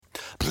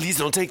Please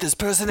don't take this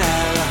person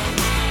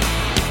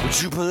out.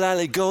 Would you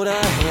politely go to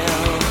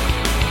hell?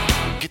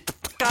 Get the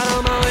fuck out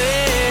of my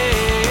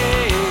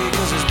way,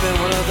 'cause it's been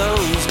one of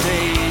those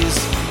days.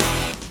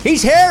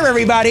 He's here,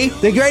 everybody.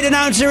 The great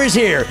announcer is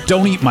here.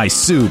 Don't eat my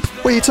soup.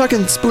 Wait, you talking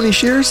Spoonie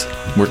Shears?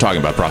 We're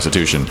talking about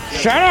prostitution.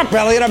 Shut up,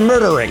 Elliot. I'm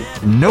murdering.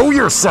 Know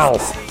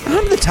yourself.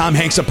 I'm the Tom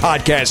Hanks of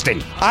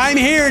podcasting. I'm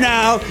here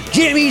now.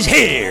 Jimmy's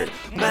here.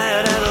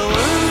 Mad at the world.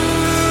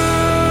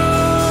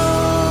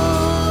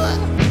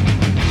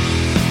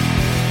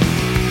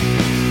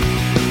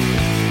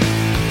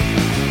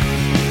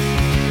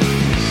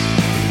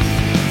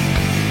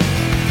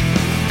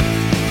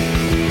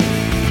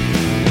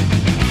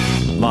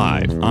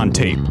 Live on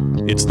tape.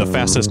 It's the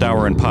fastest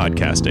hour in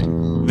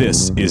podcasting.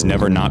 This is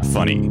Never Not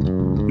Funny.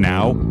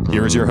 Now,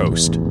 here's your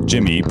host,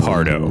 Jimmy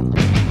Pardo.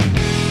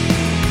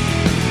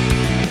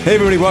 Hey,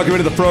 everybody. Welcome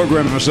into the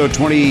program, episode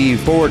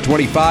 24,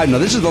 25. Now,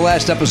 this is the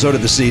last episode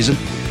of the season.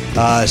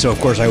 So,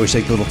 of course, I always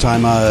take a little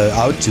time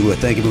out to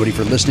thank everybody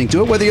for listening to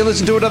it. Whether you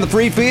listen to it on the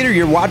free feed or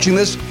you're watching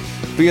this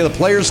via the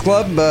Players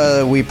Club,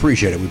 we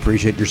appreciate it. We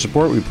appreciate your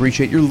support. We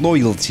appreciate your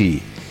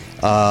loyalty.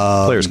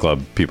 Players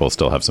Club people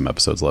still have some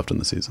episodes left in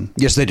the season.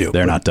 Yes, they do.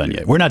 They're not done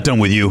yet. We're not done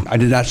with you. I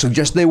did not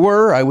suggest they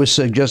were. I was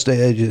still just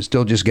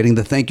getting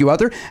the thank you out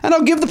there. And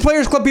I'll give the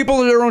Players Club people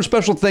their own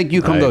special thank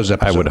you come those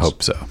episodes. I would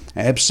hope so.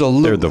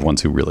 Absolutely. They're the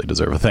ones who really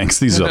deserve a thanks.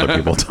 These other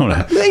people don't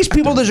have. These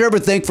people deserve a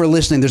thank for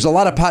listening. There's a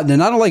lot of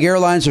not unlike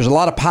airlines, there's a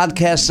lot of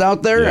podcasts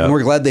out there, and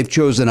we're glad they've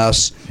chosen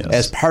us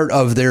as part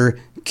of their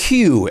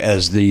queue,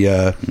 as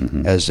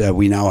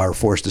we now are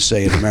forced to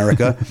say in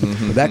America.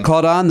 That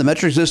caught on. The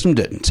metric system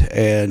didn't,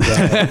 and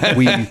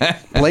we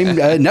blame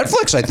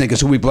Netflix. I think is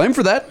who we blame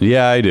for that.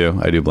 Yeah, I do.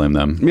 I do blame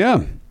them.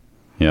 Yeah.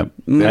 Yep.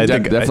 I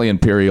think definitely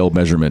imperial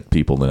measurement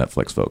people, the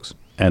Netflix folks.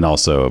 And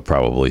also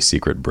probably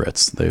secret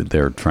Brits.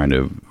 They're trying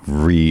to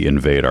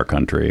re-invade our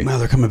country. Well,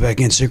 they're coming back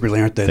in secretly,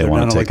 aren't they? They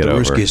want to take it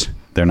over. Ruskies.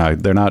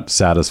 They're not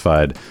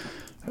satisfied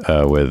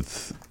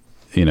with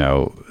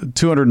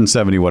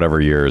 270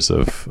 whatever years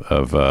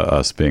of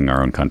us being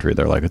our own country.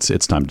 They're like,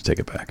 it's time to take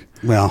it back.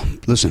 Well,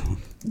 listen,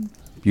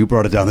 you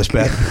brought it down this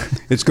bad.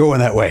 It's going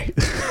that way.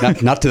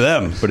 Not to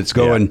them, but it's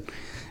going.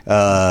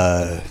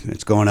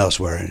 It's going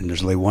elsewhere, and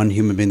there's only one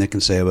human being that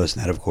can save us,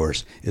 and that, of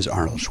course, is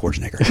Arnold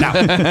Schwarzenegger. Now,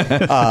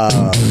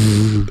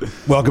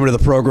 welcome to the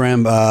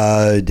program.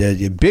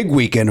 Big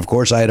weekend, of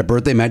course. I had a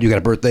birthday. Matt, you got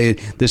a birthday.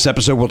 This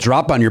episode will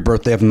drop on your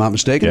birthday, if I'm not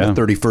mistaken,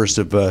 the 31st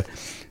of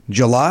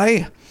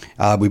July.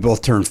 We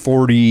both turned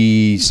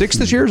 46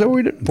 this year. Is that what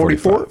we did?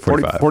 44?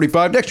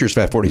 45. Next year's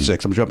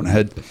 46. I'm jumping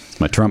ahead. It's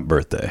my Trump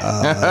birthday.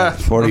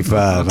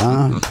 45,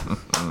 huh?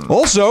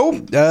 Also,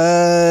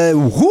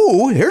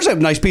 here's a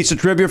nice piece of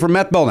trivia from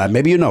Matt Belknap.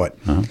 Maybe you know it.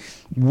 Uh-huh.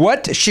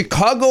 What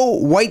Chicago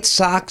White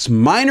Sox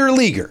minor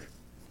leaguer,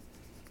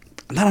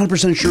 I'm not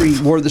 100% sure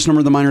he wore this number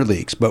in the minor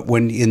leagues, but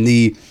when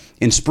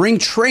in spring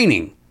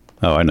training.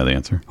 Oh, I know the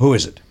answer. Who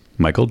is it?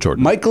 Michael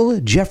Jordan. Michael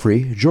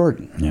Jeffrey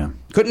Jordan. Yeah.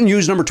 Couldn't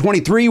use number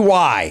 23.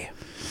 Why?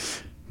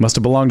 Must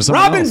have belonged to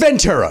someone Robin else.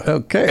 Ventura.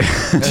 Okay.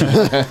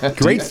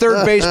 Great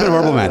third baseman,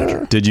 horrible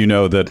manager. Did you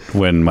know that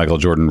when Michael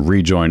Jordan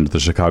rejoined the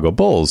Chicago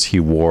Bulls, he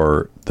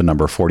wore the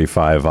number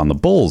 45 on the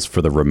Bulls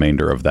for the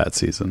remainder of that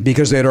season?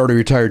 Because they had already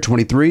retired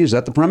 23? Is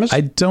that the premise?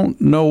 I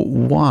don't know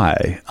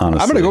why,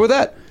 honestly. I'm going to go with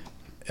that.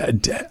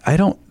 I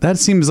don't. That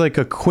seems like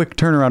a quick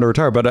turnaround to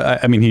retire.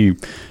 But I mean,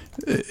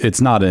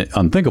 it's not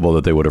unthinkable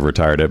that they would have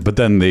retired it. But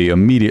then they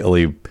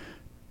immediately,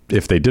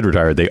 if they did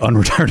retire it, they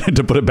unretired it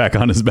to put it back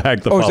on his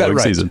back the following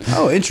season.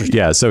 Oh, interesting.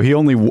 Yeah. So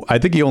I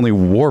think he only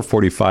wore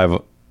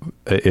 45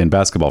 in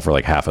basketball for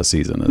like half a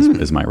season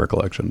is my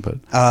recollection. But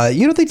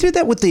they did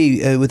that with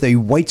a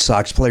White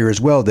Sox player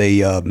as well.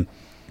 They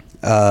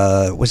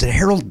was it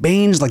Harold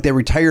Baines? Like they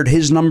retired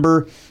his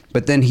number,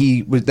 but then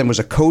he was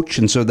a coach,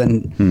 and so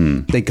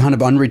then they kind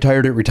of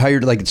unretired it,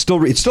 retired. Like it's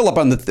still up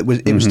on the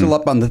was still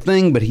up on the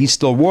thing, but he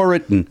still wore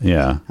it. And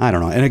yeah, I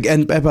don't know. And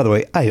again, by the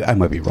way, I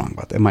might be wrong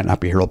about that. It might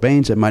not be Harold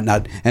Baines. It might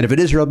not. And if it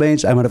is Harold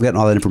Baines, I might have gotten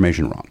all that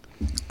information wrong.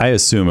 I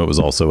assume it was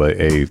also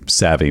a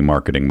savvy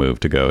marketing move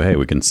to go, hey,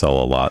 we can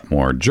sell a lot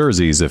more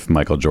jerseys if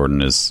Michael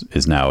Jordan is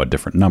now a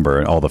different number,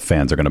 and all the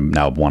fans are going to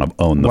now want to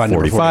own the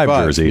 45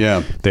 jersey.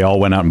 Yeah. They all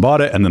went out and bought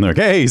it, and then they're like,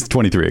 hey, he's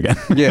 23 again.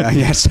 Yeah.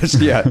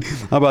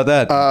 How about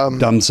that?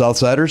 Dumb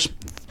Southsiders?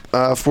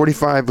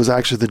 45 was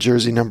actually the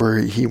jersey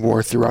number he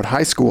wore throughout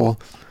high school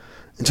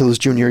until his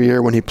junior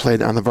year when he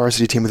played on the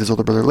varsity team with his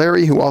older brother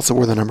Larry, who also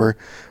wore the number.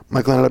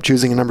 Michael ended up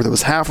choosing a number that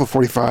was half of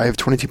 45,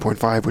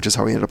 22.5, which is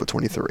how he ended up with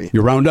 23.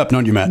 You round up,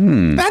 don't you, Matt?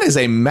 That is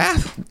a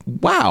math.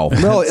 Wow.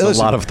 Well, listen, a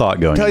lot of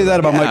thought going. Tell you that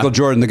about Michael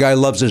Jordan. The guy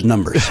loves his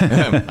numbers.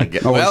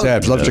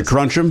 Loves to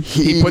crunch them.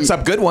 He puts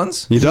up good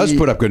ones. He does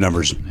put up good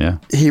numbers. Yeah.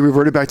 He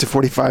reverted back to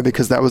 45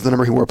 because that was the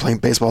number he wore playing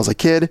baseball as a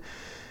kid.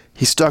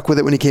 He stuck with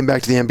it when he came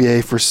back to the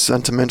NBA for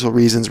sentimental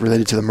reasons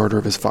related to the murder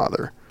of his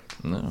father.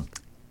 No.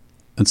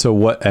 And so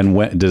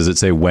when does it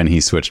say when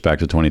he switched back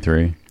to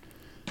 23?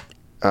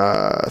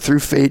 Through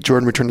fate,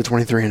 Jordan returned to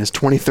 23 in his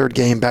 23rd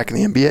game back in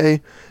the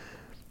NBA.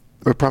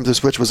 what prompted the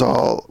switch was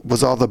all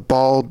the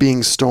ball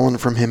being stolen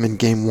from him in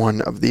Game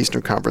 1 of the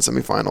Eastern Conference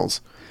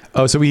semifinals.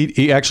 Oh, so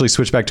he actually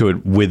switched back to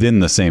it within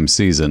the same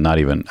season, not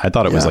even... I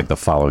thought it was like the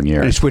following year.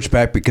 And he switched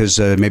back because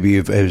maybe he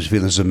was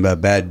feeling some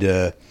bad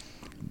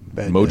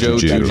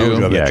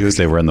mojo. Yeah, because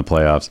they were in the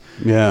playoffs.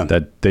 Yeah.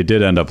 That they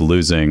did end up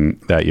losing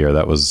that year.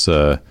 That was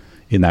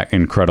in that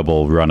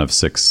incredible run of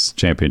 6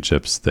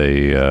 championships.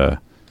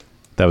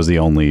 That was the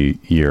only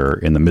year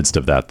in the midst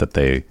of that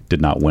they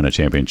did not win a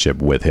championship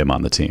with him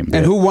on the team.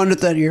 And who won it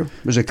that year?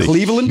 Was it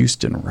Cleveland?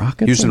 Houston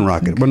Rockets? Houston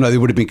Rockets. Well, no, they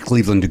would have been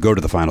Cleveland to go to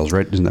the finals,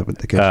 right? Isn't that what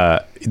the case?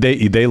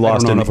 They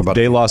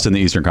lost in the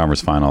Eastern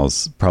Conference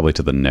Finals, probably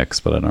to the Knicks,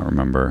 but I don't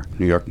remember.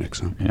 New York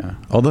Knicks, huh? Yeah.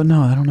 Although,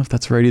 no, I don't know if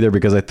that's right either,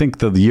 because I think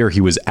the year he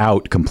was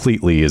out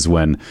completely is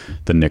when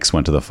the Knicks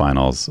went to the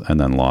finals and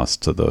then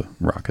lost to the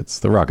Rockets.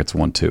 The Rockets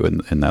won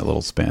 2 in that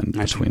little span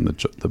between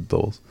the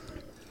Bulls.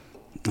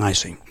 I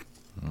see.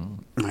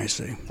 Do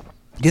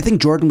you think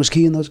Jordan was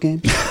key in those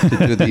games? To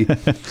do the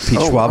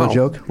Pete Schwab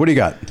joke? What do you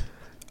got?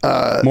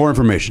 More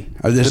information.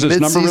 Is this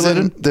number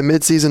related? The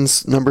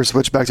midseason number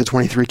switched back to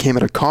 23 came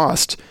at a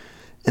cost,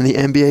 and the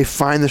NBA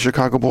fined the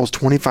Chicago Bulls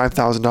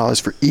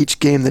 $25,000 for each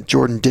game that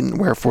Jordan didn't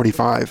wear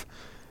 45.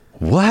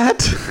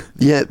 What?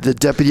 Yeah, the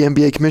deputy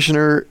NBA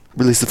commissioner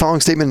released the following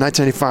statement in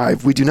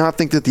 1995. We do not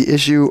think that the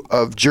issue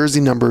of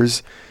jersey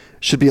numbers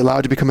should be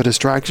allowed to become a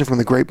distraction from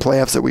the great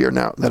playoffs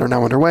that are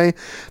now underway.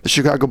 The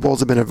Chicago Bulls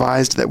have been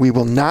advised that we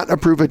will not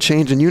approve a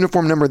change in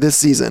uniform number this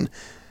season.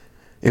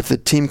 If the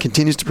team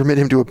continues to permit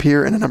him to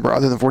appear in a number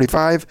other than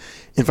 45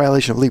 in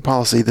violation of league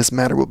policy, this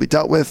matter will be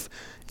dealt with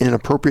in an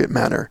appropriate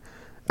manner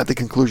at the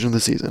conclusion of the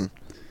season.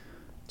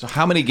 So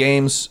how many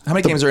games are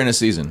in a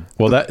season?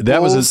 Well, they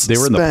were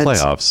in the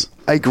playoffs.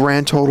 A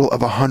grand total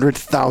of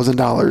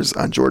 $100,000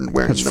 on Jordan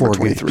wearing number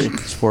 23.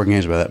 It's 4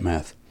 games by that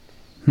math.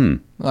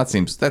 Well,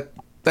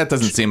 that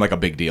doesn't seem like a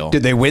big deal.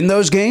 Did they win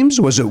those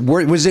games? Was it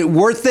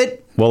worth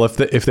it? Well, if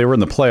they were in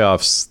the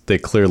playoffs, they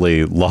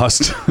clearly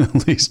lost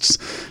at least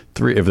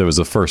 3. If there was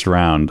a first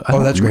round,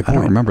 that's a great point.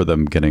 I don't remember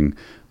them getting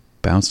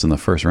bounced in the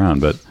first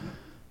round, but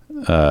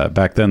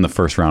back then the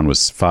first round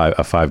was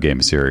a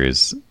 5-game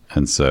series,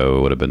 and so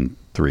it would have been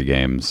 3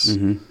 games.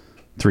 Mm-hmm.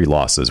 3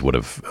 losses would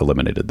have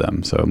eliminated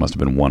them, so it must have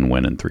been 1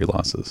 win and 3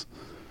 losses.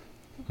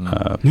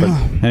 But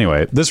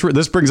anyway, this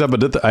brings up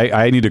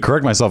I need to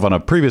correct myself on a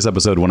previous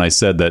episode when I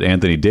said that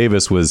Anthony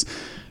Davis was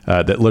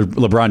that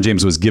LeBron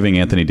James was giving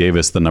Anthony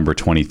Davis the number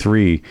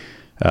 23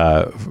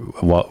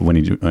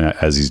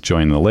 as he's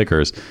joining the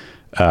Lakers,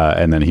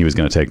 and then he was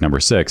going to take number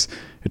 6.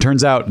 It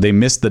turns out they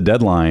missed the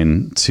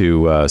deadline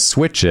to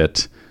switch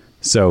it,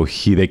 so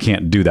they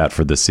can't do that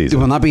for this season. It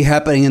will not be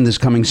happening in this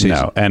coming season.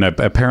 No, and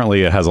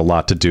apparently it has a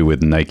lot to do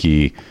with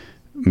Nike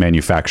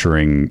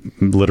manufacturing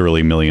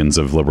literally millions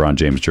of LeBron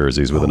James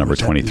jerseys with a number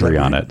 23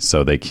 on it.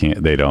 So they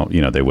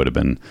would have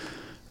been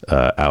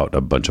out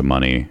a bunch of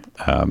money.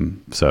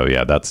 So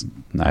yeah,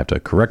 I have to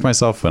correct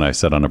myself when I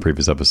said on a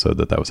previous episode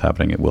that was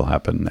happening. It will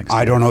happen next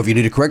year. I don't know if you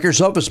need to correct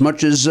yourself as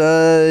much as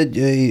a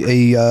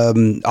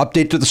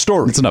update to the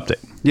story. It's an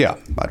update. Yeah,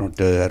 I don't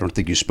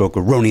think you spoke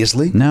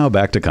erroneously. Now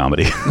back to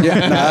comedy.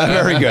 Yeah,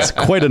 very good. It's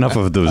quite enough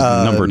of those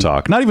number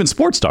talk. Not even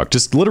sports talk,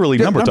 just literally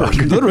number talk.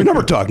 Literally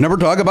number talk. Number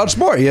talk about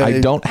sport. Yeah,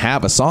 I don't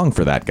have a song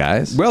for that,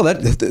 guys. Well,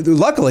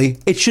 luckily,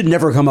 it should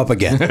never come up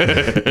again.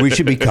 We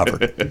should be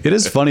covered. It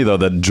is funny though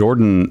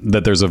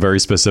that there's a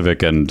very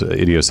specific and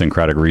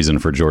idiosyncratic reason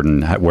for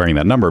Jordan wearing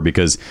that number,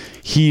 because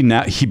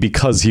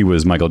because he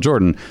was Michael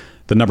Jordan,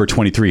 the number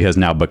 23 has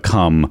now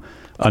become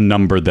a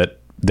number that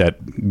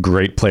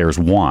great players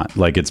want.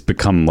 Like it's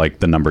become like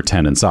the number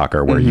 10 in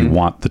soccer, where you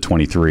want the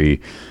 23.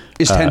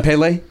 Is 10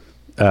 Pele?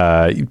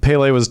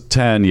 Pele was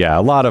 10. Yeah,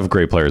 a lot of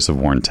great players have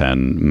worn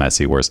 10.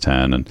 Messi wears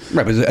 10. And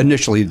right, but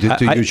initially,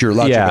 to use your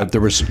logic,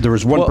 there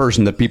was one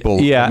person that people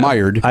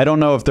admired. I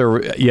don't know if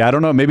I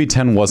don't know. Maybe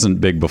 10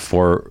 wasn't big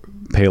before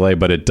Pele,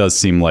 but it does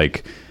seem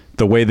like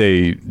the way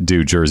they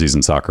do jerseys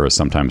in soccer is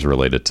sometimes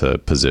related to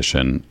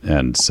position.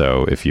 And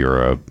so if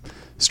you're a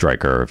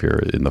striker, if you're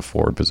in the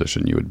forward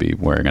position, you would be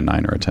wearing a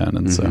 9 or a 10.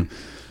 And so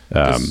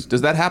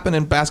does that happen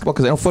in basketball?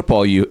 Because I know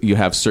football, you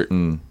have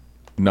certain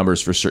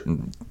numbers for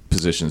certain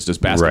positions. Does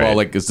basketball,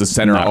 like, is the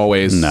center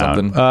always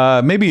something?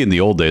 Maybe in the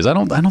old days. I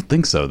don't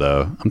think so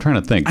though. I'm trying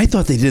to think. I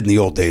thought they did in the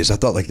old days. I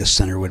thought like the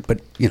center would,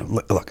 but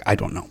look, I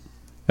don't know.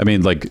 I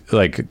mean, like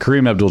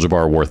Kareem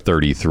Abdul-Jabbar wore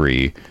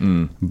 33,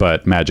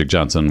 but Magic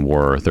Johnson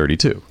wore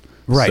 32.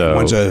 Right.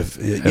 So,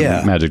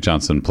 Magic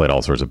Johnson played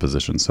all sorts of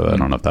positions, so I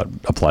don't know if that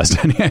applies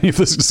to any of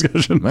this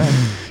discussion.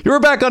 You were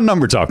back on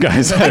number talk,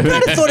 guys. I kind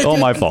of thought it all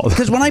my fault.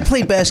 Because when I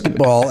played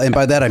basketball, and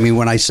by that I mean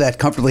when I sat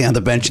comfortably on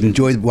the bench and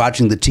enjoyed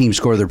watching the team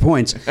score their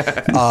points,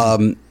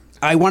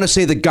 I want to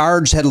say the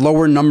guards had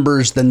lower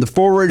numbers than the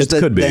forwards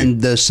than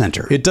the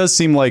center. It does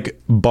seem like,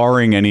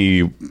 barring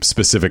any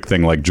specific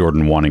thing like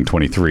Jordan wanting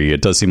 23,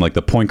 it does seem like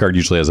the point guard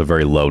usually has a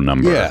very low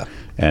number. Yeah.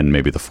 and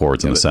maybe the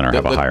forwards and the center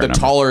have a higher number. The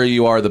taller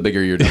you are, the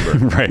bigger your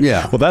number. Right.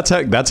 Yeah. Well, that's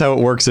how it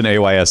works in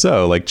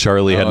AYSO. Like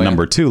Charlie had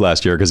number 2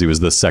 last year because he was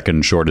the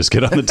second shortest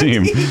kid on the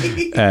team,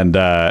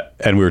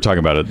 and we were talking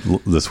about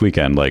it this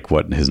weekend, like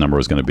what his number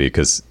was going to be,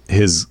 because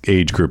his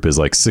age group is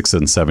like 6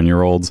 and 7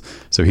 year olds,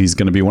 so he's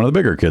going to be one of the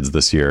bigger kids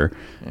this year.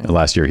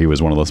 Last year he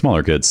was one of the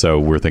smaller kids, so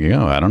we're thinking,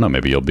 I don't know,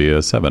 maybe you'll be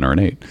a 7 or an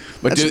 8.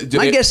 But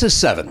my guess is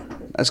 7.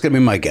 That's going to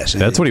be my guess.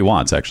 That's what he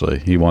wants, actually.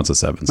 He wants a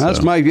 7. So.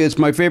 It's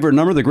my favorite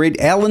number. The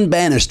great Alan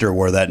Bannister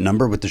wore that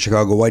number with the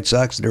Chicago White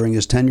Sox during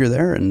his tenure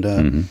there,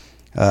 and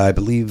I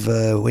believe.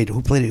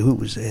 Who played it? Who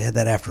had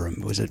that after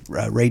him? Was it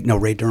Ray? No,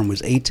 Ray Durham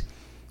was 8.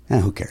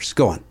 Who cares?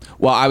 Go on.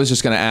 Well, I was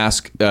just going to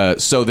ask.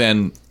 So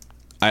then,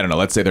 I don't know.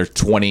 Let's say there's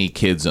 20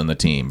 kids on the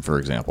team, for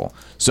example.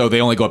 So they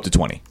only go up to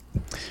 20.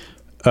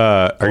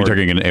 Are you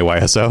talking in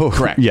AYSO?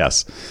 Correct.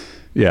 Yes.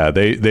 Yeah,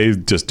 they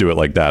just do it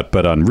like that.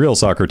 But on real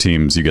soccer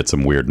teams, you get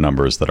some weird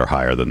numbers that are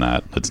higher than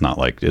that. It's not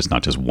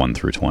just 1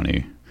 through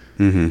 20.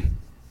 Mm-hmm.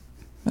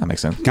 That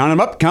makes sense. Count them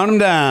up, count them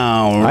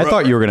down. I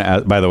thought you were going to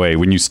ask, by the way,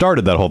 when you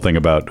started that whole thing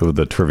about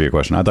the trivia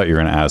question, I thought you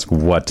were going to ask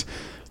what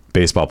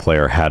baseball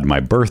player had my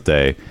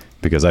birthday,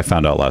 because I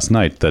found out last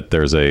night that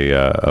there's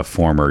a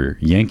former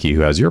Yankee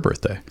who has your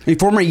birthday. A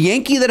former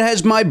Yankee that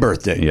has my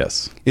birthday?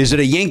 Yes. Is it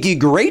a Yankee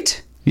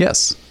great?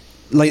 Yes.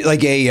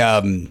 Like a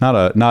not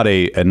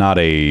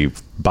a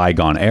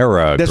bygone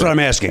era. That's what I'm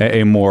asking.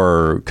 A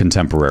more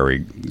contemporary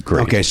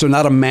great. Okay, so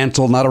not a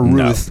Mantle, not a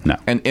Ruth. No.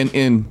 And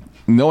in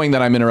knowing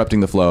that I'm interrupting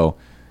the flow,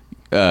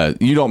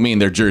 you don't mean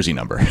their jersey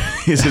number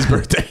is his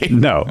birthday?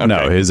 No, okay.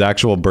 No, his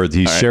actual birth.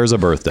 He shares a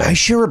birthday. I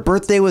share a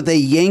birthday with a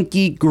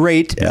Yankee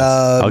great. Yes.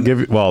 I'll give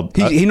you. Well,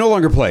 he no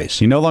longer plays.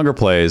 He no longer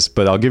plays,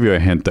 but I'll give you a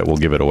hint that will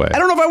give it away. I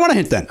don't know if I want a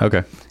hint then.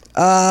 Okay.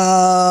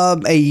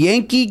 A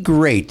Yankee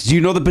great. Do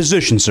you know the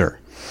position, sir?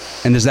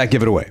 And does that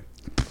give it away?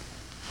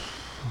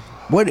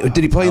 What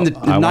did he play in the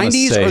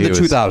 90s or the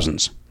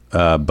 2000s?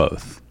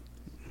 Both.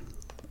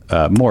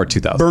 More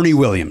 2000s. Bernie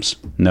Williams.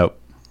 Nope.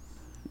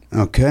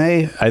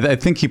 Okay. I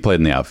think he played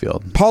in the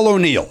outfield. Paul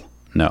O'Neill.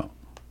 No.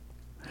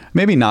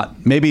 Maybe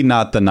not. Maybe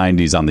not the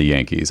 90s on the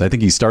Yankees. I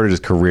think he started his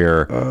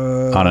career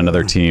on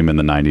another team in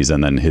the 90s,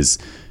 and then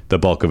the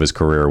bulk of his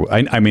career.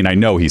 I mean, I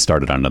know he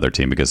started on another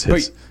team because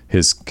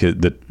his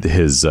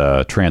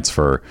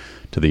transfer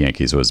to the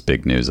Yankees was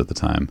big news at the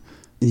time.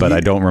 But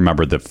I don't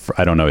remember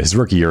I don't know. His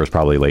rookie year was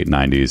probably late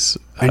 90s.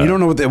 And you don't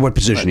know what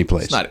position he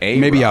plays. It's not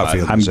maybe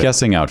outfield. I'm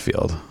guessing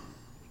outfield.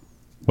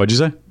 What'd you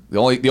say?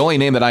 The only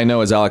name that I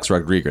know is Alex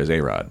Rodriguez,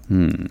 A-Rod.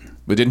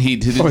 But didn't he?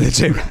 It's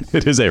A-Rod.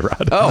 It is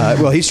A-Rod. Oh,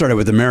 well, he started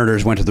with the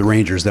Mariners, went to the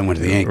Rangers, then went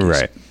to the Yankees.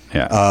 Right.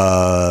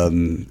 Yeah.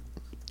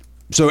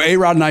 So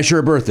A-Rod and I share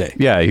a birthday.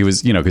 Yeah, he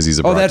was, because he's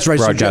a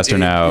broadcaster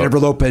now. Jennifer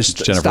Lopez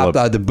stopped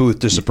out of the booth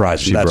to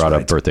surprise him. She brought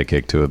up birthday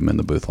cake to him in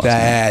the booth last night.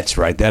 That's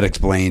right. That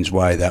explains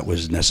why that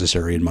was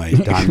necessary in my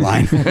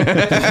timeline.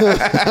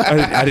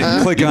 I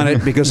didn't click on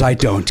it because I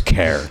don't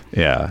care.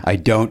 Yeah. I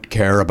don't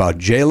care about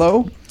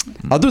J-Lo.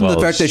 Other than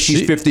the fact that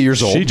she's 50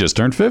 years old. She just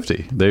turned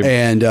 50. They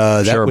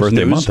share a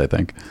birthday month, I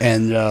think.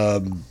 And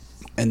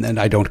then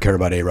I don't care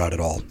about A-Rod at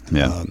all.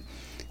 Yeah.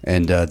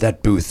 And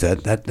that booth,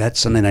 that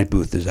Sunday night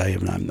booth,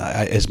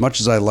 as much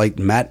as I like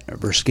Matt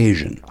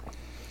Verskagen,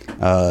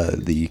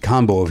 the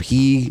combo of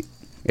he,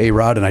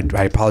 A-Rod, and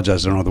I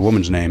apologize, I don't know the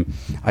woman's name,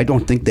 I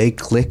don't think they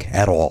click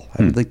at all.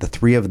 I don't think the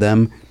three of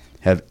them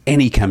have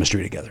any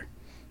chemistry together.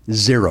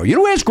 Zero. You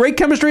know who has great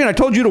chemistry? And I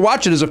told you to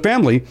watch it as a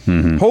family.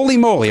 Mm-hmm. Holy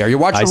Moly. Are you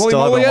watching Holy Moly I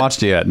still haven't yet?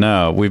 watched it yet.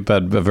 No, we've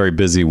had a very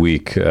busy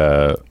week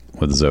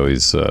with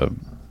Zoe's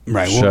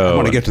right. show. Well, I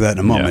want to get to that in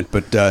a moment.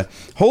 Yeah. But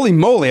holy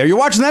moly. Are you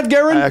watching that,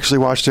 Garen? I actually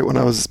watched it when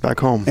I was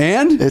back home.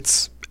 And?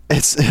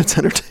 It's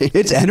entertaining.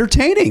 It's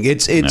entertaining.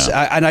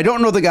 And I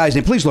don't know the guy's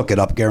name. Please look it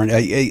up, Garen,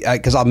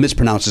 because I'll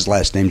mispronounce his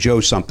last name, Joe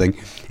something,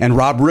 and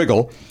Rob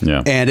Riggle.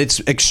 Yeah. And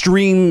it's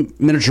extreme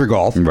miniature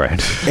golf.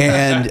 Right.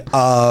 And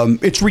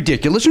it's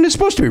ridiculous, and it's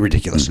supposed to be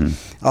ridiculous.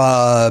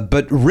 Mm-hmm.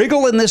 But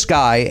Riggle and this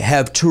guy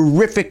have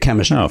terrific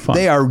chemistry. Oh, fun.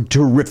 They are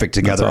terrific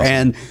together. Awesome.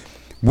 And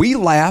we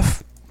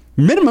laugh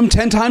minimum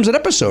 10 times an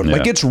episode. Yeah.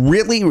 Like, it's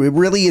really,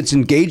 it's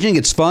engaging.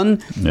 It's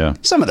fun. Yeah.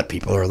 Some of the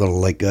people are a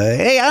little like,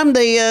 hey, I'm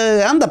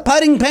the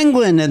putting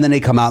penguin, and then they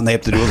come out and they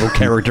have to do a little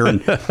character,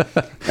 and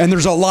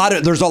there's a lot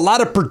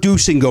of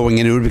producing going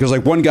into it, because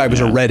like one guy was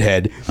a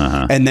redhead,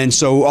 and then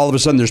so all of a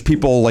sudden there's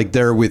people like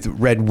there with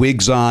red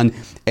wigs on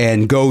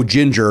and go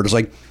ginger. It's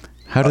like,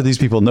 how do these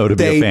people know to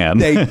be a fan?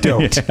 They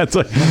don't. Yeah,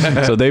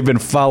 so they've been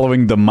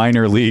following the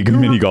minor league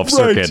mini golf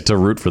circuit to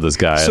root for this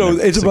guy. So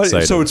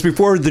it's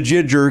before the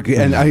ginger,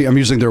 and I'm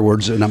using their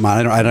words, and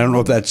I don't know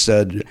if that's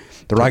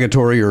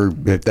derogatory or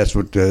if that's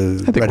what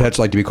redheads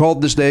like to be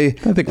called this day.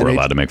 I think we're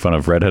allowed to make fun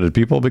of redheaded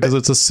people because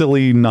it's a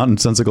silly,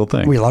 nonsensical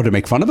thing. Are we allowed to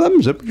make fun of them?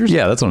 Is that what you're saying?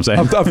 Yeah, that's what I'm saying.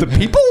 Of the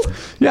people?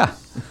 Yeah.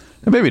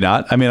 Maybe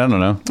not. I mean, I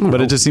don't know.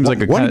 But it just seems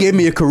like one gave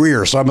me a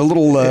career, so I'm a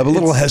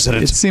little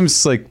hesitant. It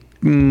seems like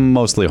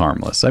mostly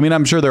harmless. I mean,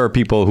 I'm sure there are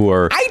people who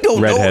are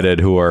redheaded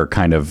who are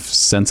kind of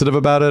sensitive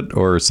about it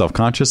or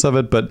self-conscious of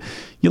it, but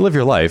you live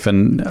your life,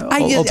 and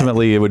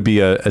ultimately it would be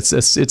it's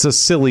a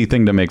silly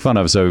thing to make fun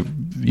of, so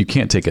you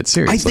can't take it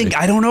seriously.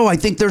 I don't know. I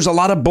think there's a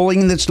lot of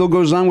bullying that still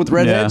goes on with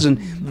redheads, and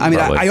I mean,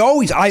 I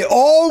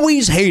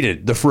always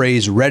hated the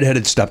phrase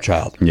 "redheaded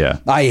stepchild." Yeah,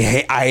 I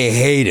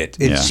hate it.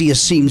 It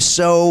just seems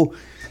so.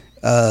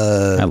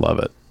 I love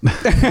it.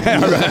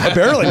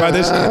 Apparently, by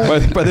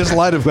this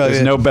line of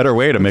there's no better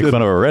way to make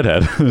fun of a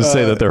redhead than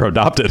say that they're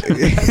adopted. Is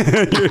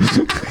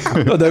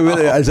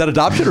that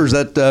adoption, or is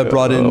that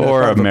brought in,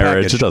 or a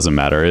marriage? Package? It doesn't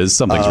matter.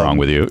 Something's wrong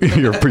with you.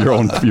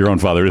 Your own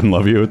father didn't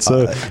love you. It's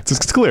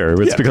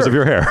clear. It's because of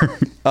your hair.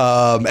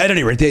 At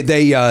any rate,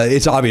 they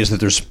it's obvious that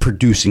there's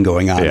producing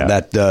going on.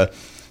 Yeah.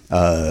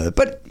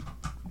 But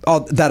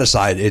that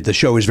aside, the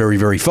show is very,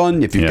 very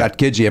fun. If you've got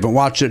kids, you haven't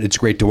watched it, it's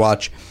great to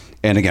watch.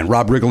 And again,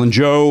 Rob Riggle and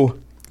Joe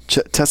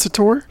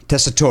Tessitore,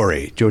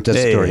 Joe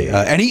Tessitore,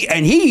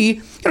 and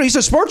he, he's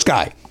a sports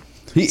guy.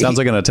 Sounds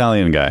like an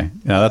Italian guy.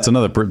 That's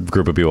another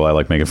group of people I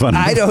like making fun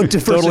of. I don't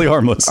totally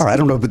harmless. All right, I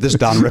don't know what this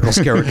Don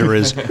Rickles character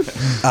is.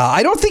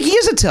 I don't think he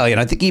is Italian.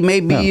 I think he may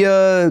be.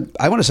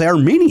 I want to say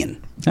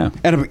Armenian. Yeah.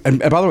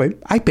 And by the way,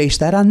 I base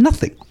that on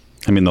nothing.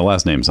 I mean, the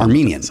last name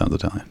Armenian sounds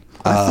Italian.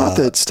 I thought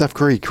that Steph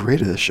Curry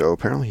created the show.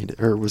 Apparently,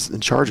 or was in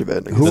charge of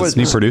it. Does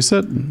he produce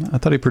it? I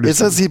thought he produced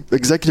it. It says he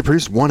executive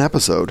produced one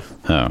episode.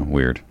 Oh,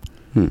 weird.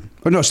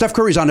 But no, Steph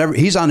Curry's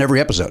he's on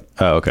every episode.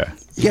 Oh, okay.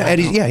 Yeah, and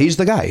he's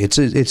the guy. It's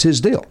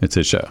his deal. It's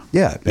his show.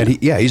 Yeah, and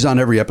he's on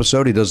every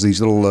episode. He does these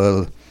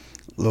little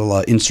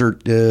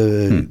insert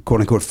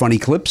quote unquote funny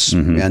clips,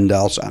 and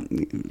also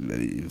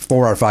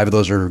 4 out of 5 of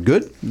those are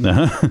good.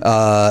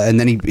 And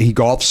then he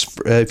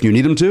golfs if you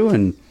need him to,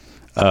 and.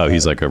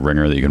 He's like a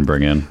ringer that you can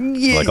bring in,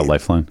 like a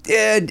lifeline.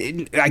 Yeah,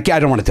 I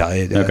don't want to tell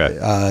you.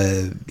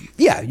 Okay.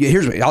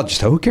 Here's what I'll just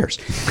tell. Who cares?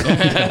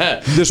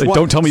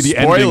 Don't tell me the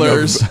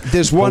spoilers.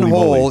 This one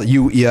hole,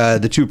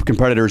 the two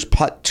competitors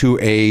putt to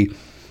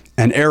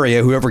an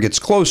area. Whoever gets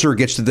closer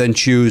gets to then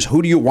choose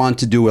who do you want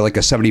to do like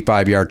a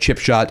 75-yard chip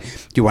shot. Do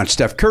you want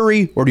Steph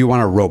Curry or do you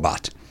want a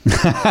robot?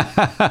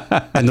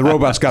 And the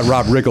robot's got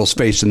Rob Riggle's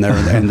face in there,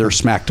 and they're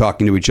smack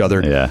talking to each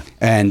other. Yeah.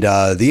 And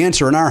the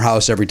answer in our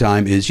house every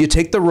time is you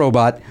take the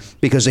robot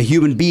because a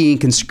human being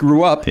can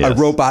screw up. Yes. A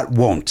robot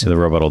won't. The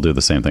robot will do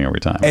the same thing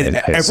every time.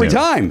 Every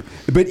time.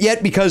 But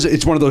yet, because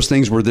it's one of those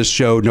things where this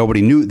show,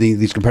 nobody knew,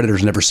 these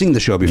competitors never seen the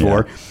show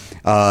before.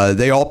 Yeah.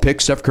 They all pick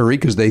Steph Curry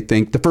because they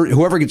think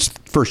whoever gets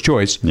first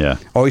choice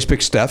always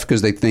picks Steph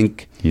because they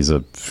think he's a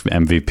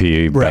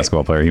MVP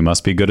basketball player. He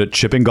must be good at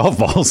chipping golf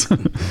balls.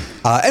 And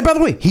by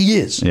the way, he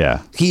is.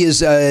 Yeah. He is.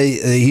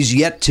 He's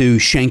yet to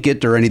shank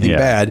it or anything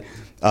bad.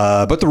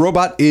 But the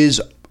robot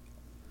is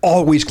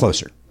always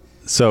closer.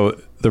 So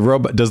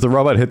does the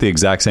robot hit the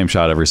exact same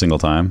shot every single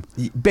time?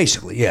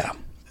 Basically, yeah.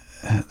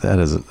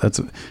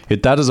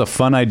 That is a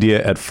fun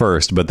idea at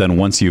first, but then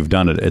once you've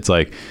done it, it's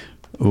like,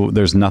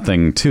 there's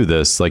nothing to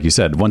this. Like you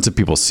said, once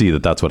people see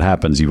that that's what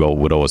happens, you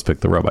would always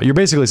pick the robot. You're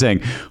basically saying,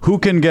 who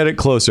can get it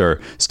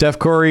closer, Steph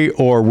Curry,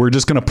 or we're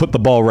just going to put the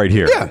ball right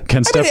here? Yeah.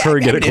 Can Steph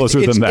Curry get it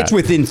closer than that? It's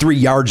within 3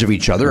 yards of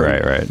each other.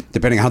 Right.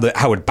 Depending on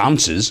how it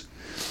bounces.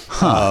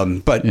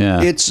 But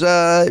it's...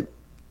 I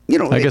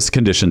guess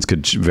conditions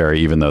could vary,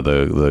 even though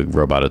the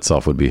robot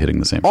itself would be hitting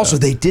the same Also,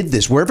 shot. they did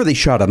this wherever they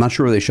shot. I'm not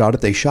sure where they shot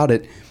it. They shot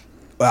it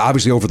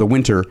obviously over the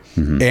winter,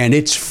 and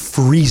it's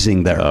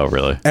freezing there. Oh,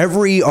 really?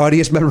 Every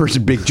audience member is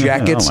in big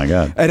jackets. Oh, my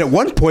God. And at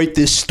one point,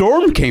 this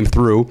storm came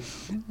through,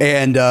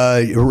 and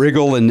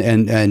Riggle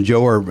and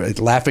Joe are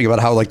laughing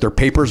about how, like, their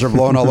papers are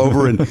blowing all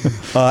over. And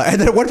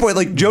then at one point,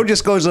 like, Joe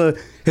just goes,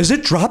 has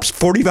it dropped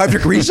 45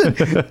 degrees?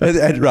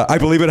 and I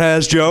believe it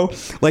has, Joe.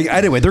 Like,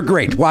 anyway, they're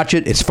great. Watch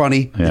it. It's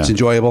funny. Yeah. It's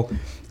enjoyable.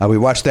 We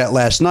watched that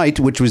last night,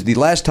 which was the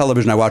last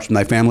television I watched with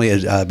my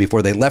family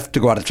before they left to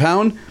go out of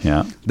town.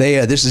 Yeah.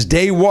 This is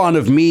day one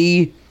of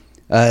me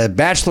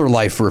bachelor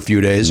life for a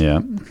few days. Yeah.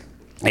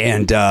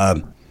 And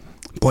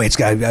boy,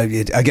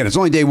 it's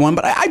only day one,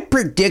 but I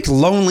predict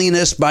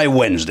loneliness by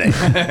Wednesday.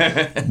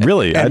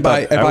 Really? And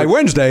by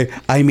Wednesday,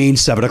 I mean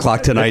 7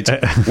 o'clock tonight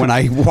when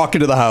I walk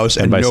into the house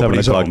and by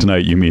nobody's 7 o'clock home.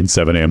 Tonight, you mean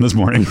 7 a.m. this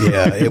morning?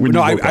 Yeah.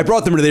 I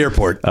brought them to the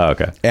airport. Oh,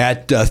 okay.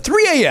 At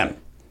 3 a.m.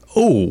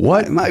 Oh,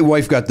 what? My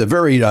wife got the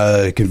very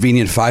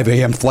convenient 5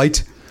 a.m.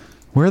 flight.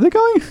 Where are they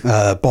going?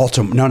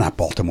 Baltimore. No, not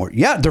Baltimore.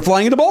 Yeah, they're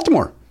flying into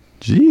Baltimore.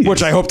 Jeez.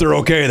 Which I hope they're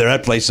okay.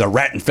 That place is a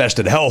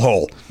rat-infested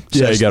hellhole.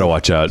 Yeah, you got to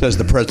watch out. Says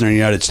the President of the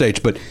United States.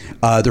 But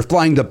they're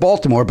flying to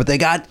Baltimore, but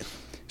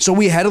so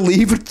we had to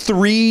leave at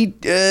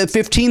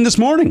 3:15 this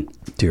morning.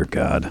 Dear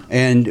God.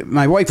 And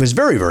my wife was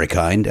very, very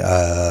kind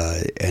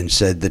and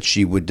said that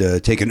she would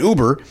take an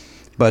Uber.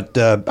 But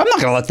I'm not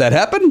going to let that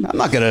happen. I'm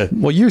not going to.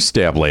 Well, you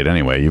stay up late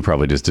anyway. You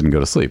probably just didn't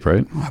go to sleep,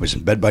 right? I was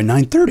in bed by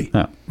 9:30.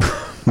 Oh.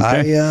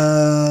 Okay.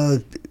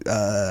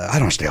 I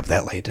don't stay up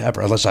that late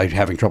ever, unless I'm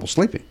having trouble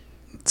sleeping.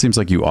 It seems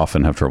like you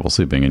often have trouble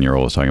sleeping, and you're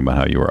always talking about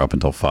how you were up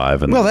until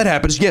 5. And well, that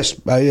happens, yes.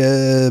 No,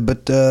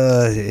 last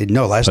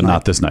night. But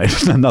not this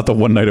night. Not the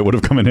one night it would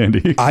have come in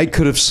handy. I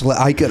could have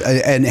slept.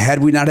 And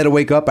had we not had to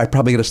wake up, I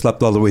probably could have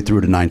slept all the way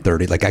through to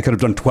 9:30. Like I could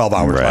have done 12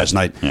 hours last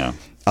night. Yeah.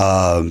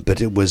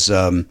 But it was.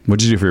 What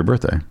did you do for your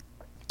birthday?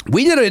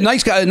 We did a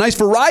nice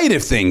variety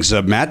of things,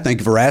 Matt. Thank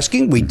you for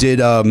asking. We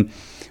did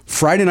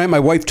Friday night. My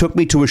wife took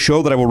me to a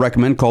show that I will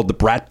recommend called The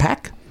Brat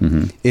Pack.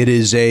 Mm-hmm. It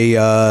is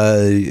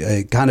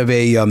a kind of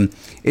a.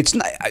 It's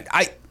not.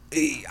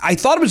 I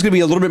thought it was going to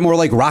be a little bit more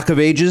like Rock of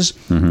Ages,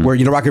 where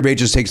Rock of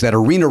Ages takes that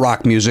arena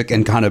rock music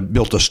and kind of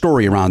built a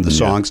story around the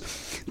songs.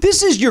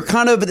 This is your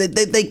kind of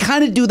they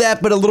kind of do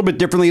that, but a little bit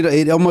differently.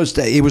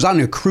 It was on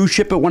a cruise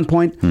ship at one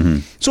point,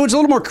 so it's a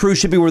little more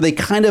cruise shippy where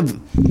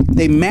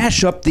they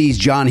mash up these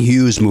John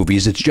Hughes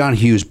movies. It's John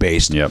Hughes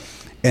based. Yep.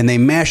 And they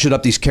mash it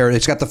up, these characters.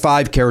 It's got the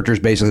 5 characters,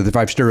 basically, the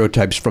 5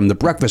 stereotypes from The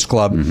Breakfast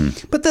Club.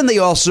 But then they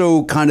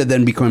also kind of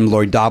then become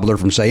Lloyd Dobler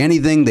from Say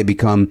Anything. They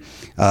become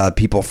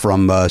people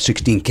from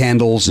 16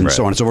 Candles and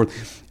so on and so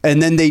forth.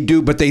 And then they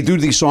do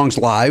these songs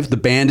live. The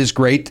band is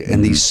great.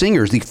 And these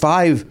singers, the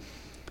 5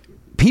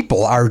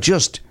 people are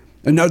just,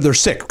 no, they're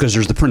sick because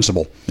there's the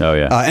principal. Oh,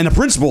 yeah. And the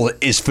principal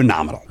is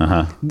phenomenal.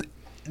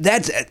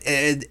 That's,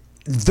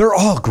 they're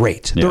all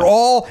great. Yeah. They're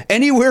all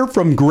anywhere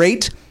from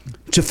great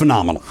to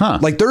phenomenal.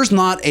 Like there's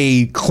not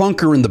a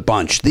clunker in the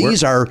bunch.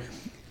 These are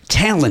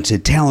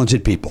talented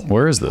people.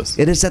 Where is this?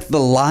 It is at the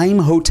Lime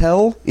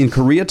Hotel in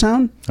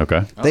Koreatown.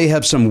 Okay. They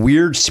have some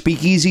weird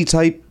speakeasy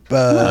type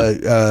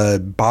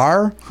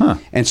bar.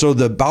 And so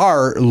the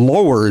bar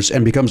lowers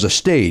and becomes a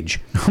stage.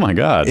 Oh my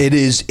God.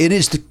 It's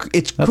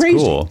That's crazy.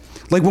 Cool.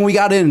 Like when we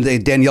got in,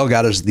 Danielle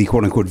got us the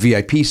quote unquote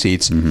VIP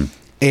seats,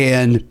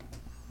 and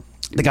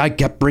the guy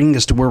kept bringing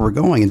us to where we're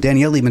going. And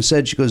Danielle even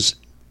said, she goes,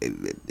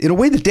 in a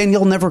way that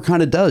Danielle never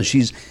kind of does.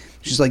 She's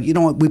like, you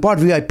know what? We bought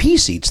VIP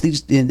seats.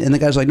 And the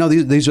guy's like, no,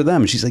 these are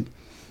them. And she's like,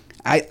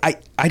 I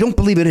don't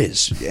believe it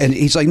is. And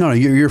he's like, no,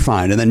 you're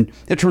fine. And then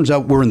it turns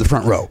out we're in the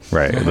front row,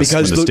 right?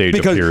 Because the stage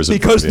appears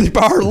because the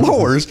bar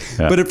lowers.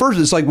 But at first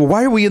it's like, well,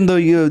 why are we in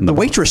the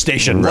waitress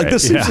station? Right. Like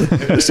this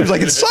seems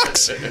like it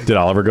sucks. Did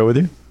Oliver go with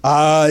you?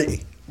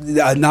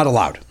 Not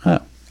allowed.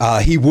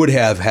 He would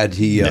have had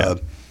he.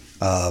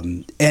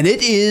 And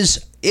it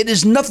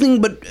is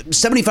nothing but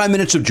 75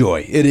 minutes of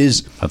joy. It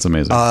is. That's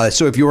amazing.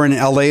 So if you're in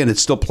LA and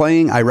it's still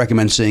playing, I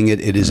recommend seeing it.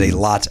 It is a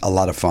lot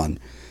of fun.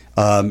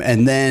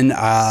 And then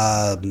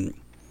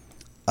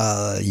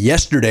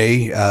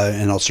yesterday,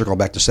 and I'll circle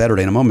back to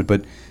Saturday in a moment,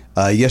 but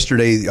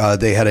yesterday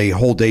they had a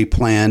whole day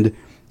planned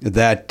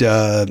that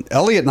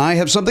Elliot and I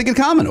have something in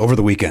common over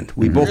the weekend.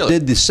 We both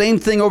did the same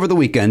thing over the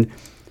weekend.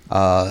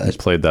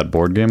 Played that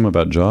board game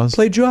about Jaws?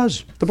 Played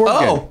Jaws, the board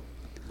game.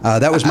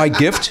 That was my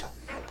gift.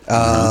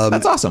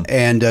 That's awesome.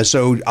 And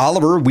so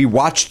Oliver, we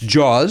watched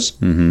Jaws.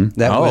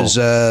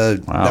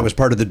 That was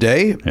part of the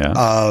day.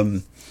 Yeah.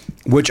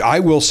 Which I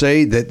will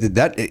say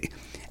that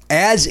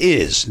as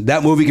is,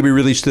 that movie can be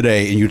released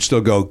today and you'd still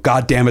go,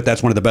 God damn it,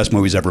 that's one of the best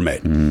movies ever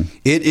made.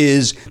 It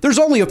is. There's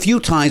only a few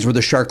times where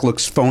the shark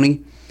looks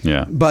phony.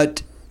 Yeah.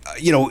 But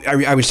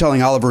I was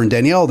telling Oliver and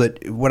Danielle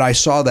that when I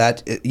saw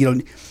that,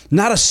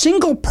 not a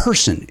single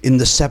person in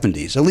the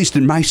 70s, at least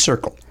in my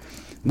circle,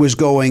 was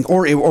going,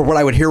 or what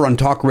I would hear on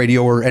talk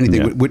radio or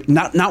anything, would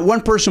not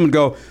one person would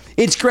go,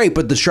 it's great,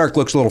 but the shark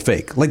looks a little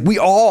fake. Like we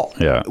all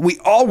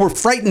were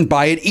frightened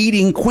by it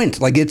eating Quint.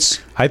 Like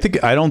it's. I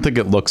only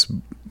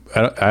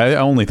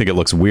think it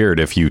looks weird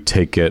if you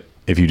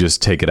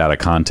just take it out of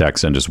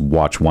context and just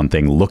watch one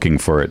thing looking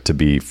for it to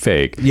be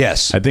fake.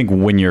 Yes. I think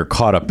when you're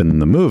caught up in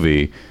the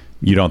movie,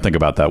 you don't think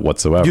about that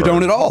whatsoever. You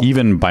don't at all.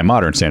 Even by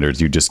modern standards,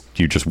 you're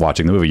just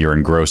watching the movie. You're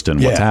engrossed in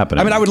what's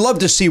happening. I mean, I would love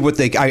to see what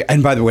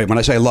and by the way, when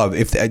I say love,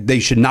 if they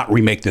should not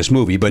remake this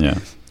movie,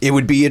 but it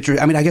would be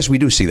interesting. I mean, I guess we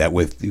do see that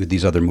with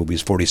these other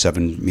movies,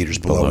 47 Meters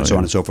Below and so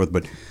on and so forth.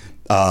 But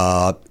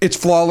it's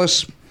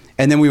flawless.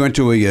 And then we went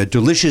to a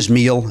delicious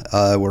meal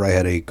where I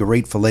had a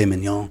great filet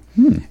mignon,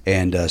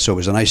 and so it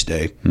was a nice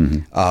day.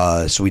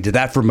 So we did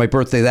that for my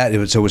birthday.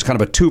 So it was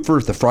kind of a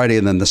twofer, the Friday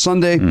and then the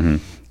Sunday.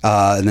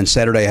 And then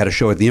Saturday I had a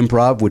show at the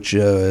Improv, which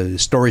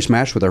Story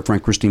Smash with our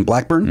friend Christine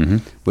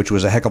Blackburn, which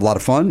was a heck of a lot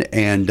of fun.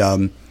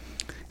 And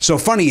so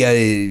funny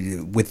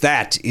with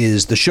that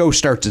is the show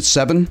starts at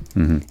 7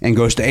 and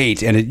goes to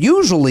 8, and it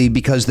usually,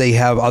 because they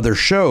have other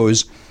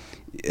shows,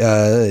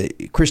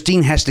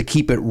 Christine has to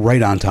keep it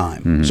right on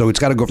time. So it's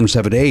got to go from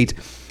 7 to 8.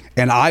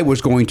 And I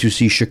was going to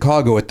see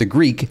Chicago at the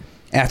Greek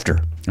after.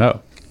 Oh.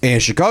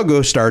 And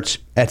Chicago starts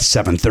at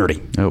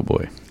 7:30. Oh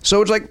boy.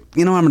 So it's like,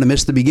 I'm going to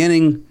miss the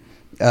beginning.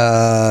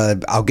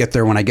 I'll get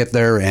there when I get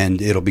there,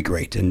 and it'll be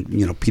great. And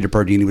Peter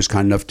Pardini was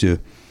kind enough to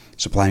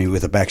supply me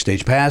with a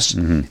backstage pass,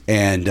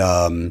 and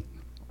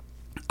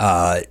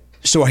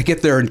so I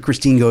get there, and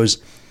Christine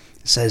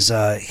says,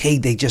 "Hey,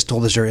 they just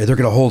told us they're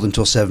going to hold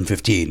until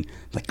 7:15."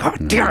 Like,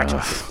 God damn it!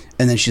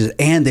 And then she said,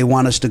 "And they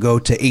want us to go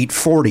to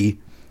 8:40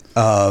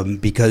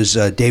 because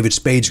David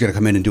Spade's going to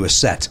come in and do a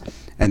set,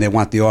 and they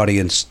want the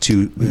audience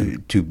to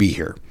be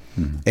here."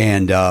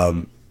 And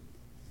I'm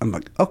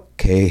like,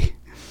 okay.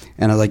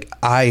 And I was like,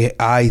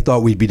 I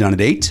thought we'd be done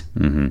at 8,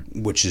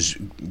 which is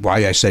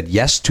why I said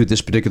yes to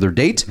this particular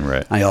date.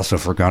 Right. I also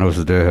forgot it was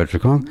the day I had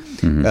Chicago.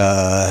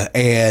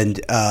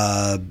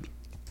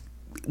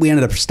 We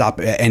ended up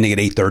ending at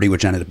 8:30,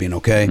 which ended up being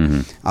okay.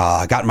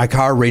 Got in my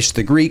car, raced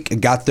the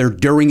Greek, got there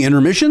during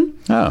intermission.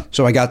 Oh.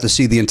 So I got to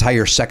see the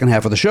entire second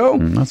half of the show.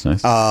 That's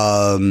nice.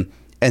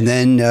 And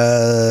then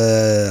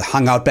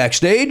hung out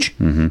backstage,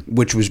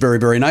 which was very,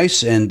 very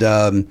nice. And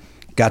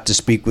got to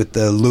speak with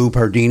Lou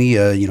Pardini,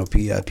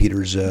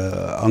 Peter's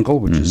uncle,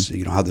 which is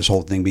how this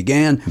whole thing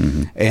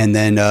began. And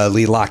then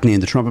Lee Lockney,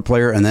 the trumpet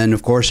player. And then,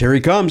 of course, here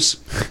he comes.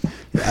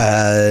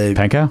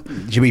 Pankow?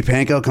 Jimmy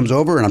Pankow comes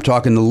over, and I'm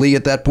talking to Lee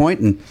at that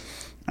point,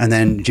 and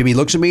then Jimmy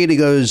looks at me and he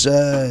goes,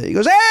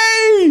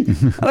 "Hey!"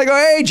 And I go,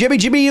 "Hey, Jimmy."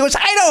 He goes,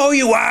 "I know who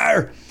you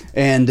are."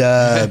 And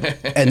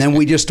then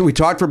we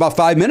talked for about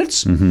 5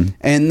 minutes,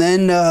 and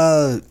then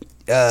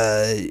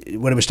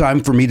when it was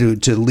time for me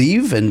to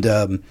leave, and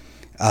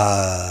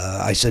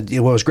I said,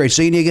 "Well, it was great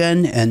seeing you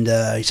again." And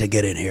he said,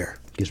 "Get in here."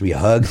 Gives me a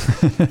hug,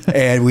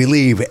 and we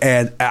leave.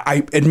 And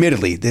I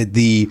admittedly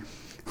the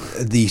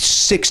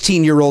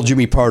 16-year-old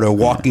Jimmy Pardo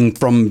walking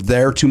from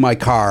there to my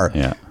car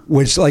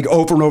was like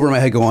over and over in my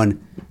head going,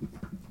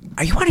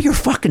 "Are you out of your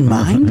fucking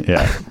mind?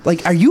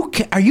 Like, are you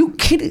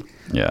kidding?"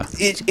 Yeah.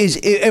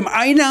 Am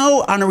I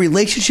now on a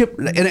relationship?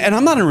 And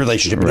I'm not in a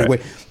relationship anyway.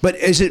 But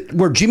is it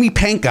where Jimmy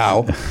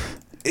Pankow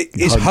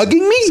is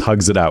hugging me?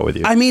 Hugs it out with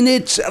you. I mean,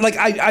 it's like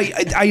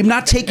I am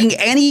not taking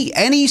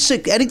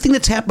anything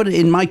that's happened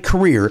in my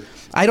career.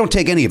 I don't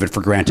take any of it for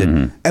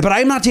granted, but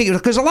I'm not taking it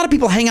because a lot of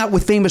people hang out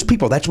with famous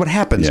people. That's what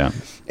happens,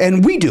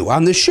 and we do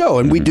on this show,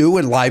 and we do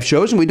in live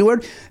shows, and we do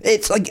it.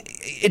 It's like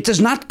it does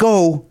not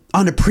go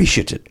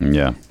unappreciated.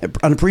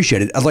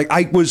 Unappreciated. Like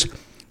I was,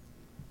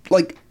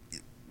 like,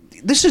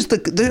 this is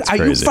the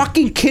are you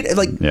fucking kidding?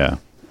 Like,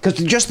 because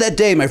just that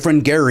day, my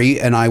friend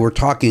Gary and I were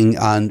talking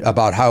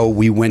about how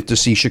we went to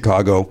see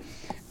Chicago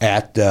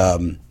at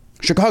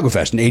Chicago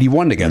Fest in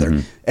 '81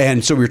 together.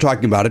 And so we were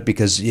talking about it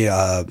because he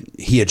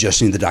had just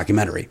seen the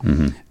documentary.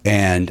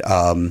 And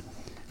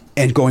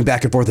going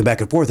back and forth and back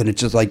and forth. And it's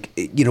just like,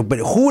 but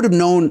who would have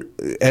known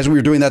as we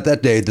were doing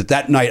that day,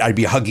 that night I'd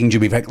be hugging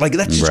Jimmy Peck. Like,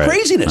 that's just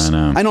craziness.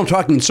 I know I'm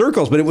talking in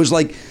circles, but it was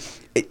like,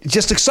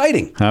 just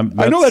exciting.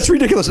 I know that's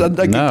ridiculous. I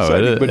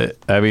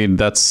mean,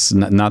 that's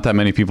not that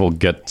many people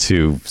get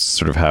to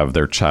sort of have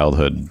their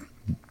childhood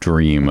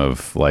dream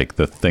of like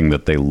the thing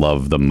that they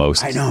love the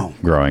most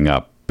growing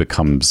up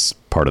becomes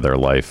part of their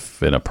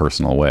life in a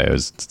personal way.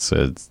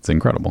 It's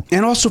incredible.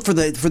 And also for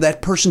that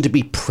person to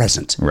be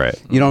present. Right.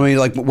 You know what I mean?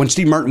 Like when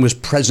Steve Martin was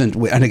present,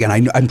 and again,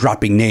 I'm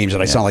dropping names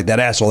and I sound like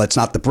that asshole. That's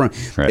not the point.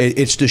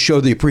 It's to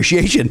show the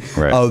appreciation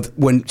of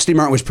when Steve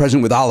Martin was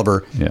present with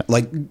Oliver,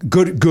 like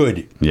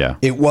good. Yeah.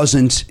 It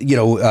wasn't,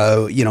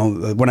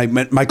 when I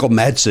met Michael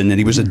Madsen and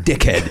he was a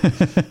dickhead,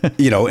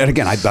 and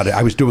again, I thought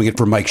I was doing it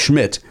for Mike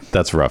Schmidt.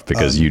 That's rough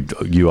because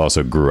you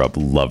also grew up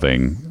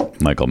loving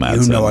Michael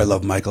Madsen. I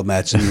love Michael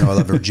Madsen. I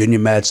love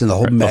Virginia Madsen, the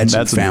whole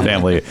Madsen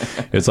family.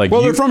 It's like,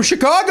 they're from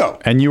Chicago,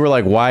 and you were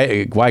like,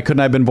 why couldn't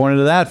I have been born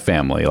into that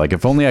family? Like,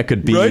 if only I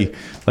could be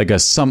like a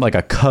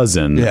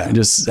cousin,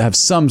 just have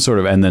some sort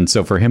of. And then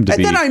so for him to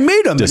be, then I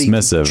made him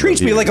dismissive, and he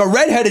treats me like a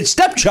redheaded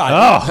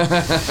stepchild.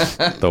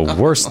 The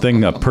worst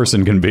thing a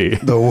person can be.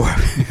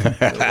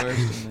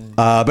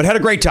 But had a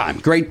great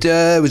time.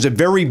 It was a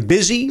very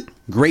busy,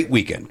 great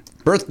weekend.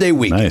 Birthday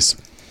weekend. Nice.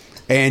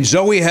 And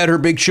Zoe had her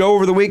big show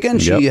over the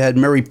weekend. She had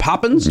Mary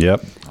Poppins.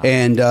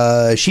 And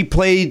she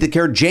played the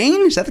character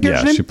Jane. Is that the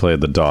character's name? Yeah, she played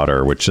the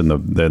daughter, which in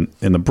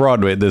the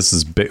Broadway, this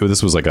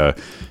was like a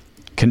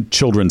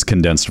children's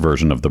condensed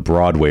version of the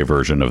Broadway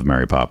version of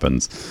Mary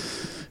Poppins,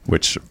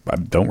 which I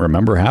don't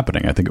remember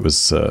happening. I think it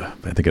was. I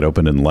think it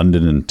opened in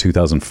London in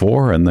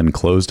 2004 and then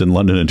closed in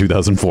London in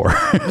 2004.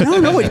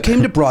 No, it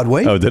came to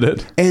Broadway. Oh, did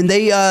it? And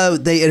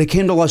it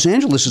came to Los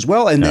Angeles as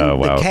well. And then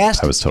the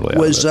cast I was totally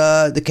out of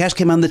it. The cast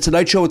came on the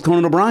Tonight Show with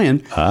Conan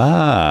O'Brien.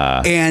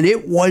 And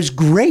it was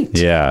great.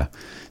 Yeah.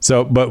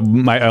 So, but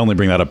I only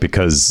bring that up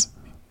because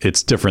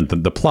it's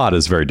different. The plot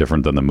is very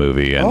different than the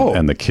movie,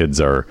 and the kids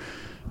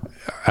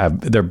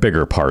they're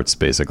bigger parts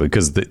basically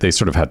because they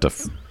sort of had to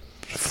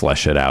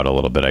flesh it out a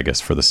little bit, I guess,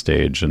 for the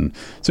stage. And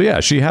so, yeah,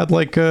 she had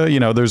like,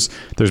 there's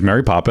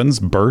Mary Poppins,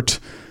 Bert,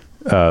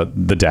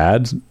 the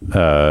dad.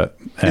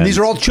 And these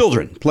are all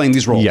children playing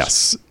these roles.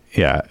 Yes.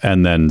 Yeah.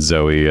 And then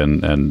Zoe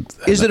and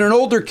is it an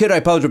older kid? I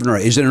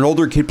apologize. Is it an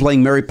older kid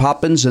playing Mary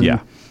Poppins?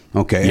 Yeah.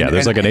 Okay. Yeah.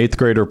 There's like an 8th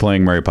grader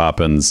playing Mary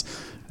Poppins.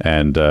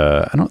 And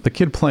the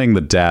kid playing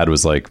the dad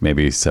was like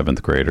maybe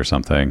 7th grade or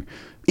something.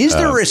 Is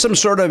there some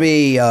sort of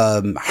a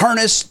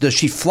harness? Does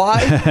she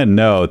fly?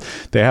 No,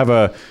 they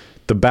have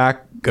the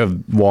back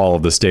wall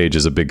of the stage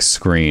is a big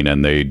screen,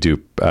 and they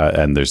do,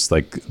 and there's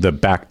like the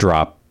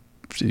backdrop.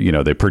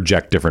 They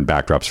project different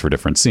backdrops for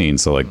different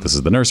scenes. So like this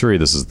is the nursery,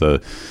 this is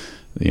the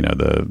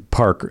the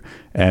park.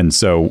 And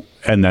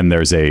then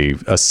there's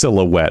a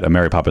silhouette, a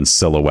Mary Poppins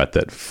silhouette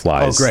that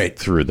flies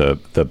through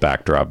the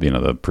backdrop,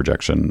 the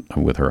projection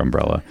with her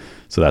umbrella.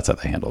 So that's how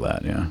they handle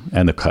that, yeah.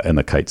 And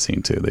the kite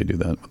scene too. They do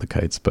that with the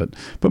kites, but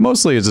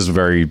mostly it's just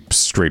very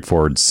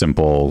straightforward,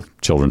 simple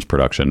children's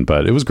production.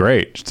 But it was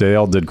great. They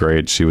all did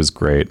great. She was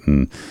great,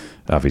 and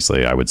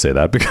obviously I would say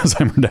that because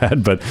I'm her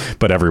dad.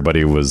 But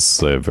everybody was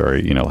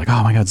very, like,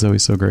 oh my God,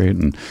 Zoe's so great,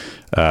 and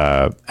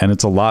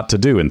it's a lot to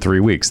do in 3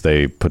 weeks.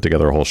 They put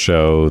together a whole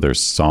show. There's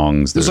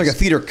songs. There's like a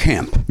theater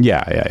camp.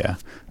 Yeah.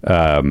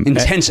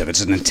 Intensive. It's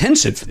an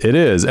intensive. It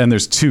is, and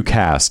there's 2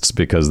 casts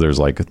because there's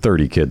like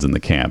 30 kids in the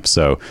camp.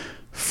 So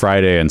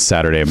Friday night,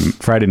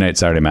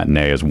 Saturday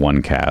matinee is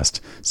one cast.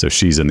 So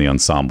she's in the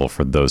ensemble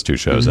for those 2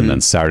 shows. And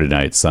then Saturday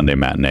night, Sunday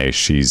matinee,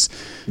 she's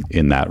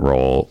in that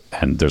role.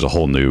 And there's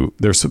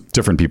there's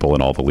different people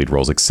in all the lead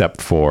roles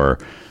except for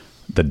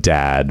the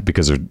dad,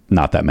 because there's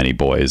not that many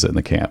boys in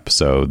the camp.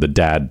 So the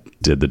dad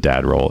did the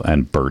dad role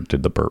and Bert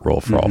did the Bert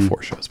role for all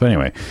 4 shows. But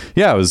anyway,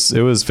 yeah,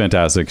 it was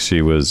fantastic.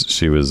 She was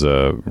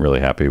really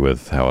happy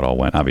with how it all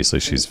went.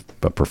 Obviously she's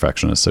a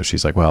perfectionist. So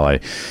she's like, well,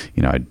 I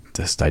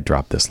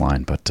dropped this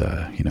line, but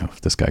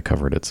this guy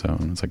covered it. So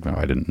it's like, no,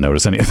 I didn't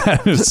notice any of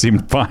that. It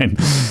seemed fine.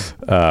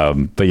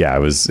 But yeah,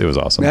 it was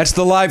awesome. That's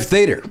the live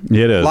theater.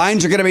 It is.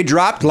 Lines are going to be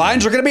dropped.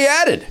 Lines are going to be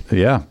added.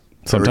 Yeah.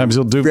 Sometimes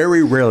you'll do.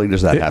 Very rarely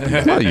does that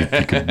happen. Well, you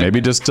could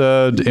maybe just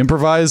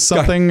improvise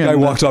something. Guy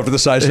walks off to the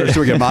side, starts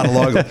doing a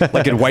monologue,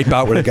 like in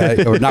Wipeout, with a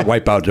guy, or not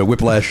Wipeout,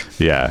 Whiplash.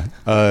 Yeah.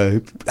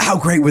 How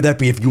great would that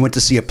be if you went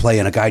to see a play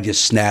and a guy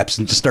just snaps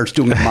and just starts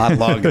doing a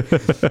monologue in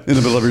the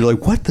middle of it? You're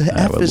like, what the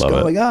F is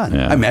going on?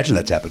 Yeah. I imagine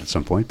that's happened at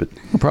some point, but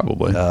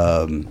probably.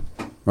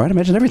 Right? I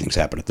imagine everything's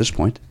happened at this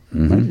point.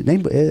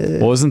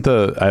 Well, isn't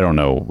I don't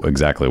know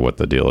exactly what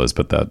the deal is,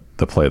 but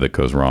the play that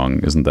goes wrong,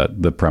 isn't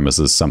that the premise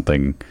is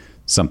something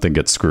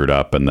gets screwed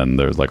up, and then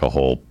there's like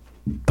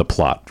the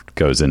plot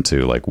goes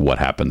into like what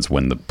happens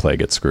when the play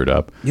gets screwed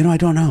up. I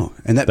don't know.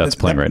 And that's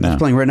playing right now. That's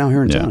playing right now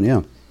here in town,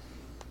 yeah.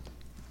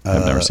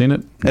 I've never seen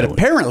it. And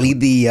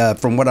apparently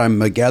from what I'm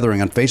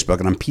gathering on Facebook,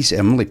 and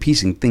I'm only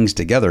piecing things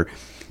together,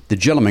 the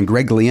gentleman,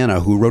 Greg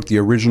Liana, who wrote the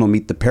original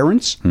Meet the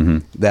Parents,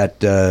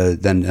 that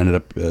then ended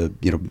up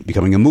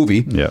becoming a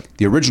movie. Yeah.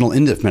 The original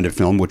independent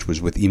film, which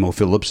was with Emo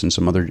Phillips and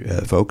some other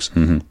folks,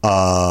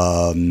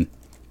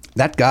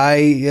 that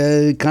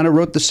guy kind of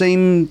wrote the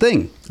same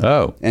thing.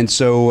 Oh. And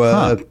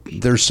so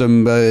there's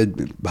some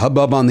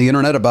hubbub on the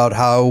internet about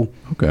how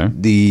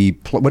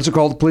what's it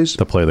called, please?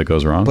 The play that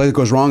goes wrong? Play that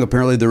goes wrong.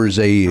 Apparently there is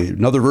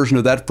another version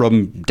of that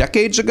from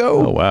decades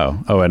ago. Oh,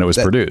 wow. Oh, and it was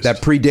produced.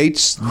 That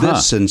predates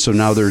this. And so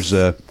now there's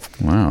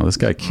wow, this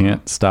guy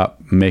can't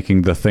stop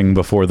making the thing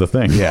before the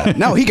thing. Yeah.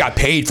 Now he got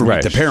paid for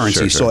Meet the Parents.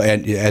 Sure.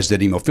 And as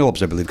did Emo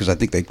Phillips, I believe, because I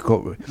think I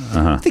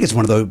think it's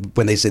one of the,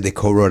 when they say they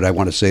co-wrote it, I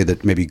want to say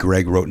that maybe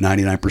Greg wrote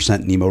 99%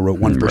 and Emo wrote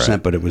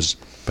 1%, but it was...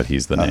 But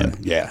he's the name.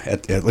 Yeah,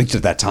 at least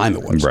at that time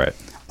it was. Right.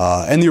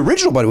 And the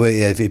original, by the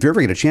way, if you ever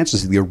get a chance to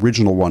see the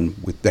original one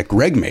that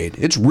Greg made,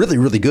 it's really,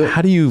 really good.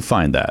 How do you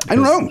find that? I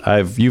don't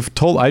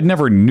know. I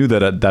never knew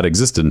that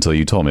existed until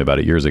you told me about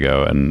it years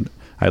ago, and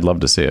I'd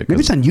love to see it. Maybe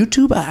it's on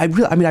YouTube.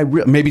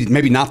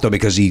 Maybe not though,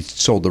 because he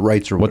sold the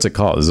rights. Or what's it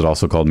called? Is it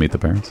also called Meet the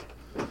Parents?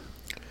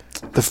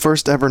 The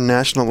first ever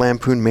National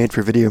Lampoon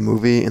made-for-video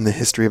movie in the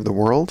history of the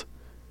world.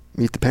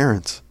 Meet the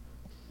Parents.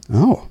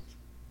 Oh,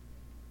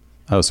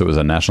 so it was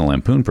a National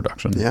Lampoon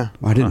production. Yeah,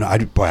 I didn't know. I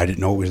didn't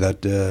know it was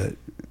that.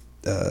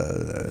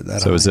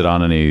 So is it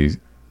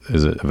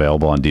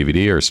available on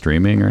DVD or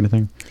streaming or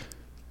anything?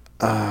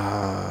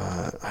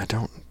 I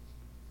don't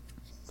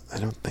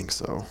think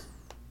so.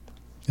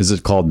 Is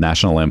it called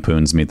National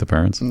Lampoon's Meet the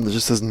Parents? It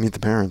just doesn't Meet the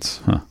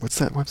Parents. Huh. What's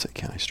that website?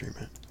 Can I stream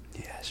it?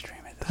 Yeah,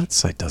 stream it. That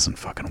site doesn't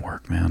fucking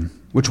work, man.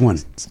 Which one?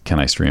 Can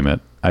I stream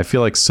it? I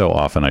feel like so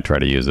often I try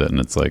to use it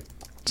and it's like...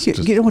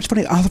 You know what's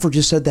funny? Oliver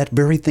just said that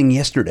very thing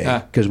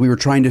yesterday because we were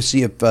trying to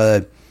see if...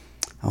 I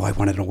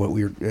wanted to know what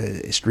we were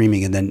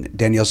streaming, and then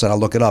Danielle said, I'll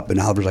look it up, and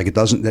Oliver's like,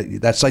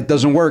 that site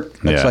doesn't work.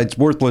 That site's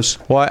worthless.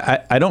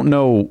 Well, I don't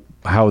know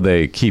how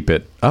they keep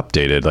it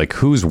updated. Like,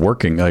 who's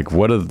working? Like,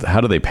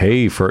 how do they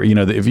pay for,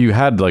 if you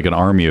had like an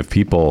army of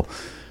people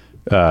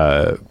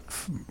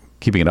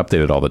keeping it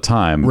updated all the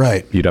time,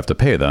 right? You'd have to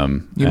pay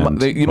them. You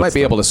might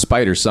be able to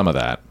spider some of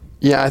that.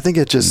 Yeah, I think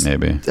it just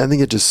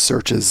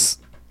searches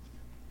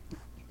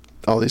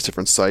all these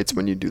different sites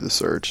when you do the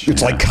search.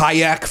 It's like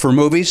Kayak for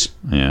movies.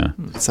 Yeah.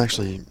 It's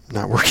actually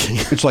not working.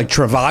 It's like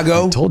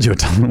Trivago. I told you it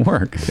doesn't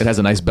work. It has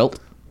a nice belt.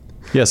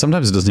 Yeah,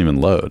 sometimes it doesn't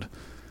even load.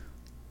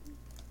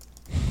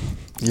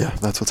 Yeah,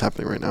 that's what's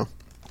happening right now.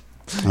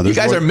 You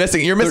guys are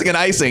missing. You're missing an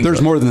icing.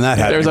 There's more than that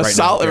happening. There's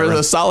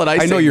a solid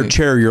icing. I know your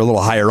chair. You're a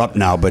little higher up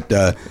now, but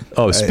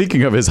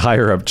speaking of his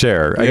higher up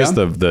chair, I guess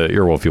the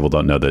Earwolf people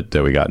don't know that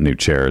we got new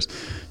chairs.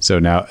 So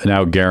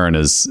now Garen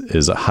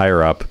is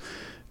higher up,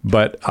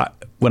 but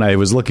when I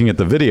was looking at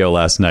the video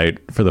last night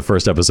for the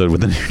first episode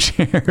with the new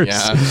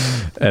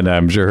chairs, and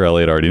I'm sure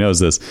Elliot already knows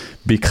this,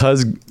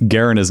 because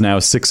Garen is now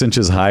 6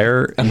 inches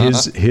higher,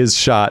 his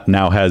shot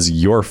now has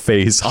your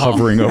face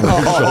hovering over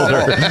your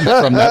shoulder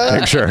from that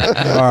picture.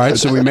 All right,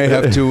 so we may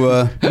have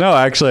to... No,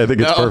 actually, I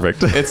think it's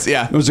perfect.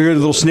 It was a good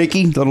little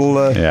sneaky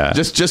little...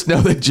 Just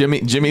know that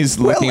Jimmy's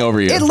looking over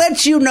you. It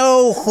lets you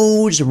know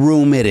whose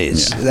room it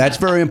is. Yeah. That's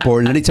very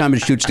important. Anytime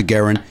it shoots to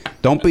Garen,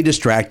 don't be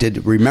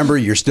distracted. Remember,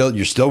 you're still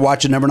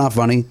watching Never Not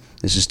Funny.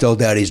 This is still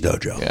Daddy's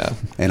Dojo. Yeah.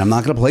 And I'm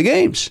not going to play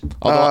games.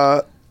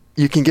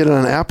 You can get it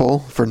on Apple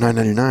for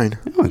 $9.99.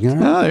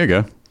 Oh, there you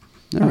go.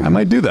 I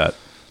might do that.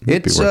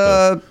 It's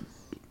I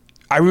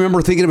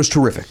remember thinking it was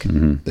terrific.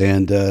 Mm-hmm.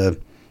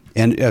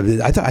 And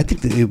I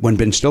think that when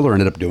Ben Stiller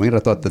ended up doing it, I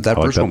thought that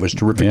first one was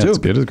terrific too.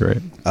 It is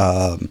great.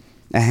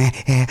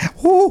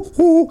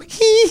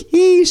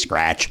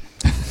 Scratch.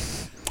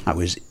 I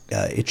was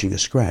itching a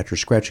scratch or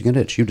scratching an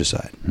itch. You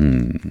decide.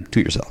 To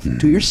yourself.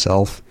 To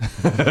yourself.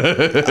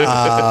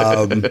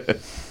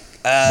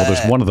 Well,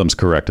 there's one of them's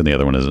correct and the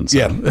other one isn't. So.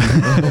 Yeah.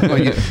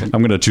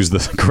 I'm going to choose the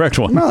correct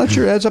one. No,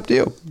 that's up to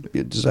you.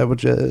 You decide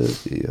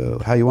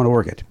how you want to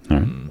work it.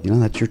 Right.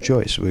 That's your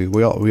choice.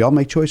 We all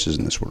make choices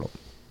in this world.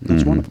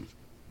 That's one of them.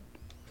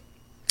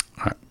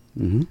 All right.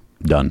 Mm-hmm.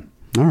 Done.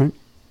 All right.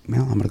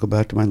 Well, I'm going to go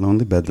back to my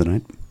lonely bed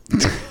tonight.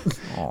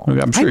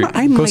 I'm sure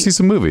you go see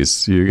some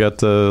movies. You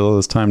got all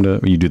this time to.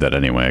 You do that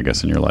anyway, I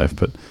guess, in your life,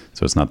 but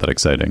so it's not that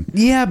exciting.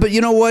 Yeah, but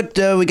you know what?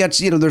 We got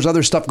there's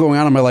other stuff going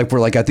on in my life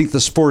where I think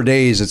this 4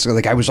 days. It's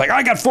like I was like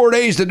I got 4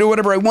 days to do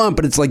whatever I want,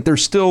 but it's like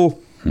there's still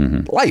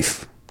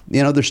life.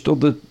 There's still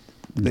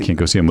you can't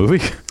go see a movie.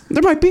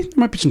 There might be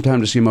some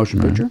time to see a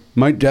motion picture.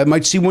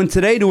 Might see one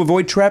today to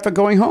avoid traffic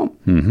going home.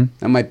 Mm-hmm.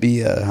 That might be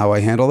how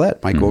I handle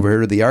that. Might go over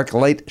here to the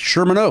ArcLight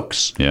Sherman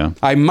Oaks. Yeah,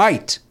 I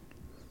might.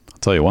 I'll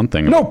tell you one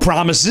thing. No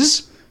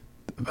promises.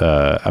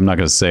 I'm not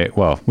going to say.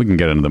 Well, we can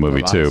get into the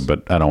movie too,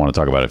 but I don't want to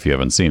talk about it if you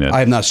haven't seen it. I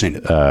have not seen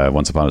it.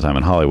 Once Upon a Time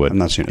in Hollywood. I've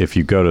not seen it. If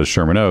you go to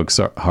Sherman Oaks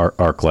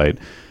ArcLight,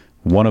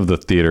 one of the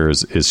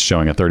theaters is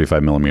showing a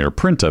 35 millimeter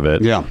print of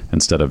it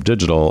instead of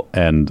digital,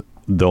 and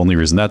the only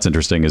reason that's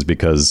interesting is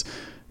because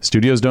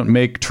studios don't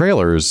make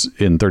trailers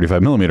in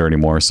 35 millimeter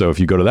anymore. So if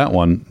you go to that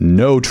one,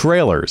 no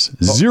trailers,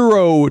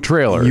 zero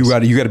trailers. You got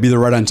to be there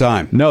right on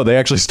time. No, they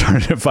actually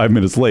started at 5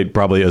 minutes late,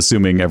 probably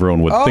assuming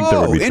everyone would think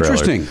there would be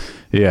trailers. Interesting.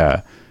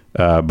 Yeah.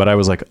 But I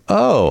was like,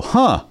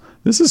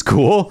 this is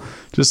cool.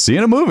 Just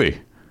seeing a movie.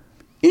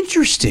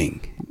 Interesting.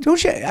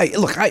 Don't you?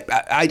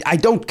 I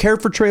don't care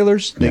for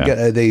trailers.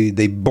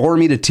 They bore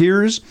me to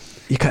tears.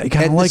 You kind of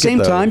like it, at the same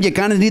time, you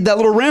kind of need that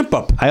little ramp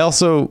up. I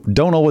also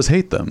don't always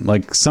hate them.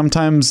 Like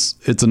sometimes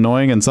it's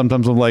annoying, and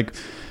sometimes I'm like,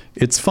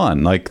 it's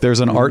fun. Like there's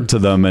an art to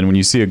them, and when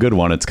you see a good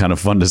one, it's kind of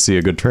fun to see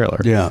a good trailer.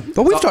 Yeah,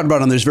 but we've talked about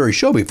it on this very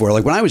show before.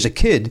 Like when I was a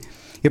kid,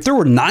 if there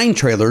were 9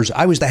 trailers,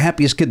 I was the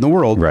happiest kid in the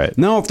world. Right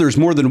now, if there's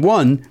more than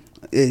one,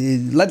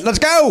 let's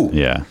go.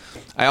 Yeah.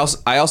 I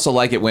also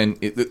like it when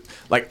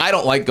I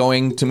don't like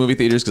going to movie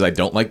theaters because I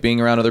don't like being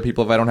around other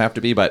people if I don't have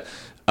to be, but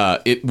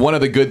one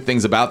of the good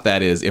things about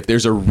that is if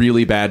there's a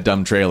really bad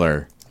dumb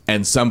trailer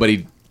and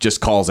somebody just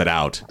calls it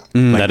out,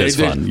 that is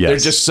fun. Yes. They're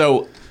just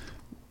so,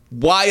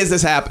 why is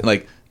this happening?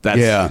 Like that's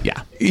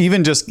yeah.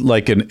 Even just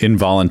like an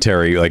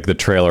involuntary, like the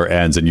trailer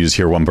ends and you just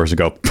hear one person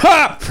go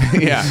pop,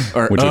 yeah,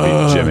 which would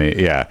be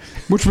Jimmy, yeah,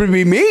 which would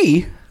be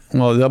me.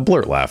 Well, a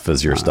blurt laugh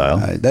is your style.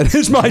 That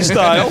is my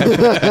style.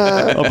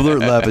 A blurt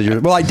laugh is your.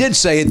 Well, I did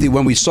say it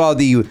when we saw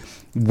the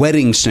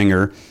Wedding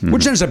Singer,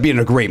 which ends up being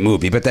a great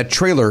movie, but that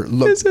trailer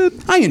looked.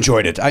 I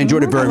enjoyed it. I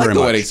enjoyed it very much. The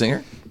Wedding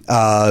Singer.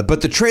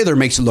 But the trailer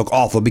makes it look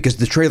awful because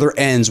the trailer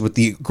ends with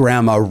the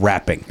grandma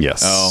rapping.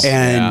 Yes. Oh,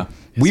 and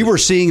we were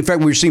seeing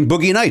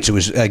Boogie Nights. It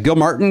was Gil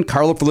Martin,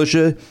 Carla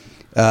Felicia,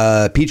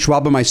 Pete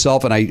Schwab, and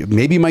myself, and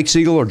maybe Mike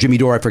Siegel or Jimmy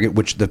Dore. I forget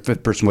which the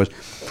fifth person was,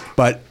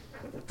 but.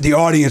 The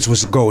audience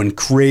was going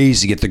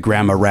crazy at the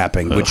grandma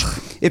rapping, which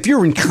if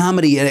you're in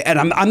comedy, and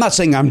I'm not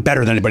saying I'm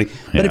better than anybody,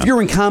 but if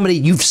you're in comedy,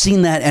 you've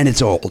seen that and it's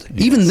old.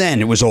 Yes. Even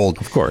then it was old.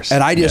 Of course.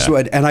 And I just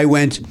went, and I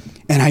went,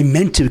 and I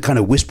meant to kind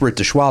of whisper it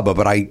to Schwaba,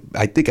 but I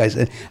think I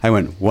said, I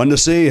went, one to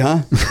see,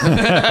 huh?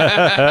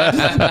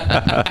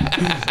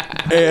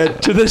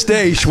 And to this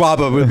day,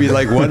 Schwaba would be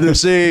like, one to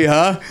see,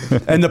 huh?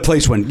 And the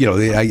place went,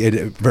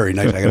 very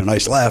nice. I got a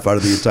nice laugh out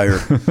of the entire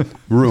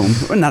room.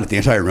 Well, not the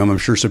entire room. I'm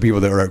sure some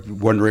people that were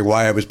wondering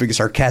why I was being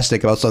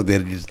sarcastic about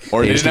something they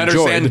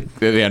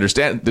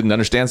didn't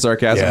understand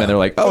sarcasm, and they're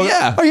like, oh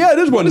yeah, it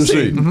is one to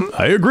see. Mm-hmm.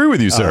 I agree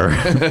with you, sir.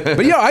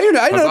 But yeah, I ended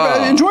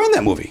up enjoying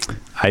that movie.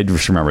 I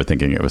just remember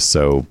thinking it was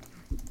so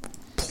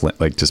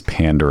just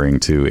pandering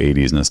to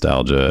 80s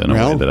nostalgia in a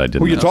way that I didn't.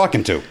 Who are you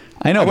talking to?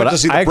 I know, I went to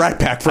see the Brat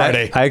Pack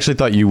Friday. I actually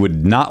thought you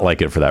would not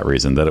like it for that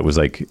reason. That it was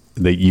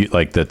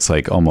that's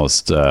like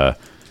almost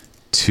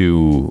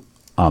too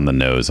on the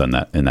nose in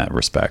that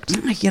respect.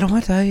 You know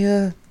what?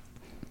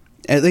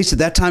 At least at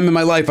that time in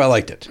my life, I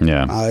liked it.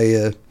 Yeah.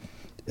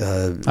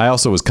 I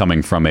also was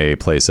coming from a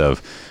place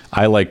of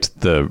I liked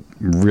the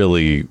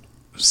really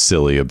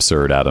silly,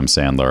 absurd Adam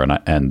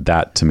Sandler, and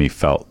that to me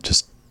felt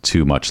just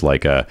too much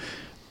like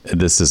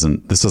this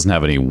doesn't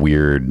have any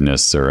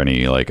weirdness or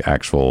any like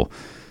actual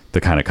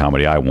the kind of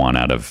comedy I want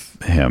out of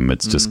him.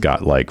 It's just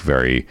got like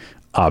very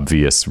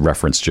obvious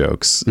reference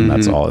jokes, and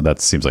that's all.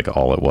 That seems like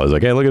all it was.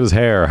 Like, hey, look at his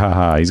hair,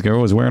 haha, he's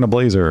always wearing a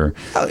blazer.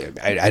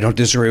 I don't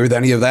disagree with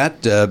any of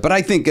that, but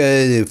I think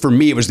for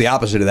me it was the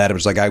opposite of that. It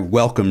was like I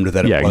welcomed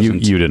that. Yeah, it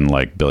wasn't. You didn't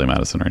like Billy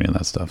Madison or any of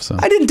that stuff. So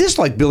I didn't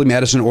dislike Billy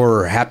Madison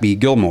or Happy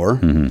Gilmore.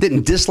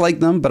 Didn't dislike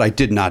them, but I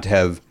did not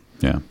have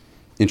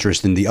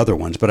interest in the other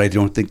ones. But I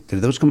don't think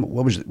did those come.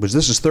 What was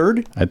this his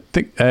third? I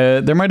think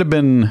there might have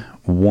been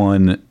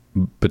one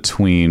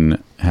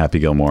between Happy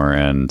Gilmore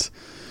and.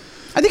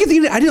 I think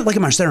I didn't like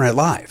him on Saturday Night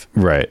Live.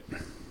 Right.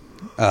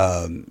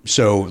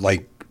 So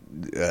like.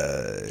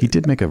 He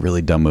did make a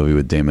really dumb movie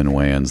with Damon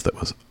Wayans that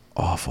was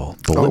awful.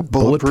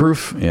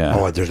 Bulletproof? Yeah.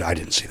 Oh, I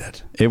didn't see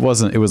that. It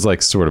wasn't. It was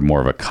like sort of more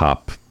of a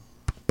cop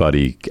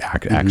buddy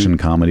action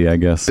comedy, I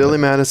guess. Billy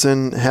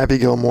Madison, Happy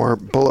Gilmore,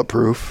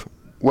 Bulletproof,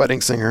 Wedding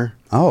Singer.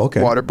 Oh,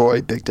 okay.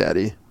 Waterboy, Big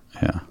Daddy.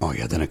 Yeah. Oh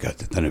yeah. Then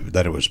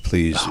it was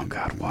Please. Oh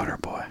God,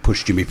 Waterboy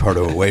Pushed Jimmy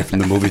Pardo away from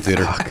the movie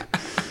theater.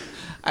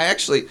 I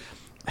actually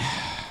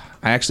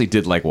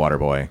did like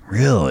Waterboy.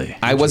 Really?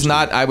 I was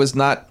not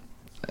that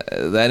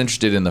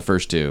interested in the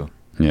first two.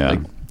 Yeah. Like,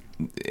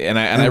 and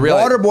I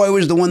realized Waterboy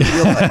was the one that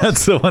you liked.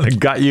 That's the one that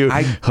got you,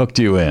 hooked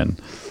you in.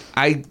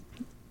 I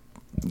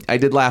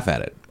did laugh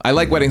at it. I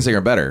like Wedding Singer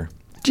better.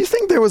 Do you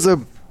think there was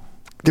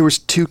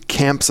two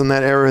camps in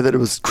that era, that it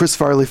was Chris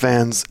Farley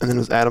fans and then it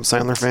was Adam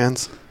Sandler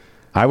fans?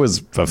 I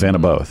was a fan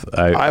of both.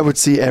 I would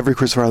see every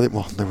Chris Farley.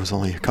 Well, there was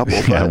only a couple.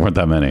 Yeah, there weren't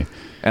that many.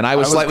 And I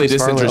was slightly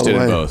disinterested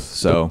in both.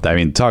 So I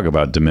mean, talk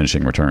about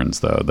diminishing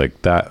returns, though.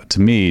 Like that,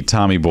 to me,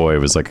 Tommy Boy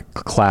was like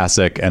a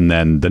classic, and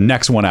then the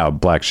next one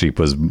out, Black Sheep,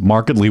 was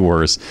markedly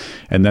worse,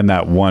 and then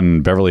that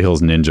one, Beverly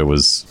Hills Ninja,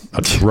 was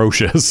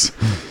atrocious.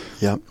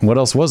 Yep. What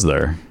else was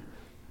there?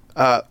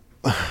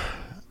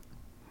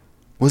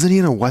 Wasn't he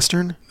in a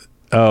Western?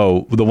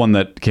 Oh, the one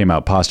that came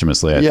out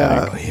posthumously, I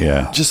think.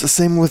 Yeah. Just the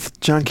same with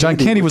John Candy. John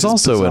Candy was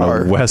also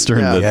bizarre. in a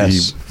Western that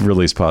he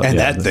released and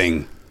that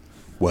thing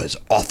was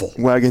awful.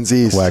 Wagons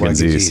East.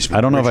 Wagons East. I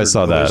don't know if I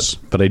saw that,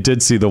 but I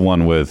did see the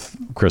one with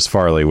Chris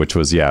Farley, which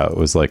was it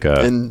was like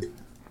a. And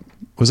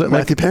was it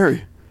Matthew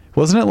Perry?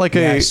 Wasn't it like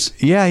a?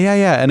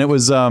 Yeah, and it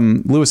was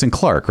Lewis and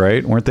Clark,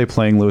 right? Weren't they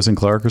playing Lewis and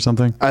Clark or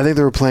something? I think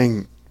they were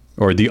playing.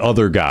 Or the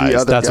other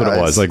guys. That's what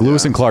it was. Like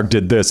Lewis and Clark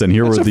did this, and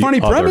here were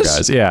the other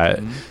guys. Yeah,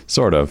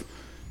 sort of.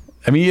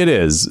 I mean, it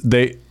is.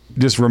 They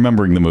just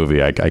remembering the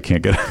movie. I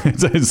can't get.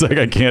 It's like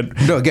I can't.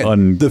 No,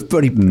 again, the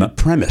funny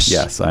premise.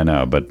 Yes, I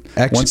know, but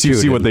once you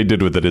see what they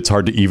did with it, it's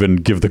hard to even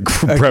give the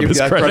premise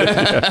credit.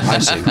 I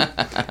see.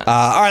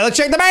 All right, let's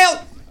check the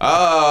mail.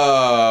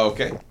 Oh,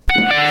 okay.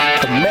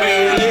 The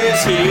mail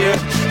is here.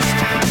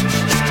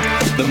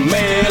 The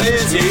mail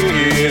is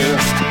here.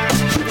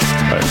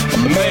 The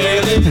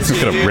mail is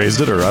here. Could have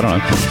raised it, or I don't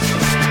know.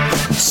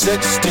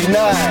 69.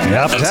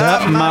 Yep, what's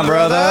up, my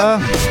brother?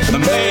 The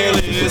mail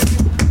is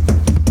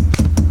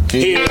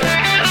here.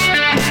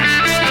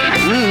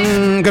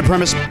 Good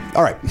premise.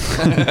 All right.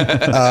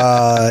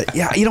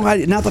 Yeah,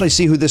 now that I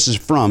see who this is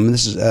from,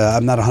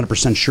 I'm not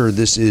 100% sure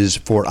this is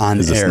for on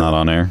air. Is this not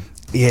on air?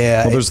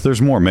 Yeah. Well,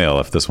 there's more mail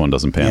if this one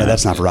doesn't pan out. Yeah,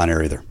 that's not for on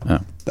air either. Oh.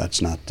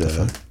 That's not.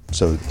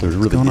 So there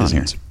really going on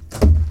isn't.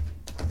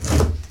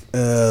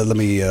 Let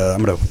me.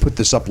 I'm going to put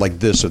this up like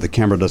this so the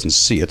camera doesn't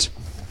see it.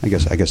 I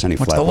guess any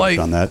flat left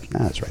on that.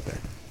 It's right there.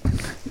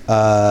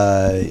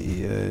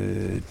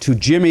 To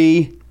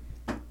Jimmy,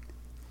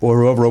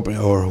 or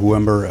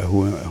whomever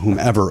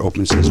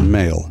opens his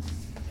mail.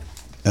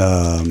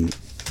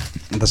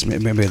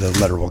 Maybe the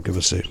letter will give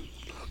us a.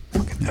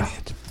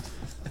 Idiot.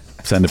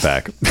 Send it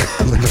back.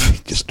 I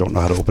just don't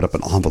know how to open up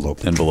an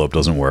envelope. Envelope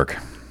doesn't work.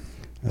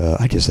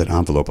 I just said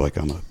envelope like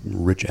I'm a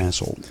rich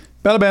asshole.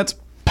 Battle Bats.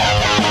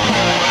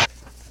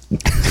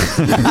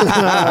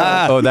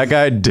 Oh, that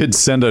guy did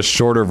send a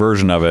shorter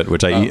version of it,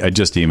 which I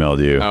just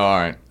emailed you. Oh, all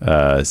right.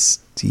 I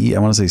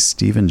want to say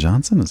Steven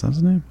Johnson. Is that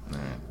his name?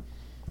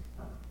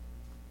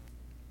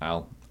 All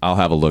right. I'll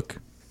have a look.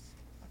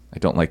 I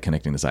don't like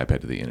connecting this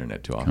iPad to the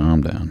internet too often.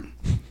 Calm down.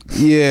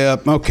 Yeah.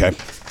 Okay.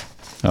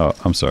 Oh,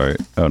 I'm sorry.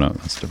 Oh no,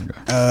 that's a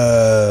different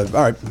guy.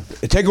 All right.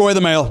 Take away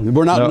the mail.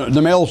 We're not. No.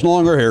 The mail's no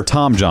longer here.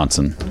 Tom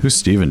Johnson. Who's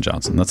Steven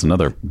Johnson? That's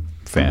another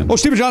fan. Oh,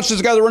 Steven Johnson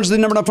is the guy that runs the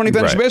Number Not Funny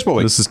Fantasy Baseball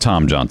League. This is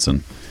Tom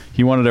Johnson.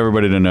 He wanted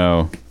everybody to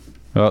know.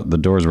 Oh, the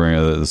door's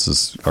ringing. This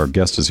is our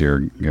guest is here,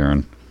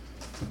 Garen.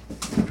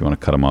 If you want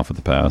to cut him off at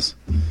the pass.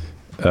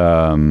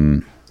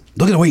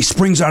 Look at the way he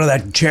springs out of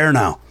that chair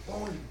now.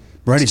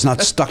 Right, he's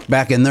not stuck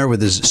back in there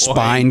with his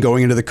spine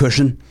going into the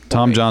cushion.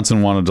 Tom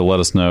Johnson wanted to let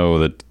us know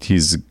that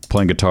he's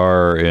playing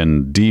guitar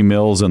in D.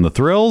 Mills and the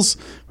Thrills,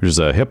 which is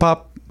a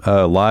hip-hop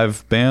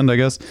live band, I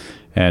guess,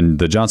 and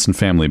the Johnson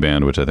Family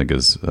Band, which I think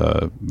is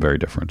very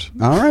different.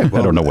 All right.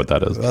 Well, I don't know what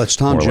that is. Well, it's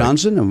Tom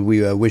Johnson, and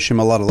we wish him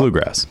a lot of luck.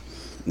 Bluegrass.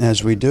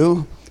 As we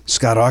do.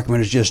 Scott Aukerman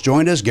has just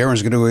joined us.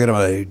 Garen's going to go get him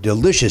a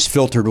delicious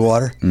filtered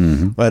water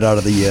right out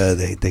of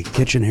the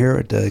kitchen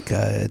here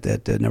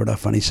at Never Not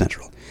Funny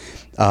Central.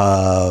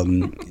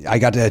 I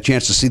got a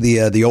chance to see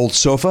the old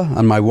sofa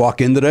on my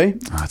walk in today.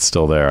 Oh, it's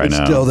still there. I know.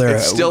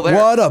 It's still there.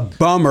 What a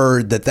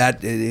bummer that.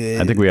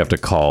 I think we have to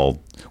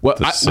call. Well,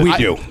 we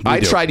do. I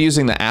tried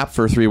using the app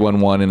for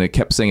 311, and it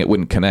kept saying it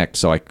wouldn't connect,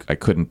 so I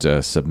couldn't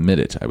submit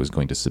it. I was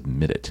going to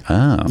submit it.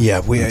 Oh,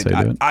 yeah.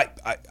 I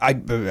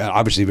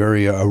Obviously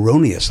very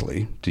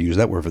erroneously, to use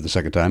that word for the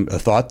second time,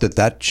 thought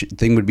that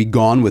thing would be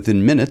gone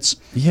within minutes.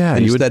 Yeah,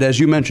 and instead, as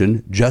you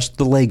mentioned, just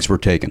the legs were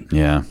taken.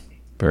 Yeah.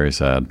 Very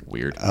sad.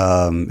 Weird.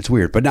 It's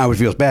weird, but now it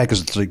feels bad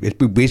because it's like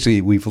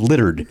we've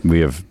littered. We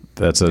have.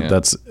 That's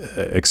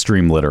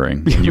extreme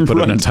littering. When you put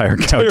an entire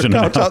couch in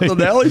out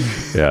the alley.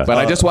 Yeah, but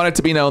I just want it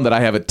to be known that I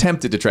have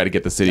attempted to try to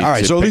get the city. All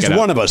right, so at least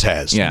one of us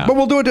has. Yeah, but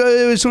we'll do it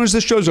as soon as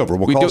this show's over.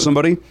 We'll call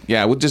somebody.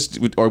 Yeah, we'll just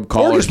move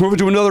it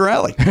to another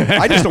alley.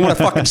 I just don't want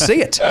to fucking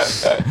see it.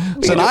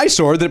 It's an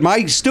eyesore that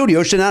my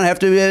studio should not have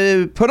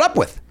to put up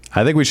with.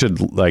 I think we should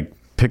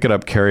pick it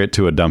up, carry it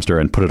to a dumpster,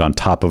 and put it on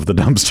top of the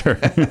dumpster.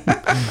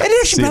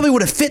 It actually probably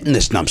would have fit in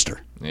this dumpster.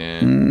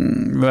 Yeah.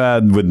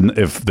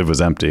 If it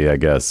was empty, I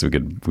guess we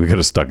could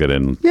have stuck it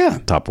in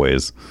top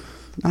ways.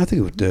 I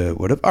think it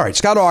would have. All right,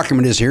 Scott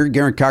Aukerman is here.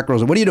 Garen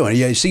Cockrell. What are you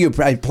doing? I see you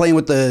playing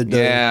with the.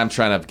 Yeah, I'm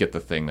trying to get the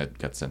thing that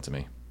got sent to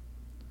me.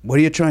 What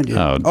are you trying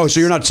to do? So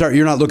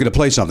you're not looking to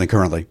play something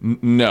currently?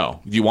 No.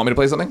 Do you want me to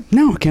play something?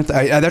 No, I can't.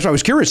 That's why I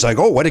was curious. Like,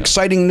 what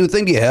exciting new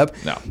thing do you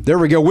have? No. There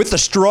we go. With the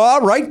straw,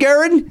 right,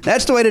 Garen?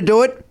 That's the way to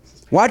do it.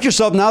 Watch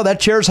yourself now. That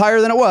chair's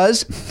higher than it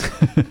was.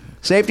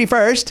 Safety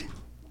first.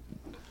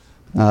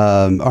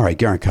 All right,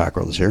 Garen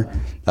Cockrell is here.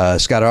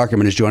 Scott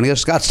Aukerman is joining us.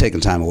 Scott's taking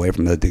time away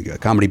from the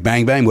comedy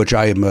Bang Bang, which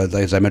I am,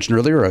 as I mentioned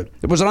earlier,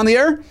 was it on the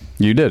air?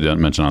 You did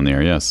mention on the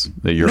air, yes.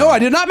 No, I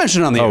did not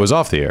mention it on the air. Oh, it was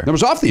off the air. It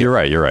was off the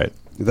air. You're right.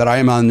 That I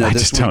am on. I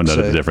just don't know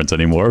the difference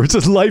anymore. It's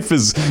just life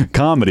is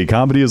comedy.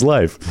 Comedy is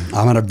life.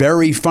 I'm on a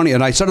very funny,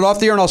 and I said it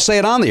off the air, and I'll say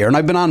it on the air. And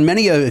I've been on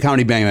many a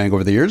comedy Bang Bang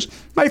over the years.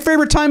 My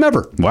favorite time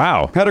ever.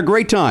 Wow. Had a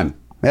great time.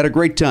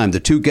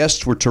 The two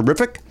guests were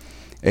terrific,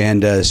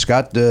 and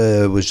Scott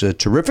was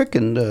terrific,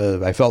 and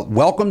I felt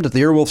welcomed at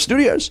the Earwolf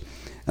Studios,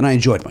 and I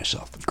enjoyed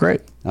myself.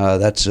 Great.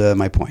 That's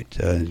my point.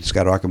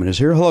 Scott Aukerman is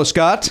here. Hello,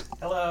 Scott.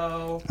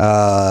 Hello.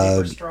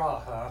 Paper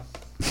straw, huh?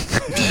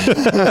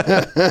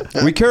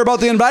 We care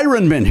about the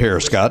environment here,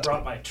 Scott. I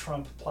brought my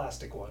Trump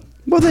plastic one.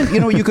 Well, then,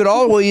 you could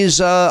always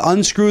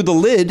unscrew the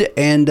lid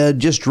and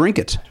just drink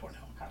it. I don't know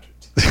how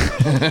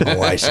to.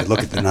 Oh, I see.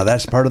 Look at that. Now,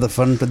 that's part of the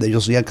fun that you'll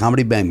see on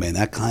Comedy Bang Bang.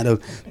 That kind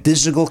of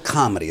physical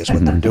comedy is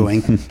what they're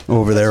doing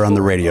over there on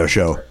the radio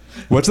show.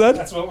 What's that?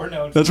 That's what we're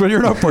known for. That's what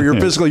you're known for.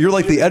 You're physical. You're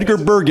like the Edgar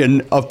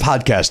Bergen of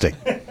podcasting.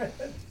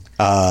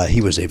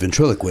 He was a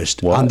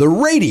ventriloquist on the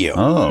radio.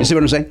 Oh. You see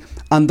what I'm saying?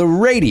 On the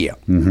radio.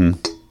 Mm-hmm.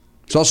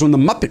 He's also in the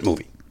Muppet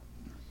movie.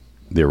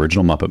 The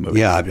original Muppet movie.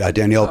 Yeah,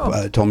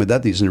 Danielle told me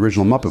that. He's in the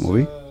original Muppet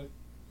movie.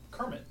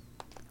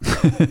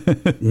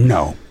 Kermit.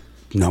 No,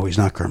 he's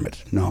not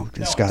Kermit. No,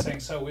 Scott. I'm saying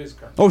so is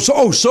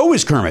Kermit. So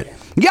is Kermit.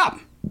 Yeah.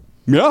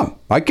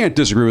 I can't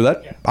disagree with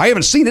that. Yeah. I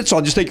haven't seen it, so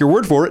I'll just take your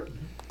word for it.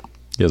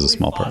 He has a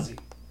small part. Fozzie.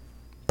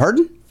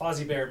 Pardon?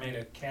 Fozzie Bear made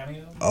a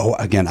cameo. Oh,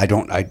 again, I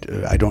don't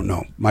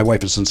know. My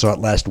wife and son saw it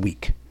last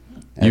week.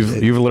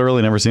 You've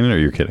literally never seen it, or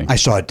you're kidding? I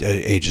saw it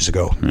ages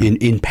ago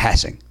in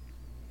passing.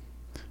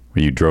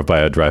 When you drove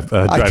by a drive-in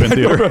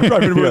theater.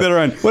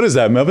 What is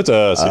that,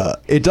 Muppets?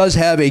 It does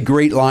have a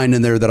great line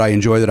in there that I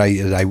enjoy. That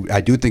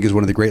I do think is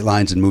one of the great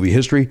lines in movie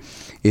history.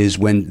 Is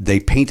when they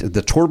paint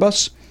the tour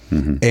bus,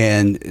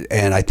 and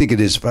I think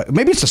it is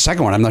maybe it's the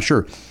second one. I'm not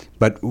sure,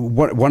 but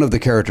one of the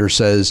characters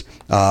says,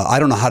 "I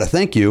don't know how to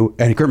thank you,"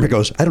 and Kermit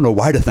goes, "I don't know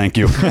why to thank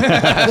you."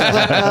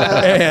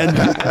 And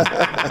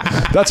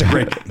that's a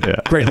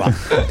great line.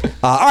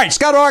 All right,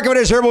 Scott Aukerman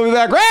is here. We'll be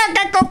back.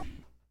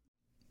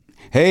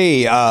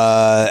 Hey,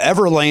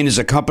 Everlane is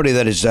a company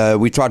that is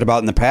we talked about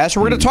in the past.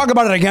 We're going to talk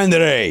about it again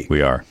today.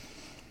 We are.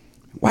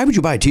 Why would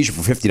you buy a T-shirt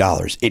for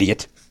 $50,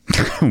 idiot?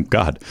 Oh,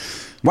 God.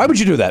 Why would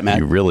you do that, man?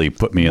 You really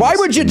put me in Why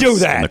would you do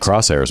that? In the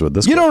crosshairs with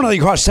this. You don't know it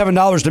costs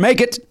 $7 to make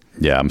it.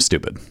 Yeah, I'm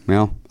stupid.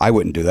 Well, I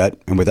wouldn't do that.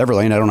 And with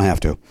Everlane, I don't have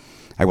to.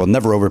 I will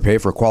never overpay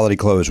for quality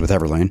clothes with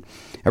Everlane.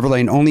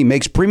 Everlane only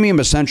makes premium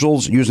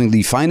essentials using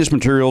the finest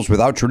materials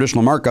without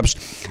traditional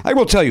markups. I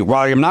will tell you,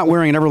 while I'm not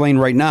wearing an Everlane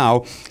right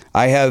now,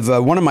 I have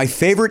one of my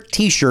favorite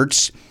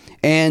T-shirts,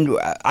 and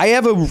I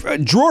have a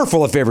drawer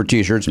full of favorite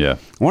T-shirts. Yeah.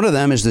 One of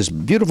them is this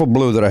beautiful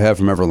blue that I have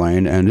from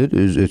Everlane, and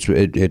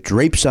it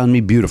drapes on me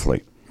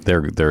beautifully.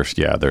 Their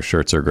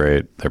shirts are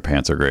great. Their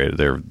pants are great.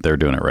 They're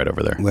doing it right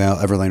over there. Well,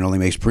 Everlane only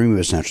makes premium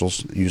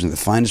essentials using the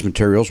finest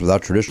materials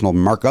without traditional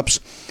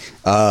markups.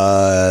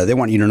 They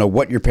want you to know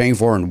what you're paying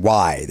for and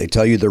why. They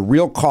tell you the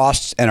real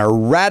costs and are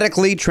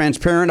radically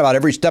transparent about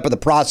every step of the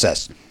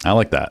process. I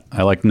like that.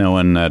 I like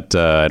knowing that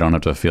I don't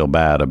have to feel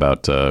bad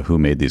about who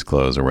made these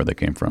clothes or where they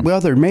came from.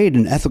 Well, they're made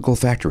in ethical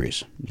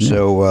factories. Yeah.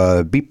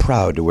 So be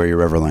proud to wear your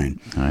Everlane.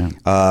 I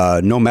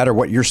am. No matter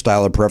what your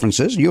style or preference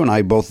is, you and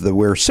I both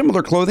wear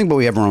similar clothing, but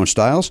we have our own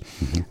styles.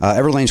 Mm-hmm.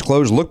 Everlane's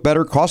clothes look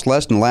better, cost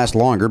less, and last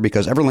longer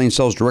because Everlane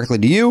sells directly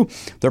to you.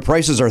 Their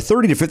prices are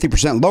 30 to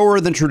 50% lower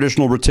than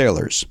traditional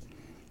retailers.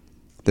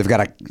 They've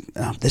got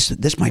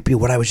this might be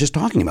what I was just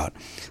talking about.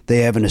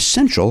 They have an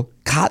essential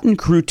cotton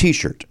crew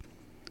T-shirt.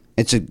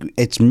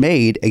 It's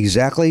made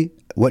exactly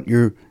what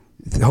you're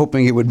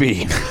hoping it would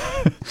be.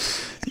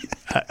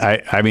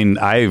 I mean,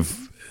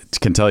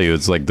 can tell you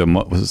it's like some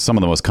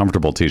of the most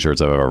comfortable T-shirts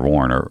I've ever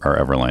worn are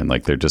Everlane.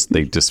 Like they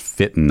just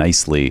fit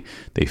nicely.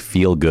 They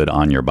feel good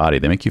on your body.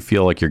 They make you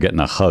feel like you're getting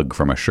a hug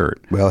from a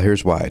shirt. Well,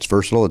 here's why. It's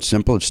versatile, it's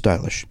simple, it's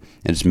stylish,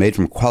 and it's made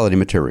from quality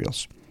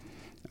materials.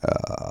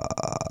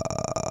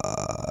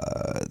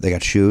 They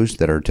got shoes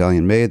that are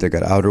Italian made. They've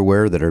got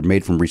outerwear that are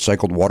made from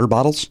recycled water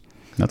bottles.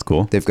 That's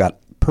cool. They've got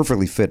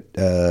perfectly fit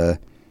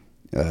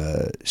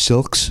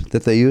silks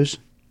that they use.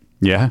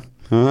 Yeah.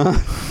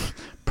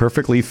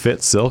 Perfectly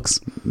fit silks.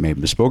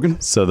 Maybe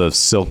misspoken. So the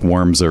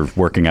silkworms are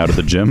working out at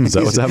the gym. Is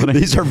that what's happening?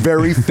 These are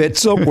very fit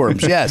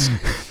silkworms. Yes.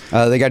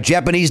 They got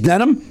Japanese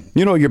denim.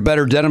 You know, your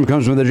better denim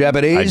comes from the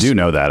Japanese. I do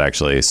know that,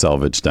 actually.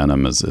 Salvage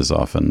denim is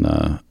often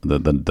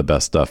the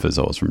best stuff is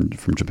always from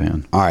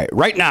Japan. All right.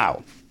 Right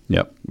now.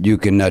 Yep. You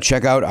can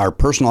check out our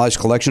personalized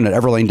collection at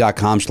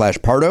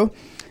everlane.com/Pardo.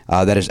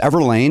 That is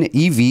Everlane,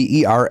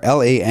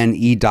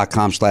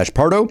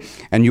 EVERLANE.com/Pardo.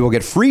 And you will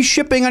get free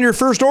shipping on your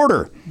first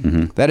order.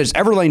 Mm-hmm. That is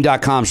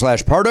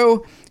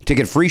Everlane.com/Pardo to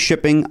get free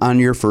shipping on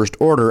your first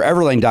order.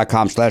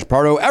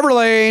 Everlane.com/Pardo.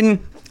 Everlane.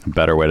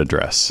 Better way to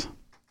dress.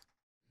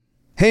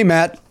 Hey,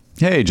 Matt.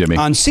 Hey, Jimmy.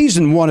 On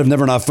season 1 of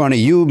Never Not Funny,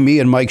 you, me,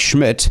 and Mike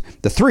Schmidt,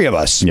 the three of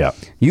us,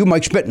 you,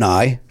 Mike Schmidt, and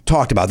I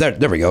talked about that.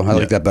 There we go. I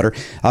like that better.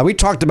 We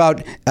talked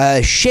about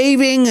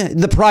shaving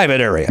the private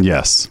area.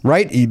 Yes.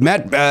 Right?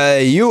 Matt,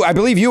 I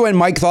believe you and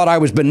Mike thought I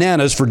was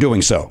bananas for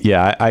doing so.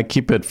 Yeah, I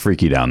keep it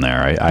freaky down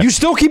there. You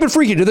still keep it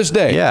freaky to this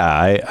day.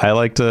 Yeah, I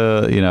like to,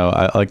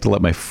 I like to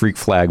let my freak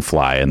flag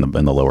fly in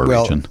the lower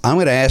region. I'm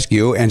going to ask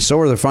you, and so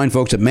are the fine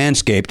folks at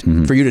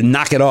Manscaped, for you to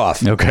knock it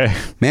off. Okay.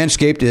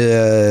 Manscaped,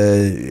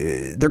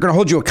 they're going to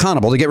hold you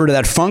accountable to get rid of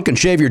that funk and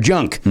shave your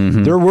junk.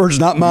 Mm-hmm. Their words,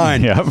 not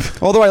mine. Yep.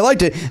 Although I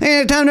liked it.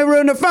 Hey, time to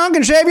ruin the funk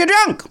and shave your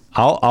junk.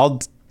 I'll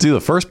do the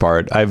first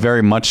part. Wait,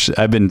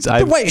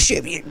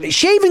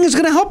 shaving is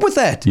going to help with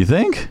that. You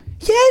think?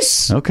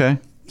 Yes. Okay.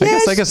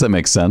 Yes. I guess that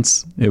makes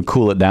sense. It'll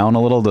cool it down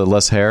a little. The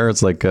less hair.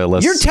 It's like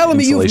less. You're telling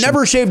me you've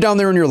never shaved down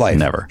there in your life?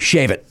 Never.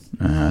 Shave it.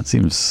 It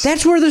seems.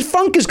 That's where the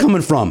funk is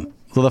coming from.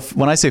 Well,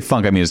 when I say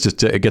funk, I mean it's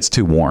just it gets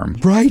too warm.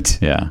 Right.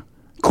 Yeah.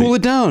 Cool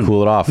it down.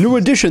 Cool it off. New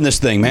edition, this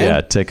thing,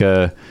 man.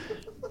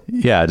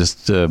 Yeah.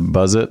 Just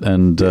buzz it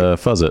and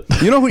fuzz it.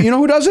 You know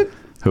who does it?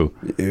 Who?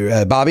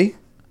 Bobby.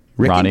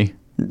 Ricky? Ronnie.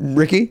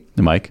 Ricky.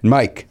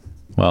 Mike.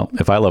 Well,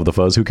 if I love the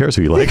fuzz, who cares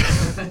who you like?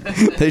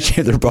 They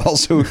shave their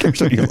balls, so who cares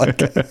who you like?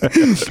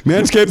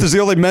 Manscaped is the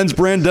only men's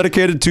brand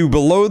dedicated to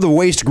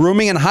below-the-waist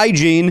grooming and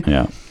hygiene.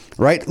 Yeah.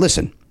 Right?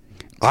 Listen,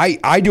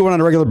 I do it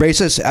on a regular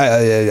basis.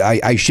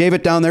 I shave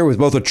it down there with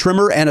both a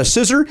trimmer and a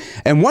scissor.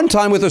 And one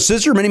time with a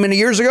scissor, many, many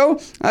years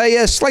ago,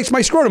 I sliced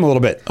my scrotum a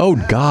little bit. Oh,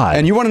 God.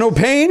 And you want to know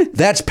pain?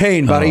 That's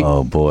pain, buddy.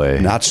 Oh, boy.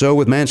 Not so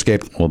with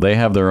Manscaped. Well, they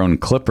have their own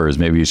clippers.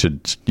 Maybe you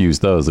should use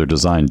those. They're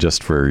designed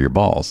just for your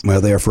balls. Well,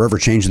 they are forever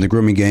changing the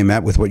grooming game,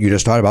 Matt, with what you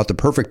just talked about. The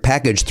Perfect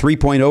Package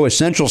 3.0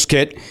 Essentials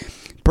Kit.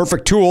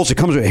 Perfect tools.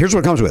 Here's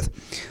what it comes with.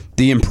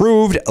 The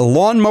improved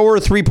Lawnmower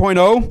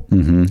 3.0.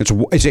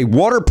 Mm-hmm. It's a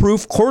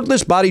waterproof,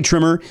 cordless body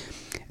trimmer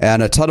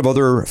and a ton of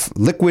other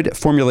liquid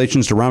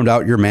formulations to round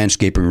out your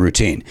manscaping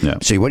routine. Yeah.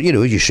 See, what you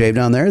do is you shave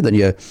down there, then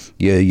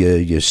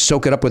you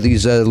soak it up with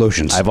these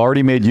lotions. I've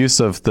already made use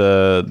of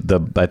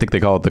the I think they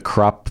call it the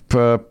crop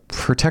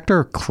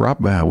protector.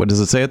 What does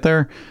it say it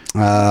there?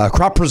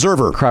 Crop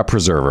preserver. Crop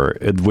preserver,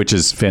 which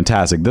is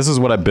fantastic. This is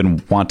what I've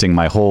been wanting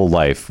my whole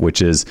life,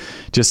 which is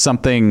just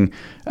something.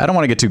 I don't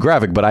want to get too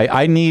graphic, but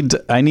I need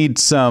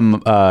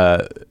some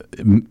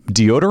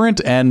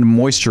deodorant and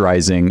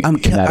moisturizing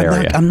in that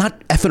area. I'm not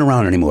effing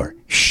around anymore.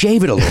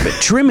 Shave it a little bit,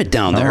 trim it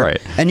down there,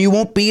 right. And you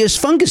won't be as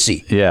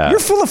fungusy. Yeah, you're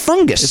full of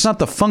fungus. It's not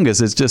the fungus.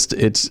 It's just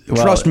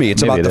Trust me,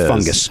 it's about the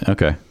fungus.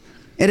 Okay.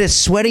 It is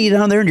sweaty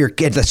down there, and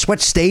the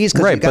sweat stays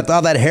because you got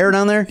all that hair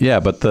down there. Yeah,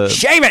 but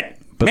shave it.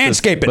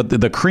 Manscape it.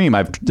 But the cream,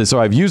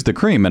 I've used the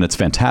cream and it's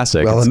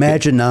fantastic. Well,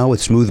 imagine now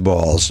with smooth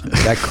balls,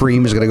 that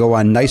cream is going to go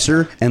on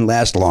nicer and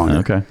last longer.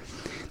 Okay.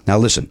 Now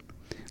listen,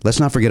 let's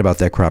not forget about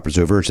that crop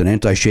preserver. It's an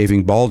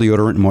anti-shaving ball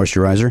deodorant and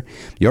moisturizer.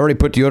 You already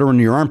put deodorant in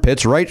your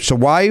armpits, right? So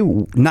why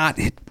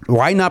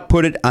not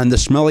put it on the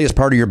smelliest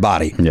part of your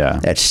body? Yeah.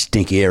 That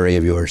stinky area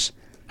of yours.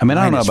 I mean,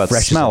 I don't know about the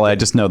smell. I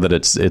just know that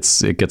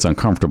it gets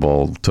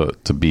uncomfortable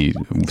to be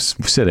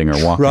sitting or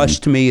walking.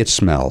 Trust me, it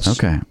smells.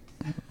 Okay.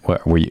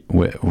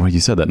 You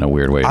said that in a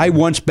weird way. I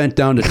once bent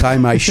down to tie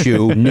my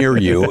shoe near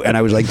you, and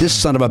I was like, this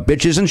son of a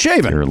bitch isn't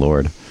shaving. Dear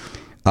Lord.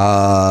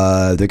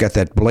 They got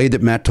that blade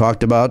that Matt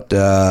talked about.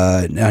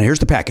 Now, here's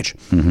the package.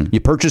 Mm-hmm. You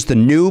purchase the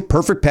new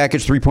Perfect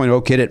Package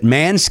 3.0 kit at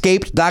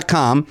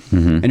manscaped.com,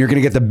 and you're going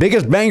to get the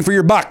biggest bang for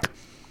your buck.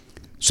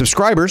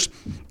 Subscribers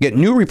get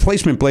new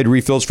replacement blade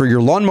refills for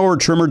your lawnmower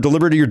trimmer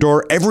delivered to your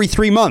door every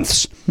 3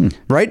 months,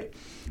 right?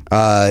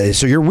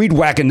 So you're weed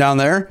whacking down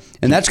there,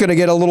 and that's going to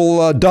get a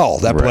little dull,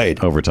 that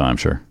blade. Over time,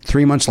 sure.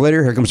 3 months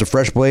later, here comes a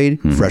fresh blade,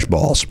 fresh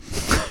balls.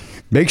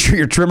 Make sure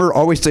your trimmer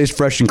always stays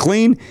fresh and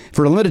clean.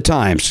 For a limited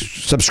time,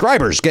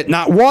 subscribers get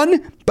not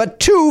 1, but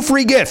 2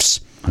 free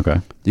gifts. Okay.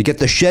 You get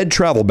the Shed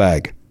Travel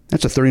Bag.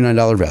 That's a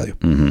 $39 value.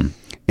 Mm-hmm.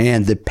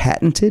 And the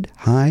patented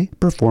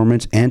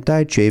high-performance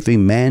anti-chafing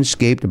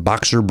Manscaped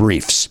Boxer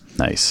Briefs.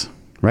 Nice.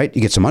 Right?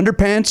 You get some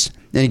underpants,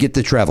 and you get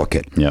the travel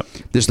kit. Yep.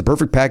 This is the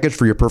perfect package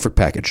for your perfect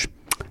package.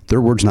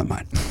 Their words, not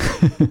mine.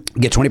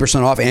 Get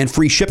 20% off and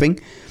free shipping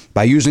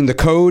by using the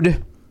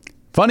code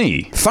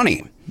Funny.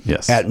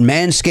 Yes. At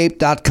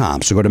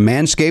manscaped.com. So go to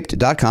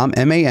manscaped.com,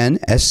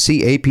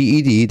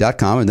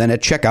 manscaped.com, and then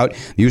at checkout,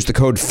 use the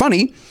code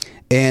FUNNY,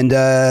 and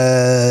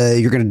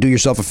you're going to do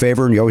yourself a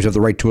favor, and you always have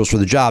the right tools for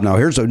the job. Now,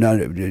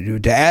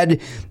 to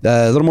add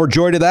a little more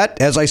joy to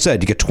that, as I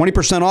said, you get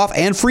 20% off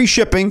and free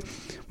shipping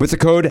with the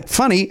code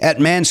FUNNY at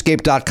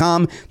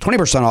manscaped.com.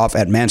 20% off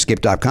at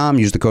manscaped.com.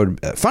 Use the code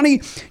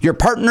FUNNY. Your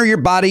partner, your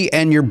body,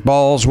 and your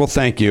balls will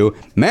thank you.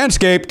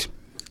 Manscaped.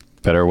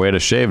 Better way to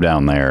shave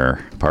down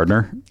there,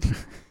 partner.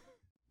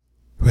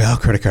 Well,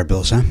 credit card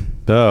bills, huh?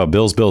 Oh,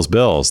 bills.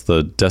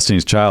 The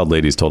Destiny's Child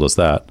ladies told us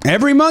that.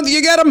 Every month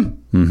you get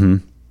them. Mm-hmm.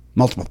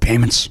 Multiple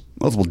payments,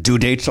 multiple due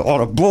dates, a lot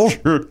of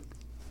bullshit.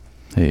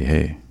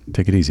 Hey,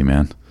 take it easy,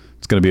 man.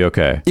 It's going to be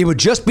okay. It would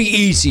just be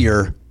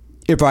easier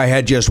if I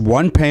had just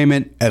one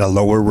payment at a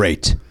lower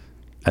rate.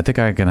 I think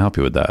I can help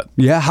you with that.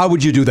 Yeah? How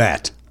would you do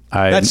that?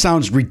 That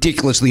sounds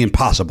ridiculously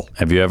impossible.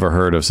 Have you ever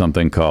heard of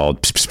something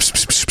called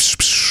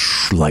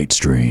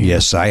Lightstream?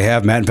 Yes, I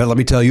have, Matt. In fact, let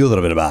me tell you a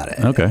little bit about it.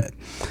 Okay.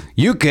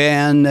 You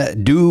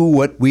can do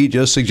what we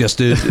just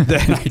suggested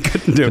that I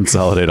couldn't do.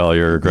 Consolidate all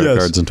your credit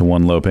cards into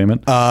one low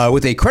payment?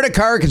 With a credit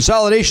card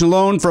consolidation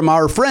loan from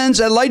our friends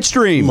at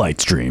Lightstream.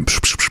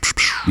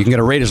 You can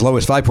get a rate as low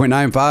as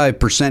 5.95%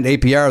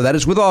 APR. That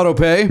is with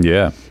AutoPay.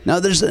 Yeah.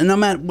 Now,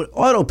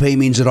 AutoPay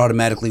means it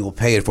automatically will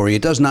pay it for you.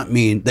 It does not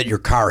mean that your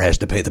car has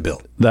to pay the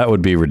bill. That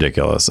would be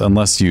ridiculous,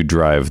 unless you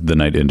drive the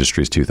Knight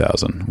Industries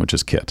 2000, which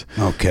is Kit.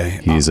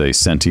 Okay. He's a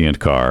sentient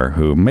car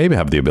who maybe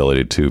have the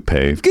ability to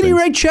pay. Can he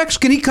write checks?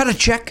 Can he cut a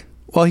check?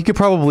 Well, he could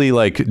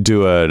probably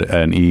do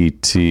an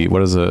ET.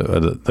 What is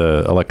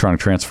the electronic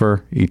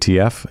transfer?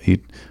 ETF?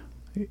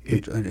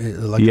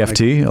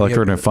 EFT,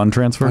 electronic fund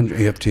transfer.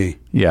 EFT.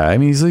 Yeah, I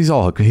mean he's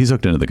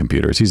hooked into the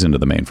computers. He's into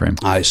the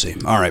mainframe. I see.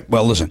 All right.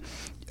 Well, listen,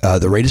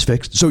 the rate is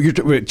fixed. So you're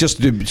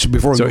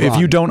before. So if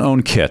you don't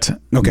own Kit,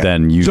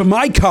 then so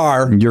my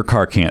car, your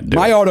car can't do.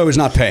 My auto is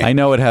not paying. I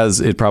know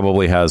it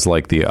probably has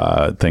like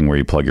the thing where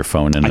you plug your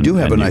phone in. I do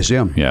have an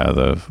ICM. Yeah.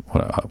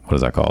 What is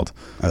that called?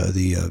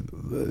 The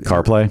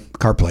CarPlay.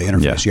 CarPlay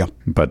interface. Yeah.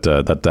 But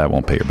that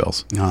won't pay your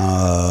bills.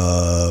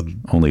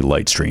 Only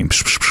Lightstream.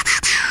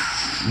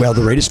 Well,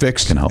 the rate is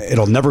fixed. Can help.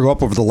 It'll never go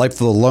up over the life of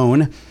the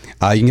loan.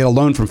 You can get a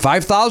loan from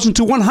 $5,000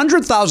 to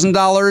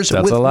 $100,000.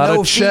 That's a lot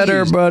of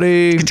cheddar,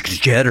 buddy.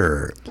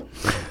 Cheddar.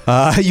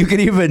 You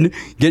can even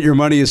get your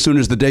money as soon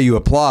as the day you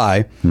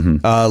apply. Mm-hmm.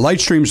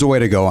 Lightstream's the way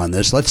to go on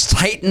this. Let's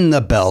tighten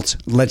the belt.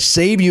 Let's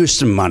save you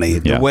some money.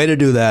 The way to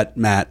do that,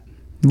 Matt.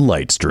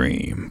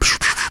 Lightstream.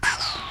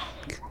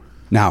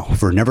 Now,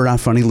 for Never Not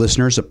Funny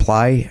listeners,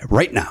 apply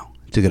right now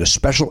to get a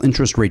special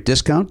interest rate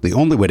discount. The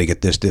only way to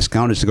get this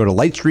discount is to go to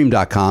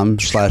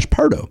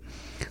lightstream.com/Pardo.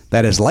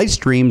 That is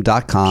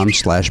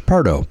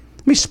lightstream.com/Pardo.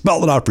 Let me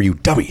spell it out for you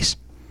dummies.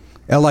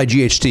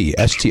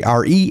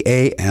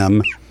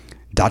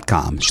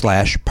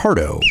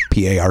 lightstream.com/Pardo.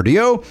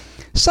 Pardo.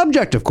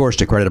 Subject, of course,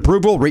 to credit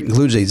approval. Rate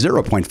includes a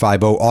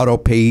 0.50 auto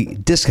pay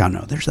discount.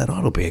 No, there's that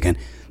auto pay again.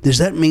 Does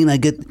that mean I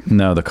get...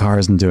 No, the car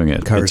isn't doing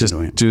it.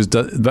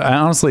 But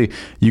honestly,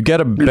 you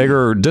get a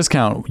bigger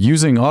discount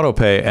using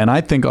AutoPay, and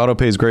I think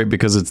AutoPay is great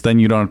because then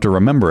you don't have to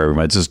remember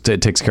everybody.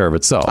 It takes care of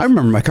itself. I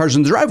remember my car's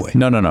in the driveway.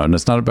 No. And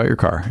it's not about your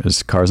car.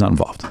 The car's not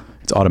involved.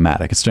 It's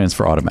automatic. It stands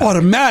for automatic.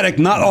 Automatic,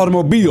 not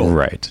automobile.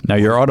 Right. Now,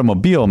 your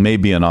automobile may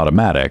be an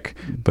automatic,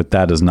 but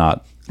that is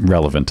not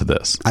relevant to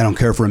this. I don't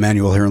care for a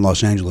manual here in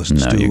Los Angeles.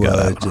 It's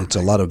it's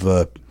a lot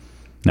of...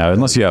 Now,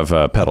 unless you have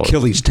pedal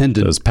Achilles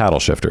tendon. Those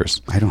paddle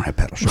shifters. I don't have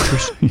paddle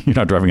shifters. You're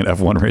not driving an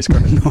F1 race car?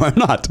 No, I'm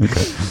not.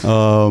 Okay.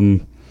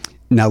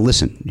 Now,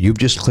 listen, you've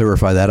just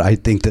clarified that. I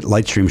think that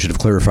Lightstream should have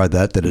clarified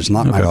that is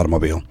not my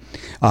automobile.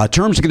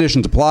 Terms and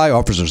conditions apply.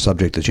 Offers are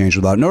subject to change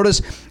without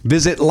notice.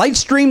 Visit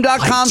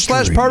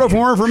lightstream.com/Pardo for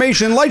more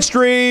information.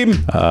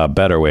 Lightstream.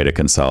 Better way to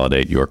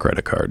consolidate your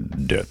credit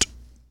card debt.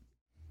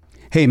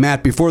 Hey,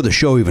 Matt, before the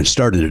show even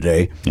started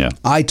today,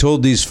 I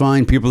told these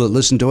fine people that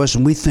listen to us,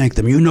 and we thank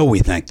them. You know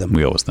we thank them.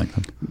 We always thank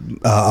them.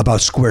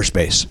 About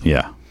Squarespace.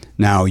 Yeah.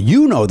 Now,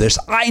 you know this.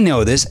 I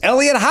know this.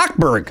 Elliot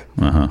Hochberg,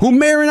 who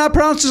may or not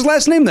pronounce his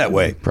last name that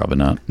way. Probably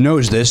not.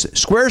 Knows this.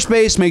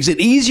 Squarespace makes it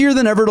easier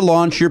than ever to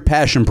launch your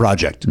passion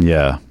project.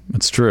 Yeah,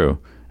 it's true.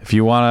 If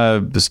you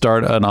want to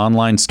start an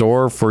online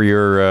store for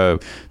your,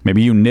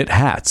 maybe you knit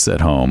hats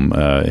at home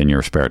in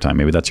your spare time.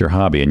 Maybe that's your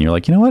hobby. And you're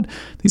like, you know what?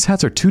 These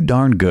hats are too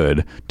darn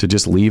good to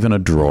just leave in a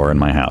drawer in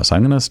my house.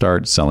 I'm going to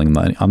start selling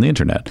them on the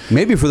internet.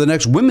 Maybe for the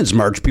next Women's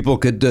March, people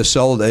could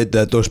sell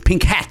those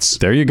pink hats.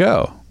 There you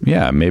go.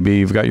 Yeah, maybe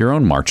you've got your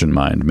own march in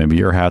mind. Maybe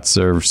your hats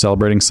are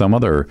celebrating some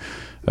other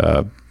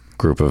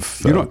group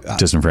of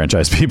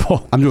disenfranchised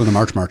people. I'm doing the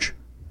March.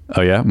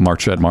 Oh yeah,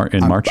 March.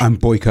 I'm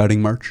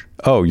boycotting March.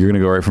 Oh, you're going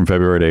to go right from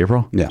February to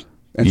April? Yeah.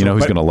 And you know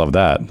who's going to love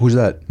that? Who's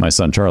that? My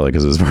son Charlie,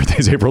 because his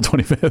birthday's April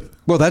 25th.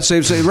 Well, that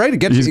saves right.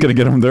 He's going to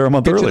get him there a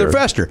month earlier. There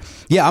faster.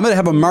 Yeah, I'm going to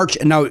have a March.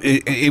 Now,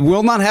 it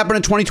will not happen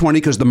in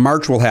 2020 because the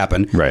March will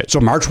happen. Right. So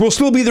March will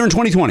still be there in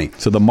 2020.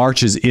 So the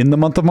March is in the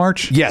month of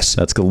March? Yes.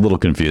 That's a little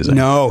confusing.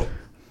 No.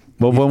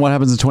 Well, what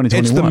happens in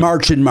 2021? It's the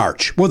March in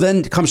March. Well,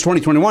 then comes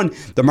 2021.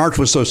 The March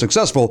was so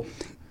successful.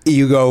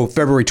 You go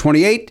February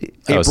 28th,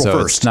 April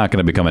 1st. It's not going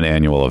to become an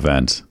annual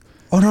event.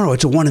 Oh, no.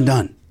 It's a one and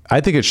done. I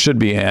think it should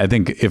be. I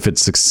think if it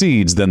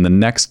succeeds, then the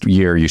next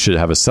year you should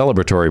have a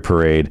celebratory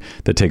parade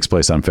that takes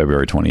place on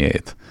February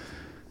 28th.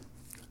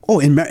 Oh,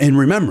 in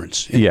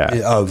remembrance.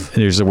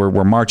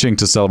 We're marching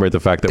to celebrate the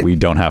fact that we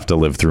don't have to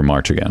live through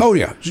March again. Oh,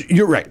 yeah.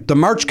 You're right. The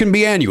March can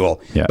be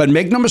annual. Yeah. But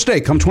make no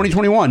mistake, come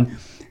 2021,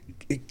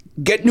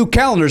 get new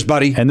calendars,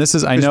 buddy. And this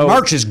is, I know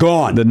March is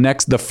gone.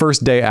 The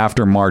first day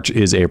after March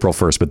is April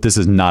 1st, but this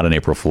is not an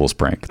April Fool's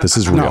prank. This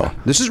is real. No,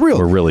 this is real.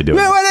 We're really doing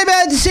it. What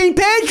about St.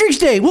 Patrick's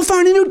Day? We'll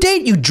find a new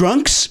date, you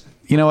drunks.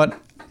 You know what?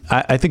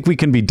 I think we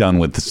can be done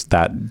with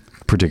that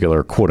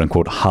particular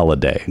quote-unquote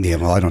holiday. Yeah,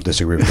 well, I don't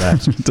disagree with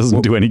that. It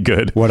doesn't do any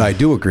good. What I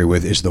do agree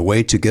with is the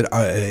way to get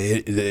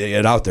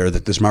it out there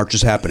that this March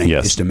is happening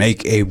is to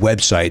make a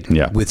website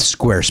with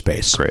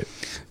Squarespace. Great.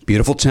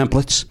 Beautiful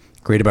templates.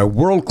 Created by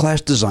world-class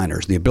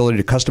designers, the ability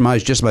to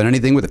customize just about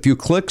anything with a few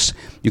clicks.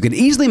 You can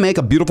easily make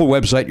a beautiful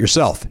website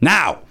yourself.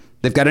 Now,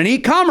 they've got an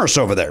e-commerce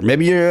over there.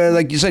 Maybe you're,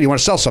 like you said, you want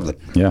to sell something.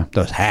 Yeah.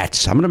 Those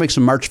hats. I'm going to make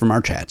some March for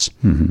March hats.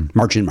 Mm-hmm.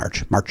 March in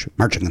March. March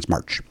against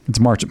March. It's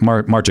March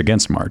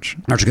against March.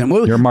 March against.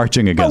 Well, you're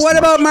marching against. But what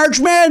March. about March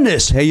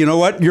Madness? Hey, you know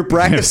what? You're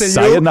practicing.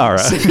 Sayonara.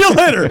 See you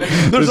later.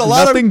 There's a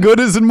lot nothing of good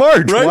is in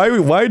March. Right?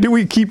 Why do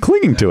we keep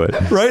clinging to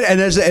it? Right.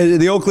 And as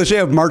the old cliche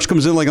of March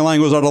comes in like a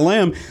lion goes out of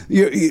lamb.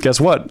 Guess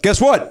what?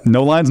 Guess what?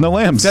 No lions, no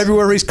lambs.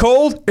 February's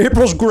cold.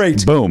 April's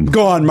great. Boom.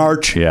 Gone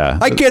March. Yeah.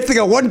 I can't think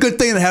of one good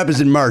thing that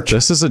happens in March.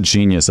 This is a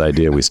genius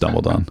idea we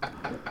stumbled on.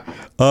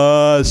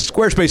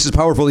 Squarespace is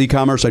powerful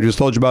e-commerce. I just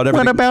told you about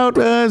everything. What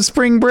about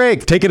spring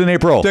break? Take it in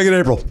April. Take it in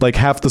April. Like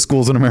half the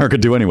schools in America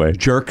do anyway.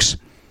 Jerks.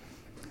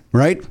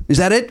 Right? Is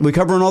that it? We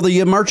covering all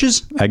the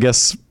marches? I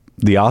guess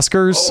the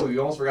Oscars. Oh, you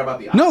almost forgot about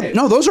the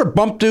No, those are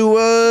bumped to.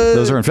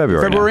 Those are in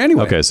February. February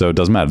anyway. Okay, so it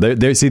doesn't matter.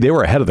 They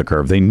were ahead of the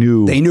curve. They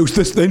knew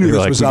this. They knew this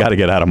like, was we got to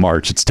get out of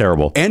March. It's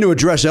terrible. And to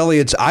address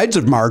Elliot's Ides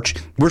of March,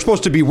 we're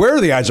supposed to beware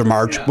of the Ides of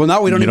March. Yeah. Well,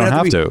 now we don't. You don't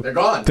have to. They're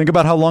gone. Think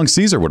about how long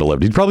Caesar would have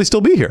lived. He'd probably still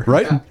be here.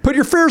 Right? Yeah. Put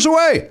your fears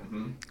away.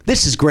 Mm-hmm.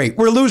 This is great.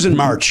 We're losing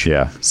March.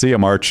 Yeah. See ya,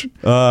 March.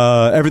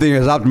 Everything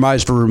is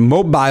optimized for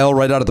mobile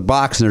right out of the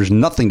box, and there's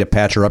nothing to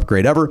patch or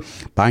upgrade ever.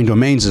 Buying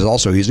domains is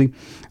also easy,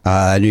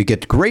 and you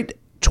get great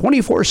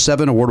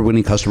 24/7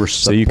 award-winning customer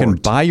support. So you can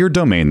buy your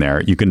domain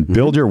there. You can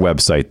build your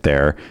website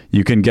there.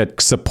 You can get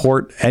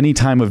support any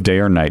time of day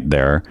or night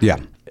there. Yeah.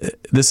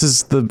 This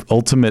is the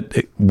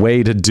ultimate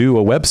way to do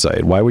a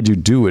website. Why would you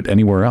do it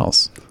anywhere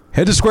else?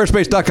 Head to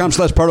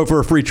squarespace.com/Pardo for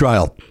a free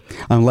trial.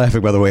 I'm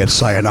laughing, by the way, at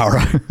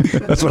sayonara.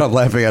 That's what I'm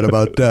laughing at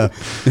about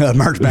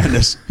March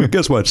Madness.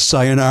 Guess what?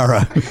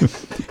 Sayonara.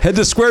 Head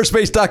to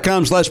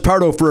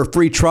squarespace.com/Pardo for a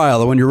free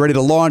trial. And when you're ready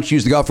to launch,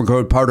 use the offer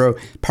code Pardo.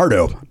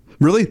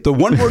 Really? The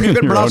one word you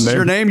can pronounce is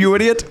your name, you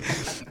idiot?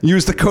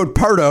 Use the code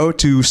Pardo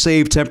to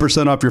save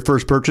 10% off your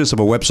first purchase of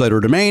a website or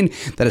domain.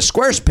 That is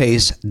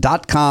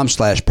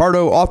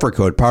squarespace.com/Pardo. Offer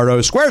code Pardo.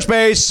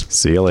 Squarespace.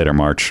 See you later,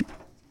 March.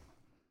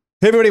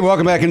 Hey, everybody.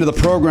 Welcome back into the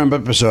program.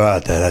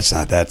 Episode,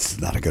 that's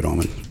not a good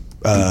omen.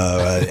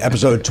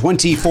 Episode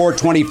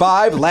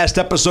 2425. Last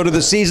episode of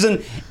the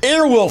season.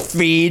 Airwolf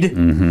feed.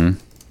 Mm-hmm.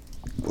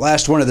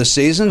 Last one of the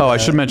season. Oh, I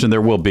should mention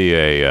there'll be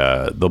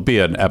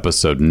an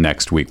episode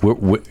next week.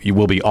 You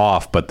will be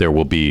off, but there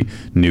will be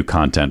new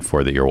content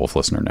for the Earwolf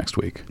listener next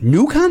week.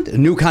 New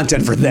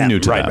content for them. New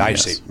to right, them, I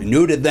yes. see.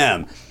 New to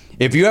them.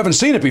 If you haven't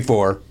seen it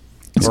before,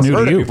 it's or new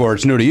heard to you. it before,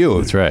 it's new to you.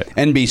 That's right.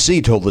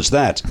 NBC told us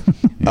that.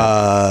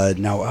 Now,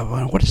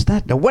 what is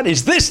that? Now, what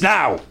is this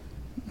now?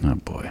 Oh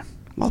boy.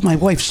 Well, my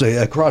wife's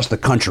across the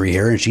country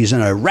here, and she's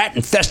in a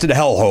rat-infested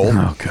hellhole.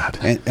 Oh God!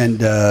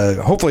 And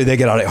hopefully they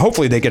get out.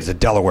 Hopefully they get to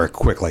Delaware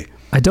quickly.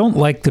 I don't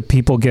like the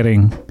people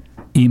getting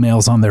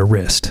emails on their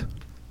wrist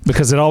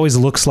because it always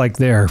looks like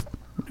they're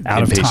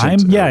out of time.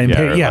 Yeah,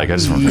 Like,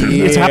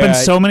 it's happened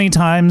so many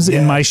times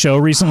in my show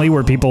recently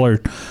where people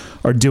are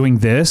doing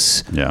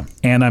this. Yeah.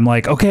 And I'm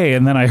like, okay,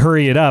 and then I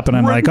hurry it up, and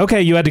I'm like,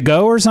 okay, you had to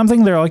go or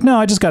something. They're like, no,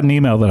 I just got an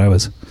email that I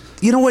was.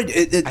 You know what?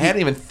 I hadn't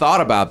even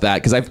thought about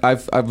that because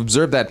I've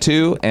observed that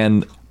too,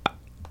 and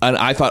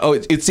I thought, oh,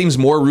 it seems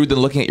more rude than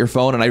looking at your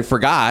phone, and I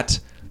forgot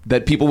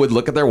that people would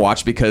look at their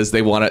watch because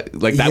they want to,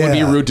 like, that would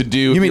be rude to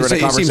do. You mean in a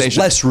conversation. It seems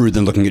less rude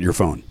than looking at your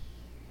phone?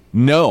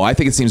 No, I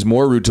think it seems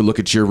more rude to look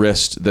at your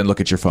wrist than look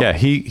at your phone. Yeah,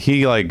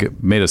 he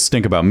like made a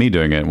stink about me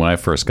doing it when I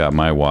first got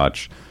my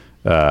watch.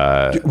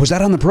 Was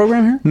that on the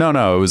program here?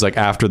 No, it was like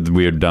after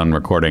we had done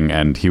recording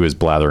and he was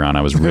blathering on.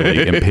 I was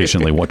really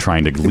impatiently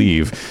trying to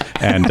leave,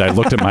 and I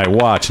looked at my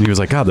watch and he was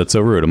like, "God, that's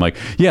so rude." I'm like,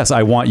 "Yes,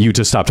 I want you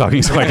to stop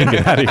talking so I can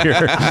get out of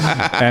here."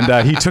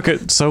 And he took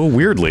it so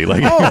weirdly.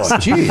 Like, oh,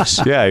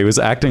 jeez. Yeah, he was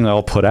acting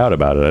all put out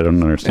about it. I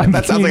don't understand.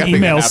 That sounds like an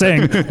email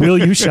saying, "Will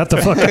you shut the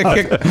fuck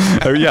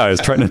up?" Yeah, I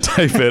was trying to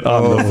type it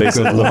on the face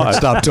of the watch.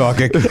 Stop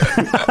talking.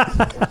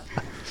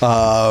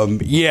 I'm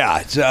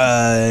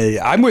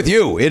with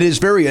you. It is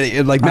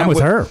very like I'm with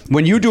her.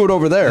 When you do it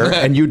over there,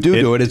 and you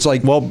do it, it's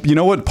like. Well, you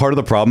know what? Part of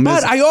the problem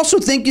is. But I also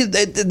think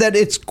that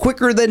it's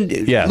quicker than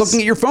looking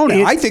at your phone.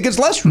 I think it's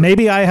less.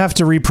 Maybe I have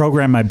to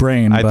reprogram my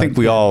brain. I think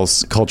we all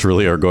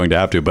culturally are going to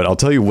have to. But I'll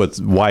tell you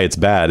why it's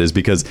bad is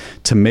because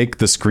to make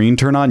the screen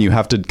turn on, you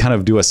have to kind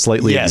of do a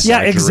slightly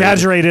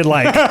exaggerated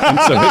like.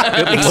 So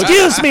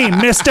Excuse me,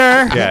 mister.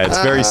 Yeah,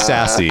 it's very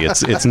sassy.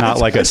 It's not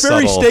like it's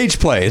very stage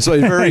play. It's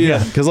like very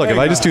because look, if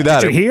I just do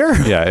that, did you hear?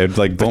 Yeah, it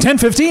like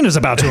 10:15 is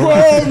about to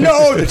arrive. Oh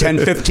no, the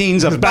 10:15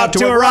 is about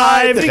to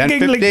arrive. The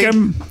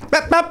 10:15.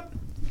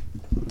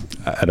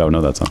 I don't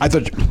know that song. I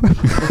thought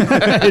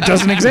it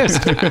doesn't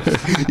exist.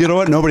 You know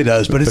what? Nobody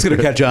does, but it's going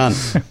to catch on.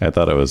 I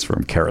thought it was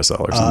from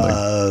Carousel or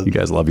something. You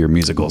guys love your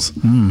musicals.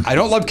 I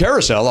don't love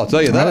Carousel. I'll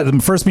tell you that. The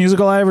first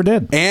musical I ever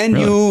did. And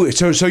really?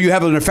 so you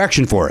have an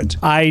affection for it.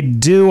 I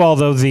do,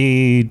 although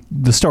the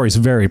story's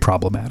very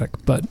problematic.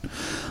 But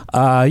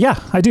yeah,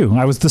 I do.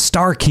 I was the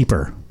star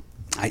keeper.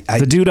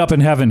 The dude up in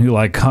heaven who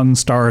like hung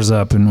stars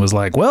up and was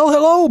like, "Well,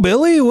 hello,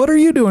 Billy. What are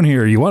you doing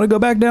here? You want to go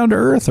back down to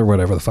Earth or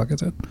whatever the fuck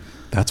is it?"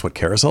 That's what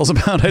Carousel's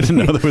about? I didn't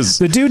know there was...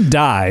 The dude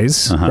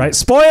dies, right?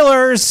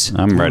 Spoilers!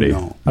 I'm ready.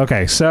 Oh, no.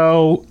 Okay,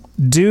 so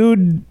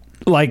dude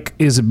like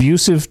is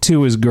abusive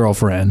to his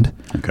girlfriend.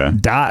 Okay.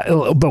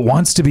 But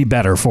wants to be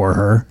better for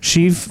her.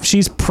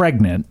 She's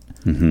pregnant,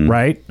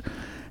 right?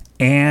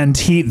 And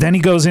then he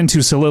goes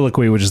into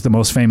Soliloquy, which is the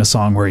most famous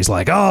song where he's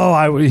like,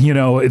 "Oh,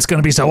 it's going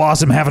to be so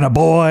awesome having a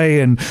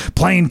boy and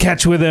playing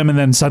catch with him." And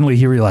then suddenly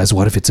he realized,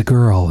 what if it's a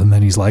girl? And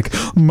then he's like,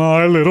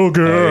 "My little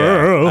girl."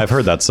 Oh, yeah. I've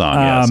heard that song.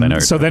 Yes, I know.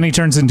 So then he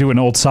turns into an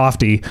old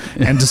softie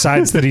and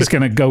decides that he's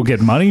going to go get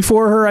money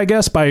for her, I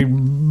guess, by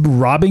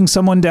robbing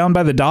someone down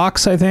by the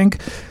docks, I think.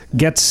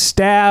 Gets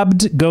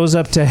stabbed, goes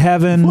up to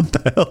heaven. What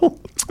the hell?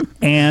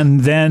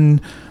 And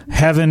then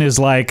heaven is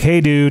like,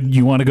 "Hey, dude,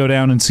 you want to go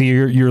down and see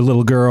your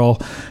little girl?"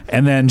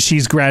 And then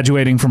she's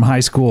graduating from high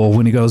school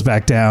when he goes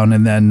back down.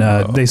 And then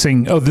they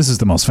sing, this is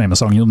the most famous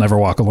song, "You'll Never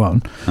Walk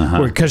Alone."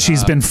 Because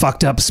she's been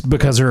fucked up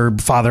because her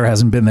father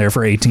hasn't been there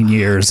for 18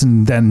 years.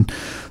 And then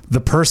the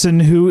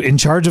person who in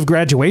charge of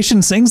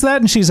graduation sings that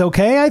and she's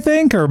okay, I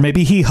think. Or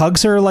maybe he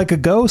hugs her like a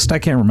ghost. I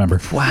can't remember.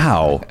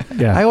 Wow.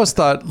 Yeah. I always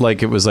thought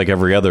like it was like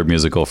every other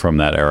musical from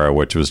that era,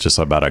 which was just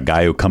about a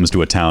guy who comes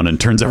to a town and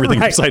turns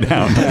everything upside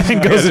down.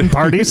 And goes in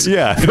parties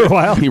for a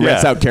while. He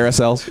rents out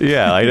carousels.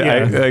 Yeah,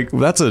 I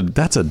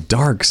that's a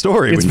dark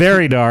story. It's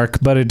very dark,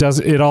 but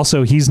it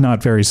also, he's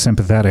not very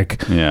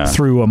sympathetic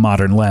through a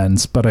modern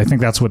lens. But I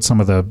think that's what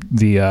some of the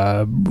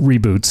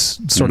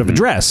reboots sort of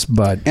address.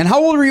 But and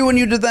how old were you when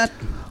you did that?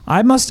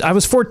 I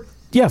was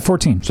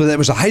 14. So that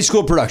was a high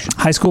school production.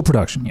 High school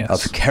production,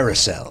 yes. Of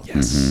Carousel.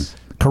 Yes.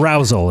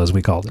 Carousel, as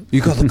we called it.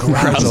 You called it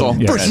carousel.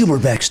 For humor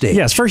backstage.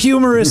 Yes, for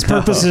humorous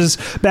purposes,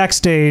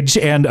 backstage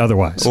and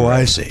otherwise. Oh,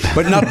 I see.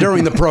 But not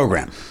during the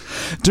program.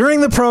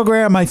 During the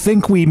program, I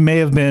think we may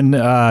have been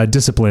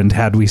disciplined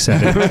had we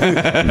said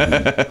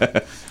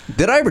it.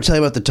 Did I ever tell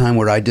you about the time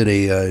where I did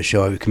a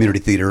show at community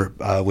theater,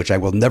 which I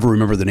will never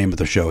remember the name of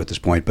the show at this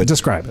point, but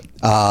describe it.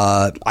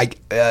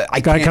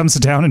 Guy comes to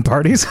town in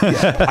parties.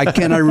 I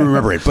cannot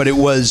remember it, but it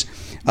was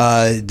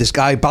this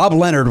guy Bob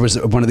Leonard was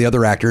one of the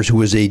other actors who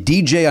was a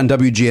DJ on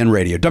WGN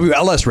radio,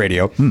 WLS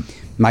radio.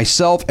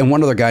 Myself and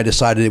one other guy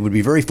decided it would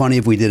be very funny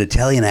if we did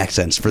Italian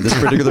accents for this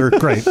particular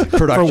production.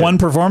 For one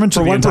performance?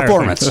 For one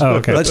performance. Oh,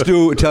 okay. Let's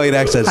do Italian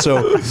accents.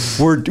 So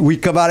we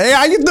come out, "Hey,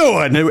 how you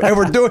doing?" And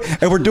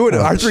we're doing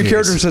our three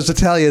characters as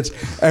Italians.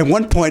 At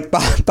one point,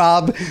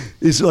 Bob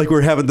is like,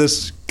 we're having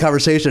this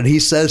conversation, and he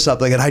says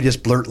something, and I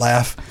just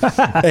laugh.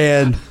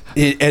 And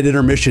at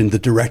intermission, the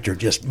director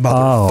just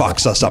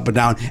fucks us up and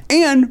down,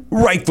 and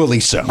rightfully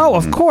so. Oh,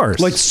 of course.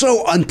 Like,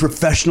 so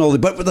unprofessional,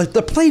 but like,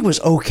 the play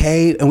was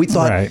okay, and we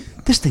thought,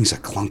 this thing's a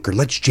clunker.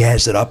 Let's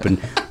jazz it up.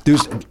 And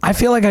I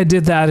feel like I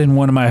did that in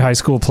one of my high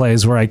school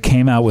plays where I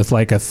came out with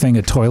like a thing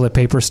of toilet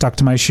paper stuck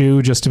to my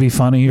shoe just to be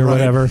funny or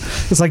whatever.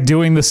 It's like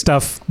doing the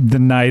stuff the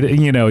night,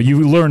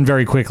 you learn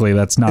very quickly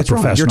that's not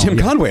professional. You're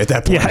Tim Conway at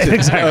that point. Yeah,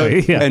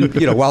 exactly. And,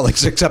 while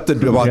it's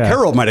accepted, while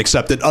Carol might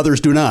accept it, others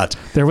do not.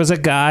 There was a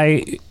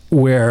guy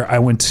where I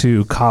went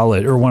to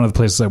college, or one of the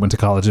places I went to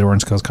college at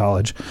Orange Coast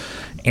College.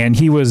 And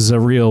he was a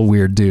real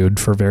weird dude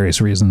for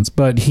various reasons.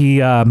 But he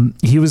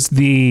was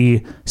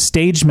the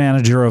stage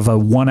manager of a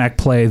one-act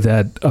play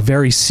that a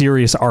very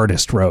serious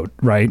artist wrote,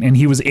 right? And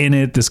he was in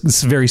it.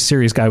 This very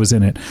serious guy was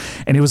in it.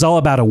 And it was all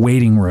about a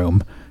waiting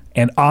room.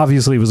 And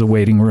obviously it was a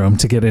waiting room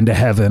to get into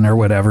heaven or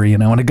whatever,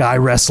 and a guy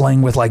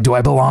wrestling with like, do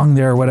I belong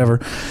there or whatever.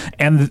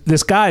 And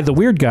this guy, the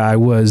weird guy,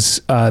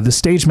 was the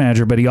stage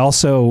manager, but he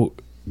also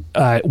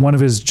one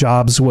of his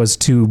jobs was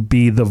to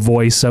be the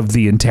voice of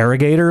the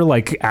interrogator,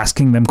 like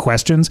asking them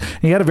questions.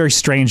 And he had a very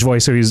strange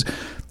voice, so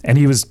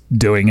he was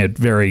doing it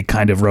very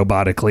kind of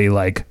robotically,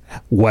 like,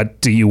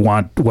 what do you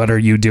want? What are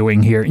you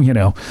doing here? You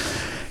know.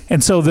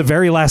 And so the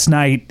very last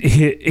night,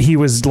 he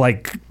was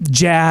like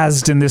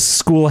jazzed, and this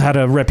school had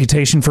a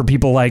reputation for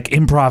people like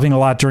improvising a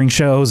lot during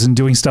shows and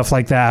doing stuff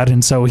like that.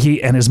 And so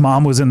he and his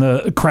mom was in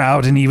the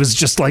crowd, and he was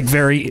just like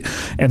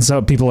and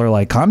so people are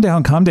like, calm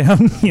down,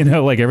 you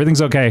know, like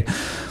everything's okay.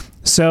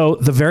 So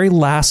the very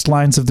last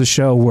lines of the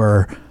show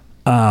were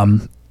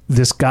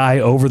this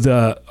guy over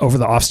the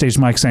offstage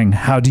mic saying,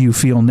 "How do you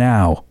feel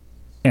now?"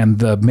 And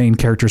the main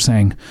character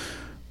saying,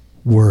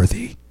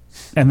 "Worthy."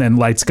 And then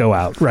lights go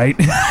out, right?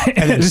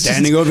 And then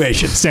standing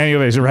ovation. Standing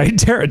ovation, right?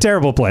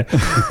 Terrible play.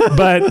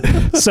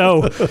 But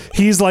so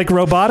he's like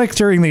robotic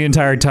during the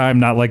entire time,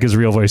 not like his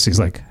real voice.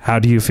 He's like, "How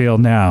do you feel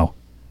now?"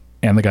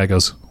 And the guy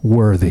goes,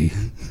 "Worthy."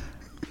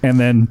 And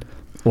then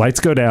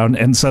lights go down,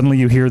 and suddenly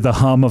you hear the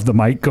hum of the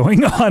mic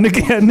going on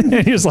again.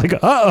 And he's like,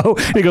 "Uh-oh."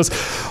 And he goes,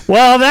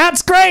 "Well,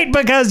 that's great,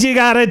 because you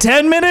got a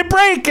 10-minute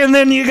break, and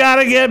then you got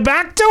to get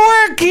back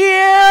to work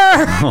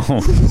here."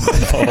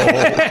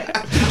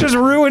 Just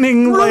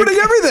ruining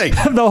everything.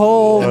 The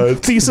whole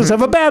thesis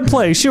of a bad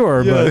play,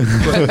 sure. Yeah.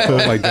 But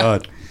oh, my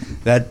God.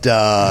 That...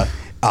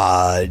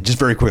 just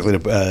very quickly,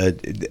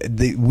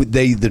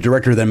 the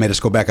director then made us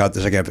go back out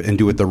the second half and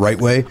do it the right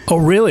way. Oh,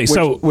 really?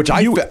 Which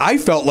I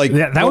felt like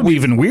that would be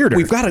even weirder.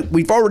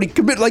 We've already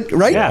committed, like,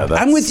 right? Yeah,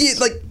 I'm with you,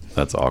 like.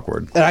 That's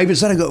awkward. And I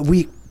decided to go,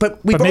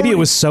 but maybe it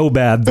was so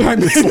bad. Like,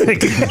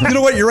 you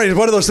know what? You're right. It's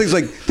one of those things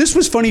like, this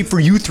was funny for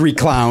you three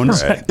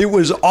clowns. Right. It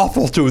was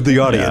awful to the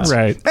audience. Yeah,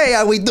 right. Hey,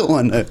 how we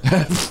doing?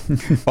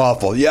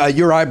 Awful. Yeah,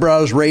 your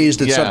eyebrows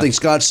raised at something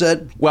Scott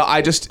said. Well,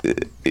 I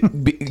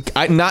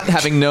not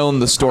having known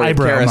the story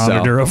Eyebrow of Carousel.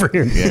 monitor over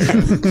here.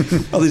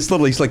 Oh,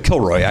 he's like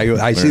Kilroy.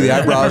 I see the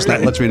eyebrows.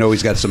 That lets me know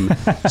he's got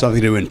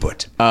something to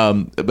input.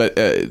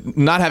 But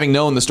not having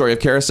known the story of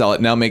Carousel,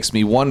 it now makes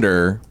me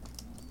wonder,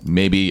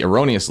 maybe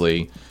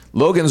erroneously,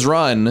 Logan's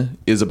Run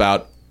is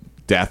about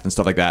death and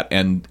stuff like that,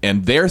 and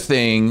their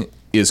thing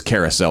is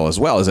Carousel as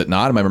well, is it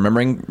not? Am I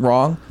remembering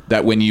wrong?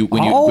 That when you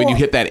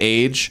hit that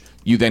age,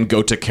 you then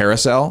go to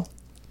Carousel?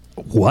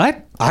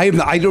 What?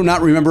 I do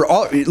not remember.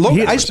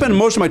 I spend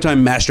most of my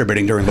time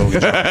masturbating during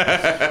Logan's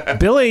Run.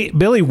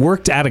 Billy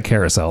worked at a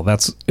Carousel.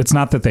 It's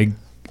not that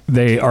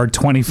they are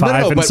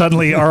 25 and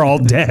suddenly are all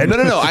dead.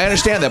 No. I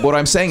understand that. But what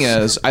I'm saying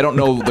is, I don't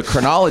know the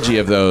chronology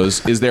of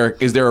those. Is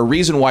there a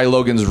reason why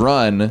Logan's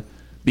Run,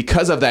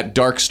 because of that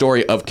dark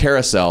story of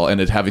Carousel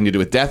and it having to do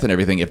with death and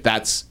everything, if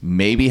that's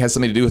maybe has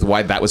something to do with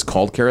why that was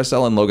called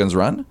Carousel in Logan's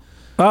Run?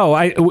 Oh,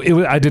 I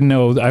didn't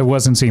know. I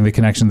wasn't seeing the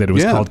connection that it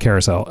was called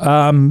Carousel.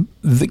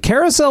 The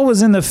Carousel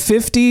was in the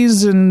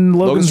 50s and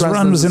Logan's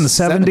Run was in the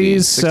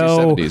 70s.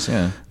 So, 70s,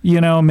 yeah. You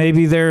know,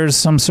 maybe there's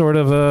some sort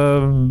of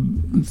a...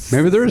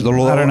 Maybe there's a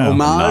little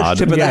homage,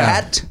 tip of the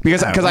hat.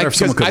 Because I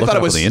thought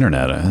it was... on the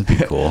internet. That'd be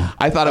cool.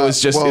 I thought it was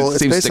just... Well, it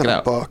seems it's based sticking on a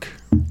out. book.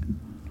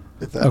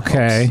 If that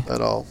Okay. helps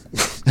at all.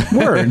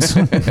 Words.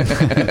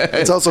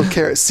 It's also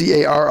Carrousel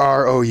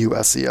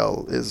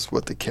is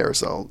what the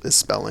Carousel is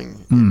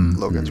spelling in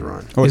Logan's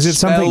Run. Or Is it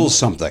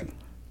something?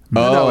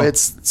 No,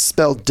 it's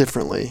spelled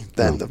differently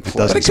than the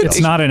play. It's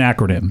not an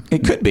acronym.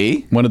 It could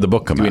be. When did the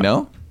book come Do out? we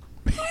know?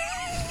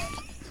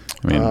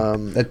 I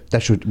mean,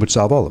 That would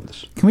solve all of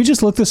this. Can we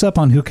just look this up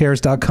on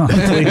whocares.com,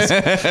 please?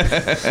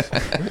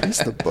 Where is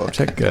the book?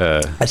 check.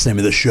 That's the name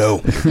of the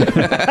show.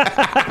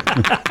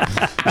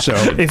 So,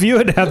 If you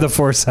had the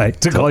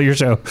foresight to call your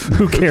show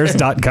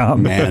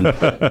whocares.com. man.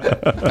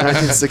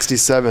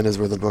 1967 is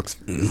where the book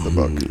is. The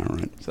book. All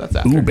right. So that's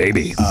after. Ooh,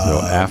 baby. so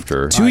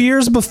after 2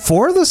 years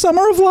before the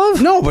Summer of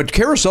Love? No, but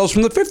Carousel's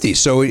from the 50s,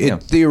 so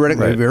it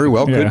theoretically very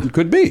well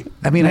could be.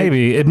 I mean,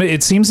 maybe.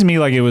 It seems to me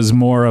like it was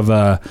more of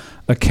a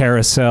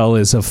carousel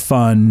is a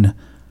fun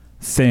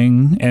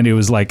thing, and it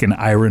was like an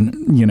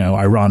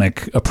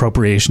ironic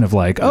appropriation of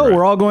like,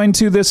 we're all going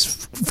to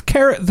this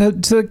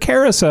the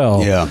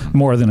carousel,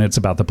 more than it's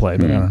about the play.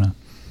 But I don't know.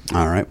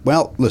 All right.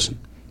 Well, listen,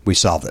 we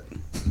solved it.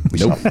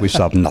 We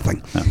solved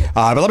nothing.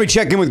 But let me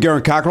check in with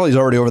Garen Cockrell. He's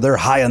already over there,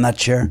 high on that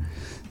chair.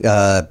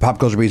 Pop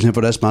Culture Beats Info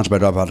Desk, sponsored by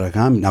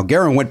Dropout.com. Now,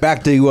 Garen went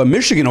back to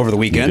Michigan over the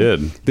weekend. He did.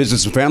 Visit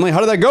some family.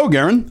 How did that go,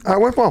 Garen? It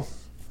went well.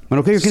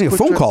 Okay, you're getting a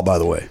phone call, by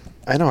the way.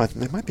 I know.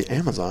 It might be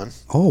Amazon.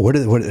 Oh, what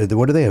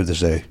do they have to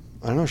say?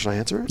 I don't know. Should I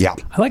answer it? Yeah.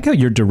 I like how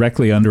you're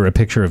directly under a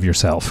picture of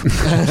yourself.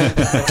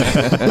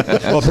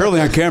 Well,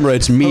 apparently on camera,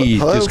 it's me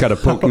Hello? just kind of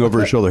poking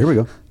over his shoulder. Here we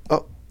go.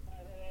 Oh.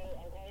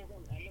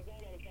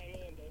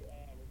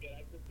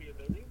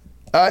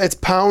 It's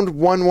pound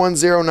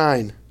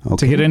 1109.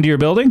 To get into your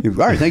building?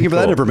 All right, thank you for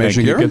that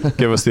information, Thank you. Garen.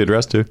 Give us the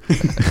address too.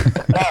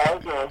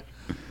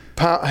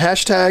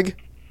 Hashtag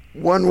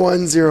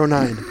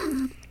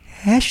 1109.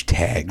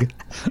 Hashtag.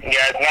 Yeah,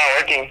 it's not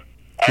working.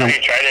 I already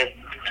tried it.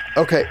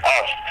 Okay.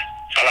 Oh,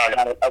 hold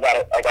on, I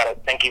got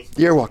it. Thank you.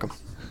 You're welcome.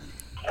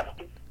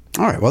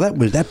 All right. Well,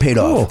 that paid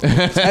off.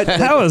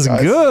 That was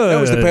good.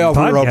 That was the payoff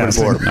we were hoping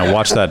for. Now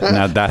watch that.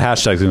 Now that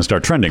hashtag's going to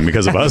start trending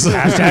because of us.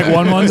 Hashtag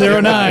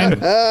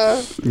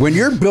 1109. When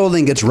your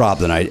building gets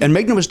robbed tonight, and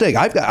make no mistake,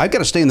 I've got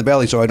to stay in the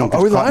valley so I don't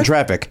get caught in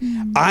traffic.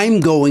 I'm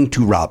going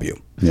to rob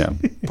you. Yeah.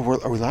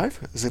 But are we live?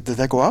 Did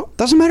that go out?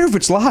 Doesn't matter if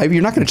it's live.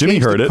 You're not going to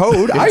change heard the it.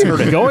 code. I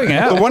heard it. Going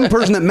out. The one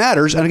person that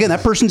matters, and again,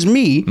 that person's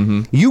me.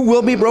 You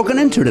will be broken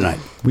into tonight.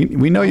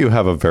 We know you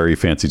have a very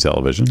fancy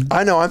television.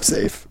 I know I'm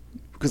safe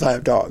because I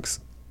have dogs.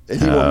 And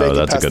he won't make it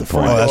that's a past good the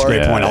front point. Oh, that's a door.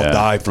 great point. Yeah. I'll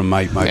die from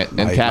my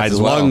And cats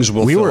as well. lungs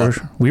will We fill were up.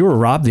 we were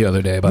robbed the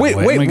other day, by Wait, the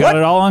way. wait, We got what?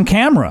 it all on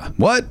camera.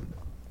 What?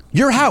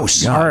 Your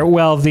house?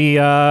 Well,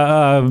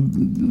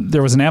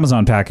 there was an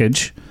Amazon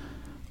package.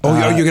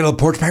 Oh, you got a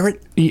porch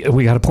pirate?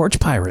 We got a porch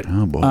pirate.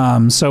 Oh,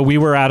 boy. So we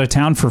were out of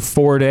town for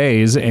 4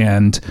 days,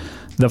 and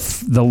the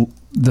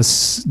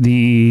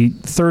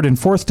third and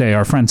fourth day,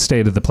 our friends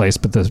stayed at the place,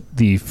 but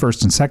the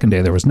first and second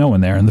day there was no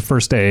one there. And the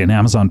first day, an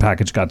Amazon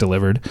package got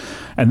delivered,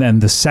 and then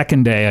the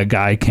second day, a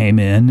guy came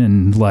in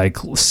and like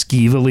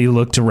skeevily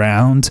looked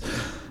around,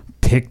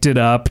 picked it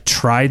up,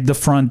 tried the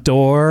front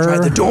door.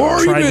 Tried the door,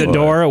 you did?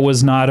 It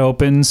was not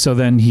open. So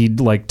then he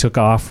like took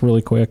off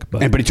really quick.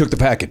 But But he took the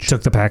package.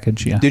 took the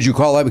package. Yeah. Did you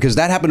call that? Because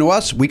that happened to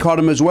us. We caught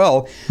him as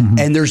well.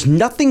 And there's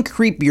nothing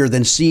creepier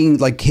than seeing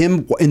like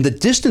him in the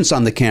distance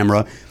on the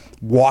camera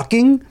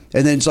walking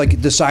and then it's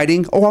like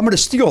deciding, oh, I'm going to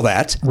steal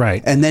that.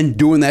 Right. And then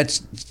doing that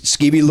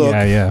skeevy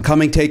look,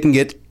 coming, taking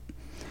it,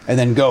 and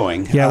then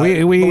going. Yeah,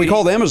 but we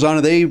called Amazon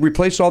and they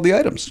replaced all the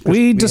items.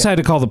 We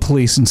decided to call the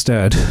police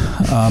instead.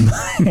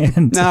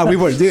 No, we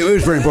would. It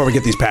was very important to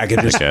get these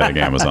packages. Yeah, I think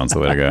Amazon's the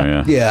way to go.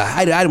 Yeah. Yeah,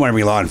 I don't want to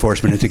bring law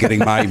enforcement into getting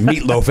my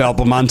Meatloaf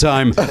album on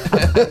time.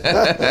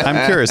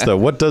 I'm curious though.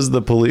 What do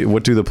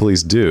the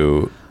police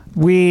do?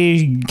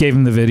 We gave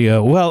him the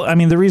video. Well, I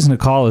mean, the reason to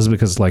call is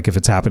because, like, if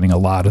it's happening a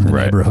lot in the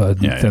neighborhood,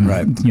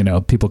 then you know,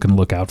 people can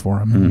look out for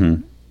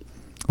him.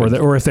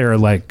 Or if they're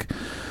like,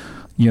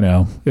 you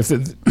know, if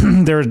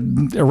they're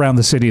around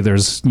the city,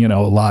 there's, you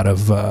know, a lot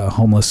of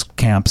homeless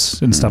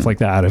camps and stuff like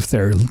that. If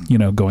they're, you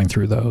know, going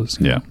through those,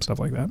 stuff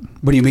like that.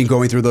 What do you mean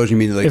going through those? You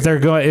mean like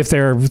if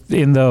they're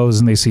in those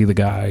and they see the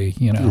guy,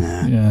 you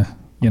know,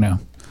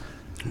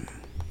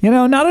 You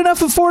know, not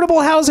enough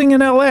affordable housing in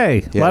LA.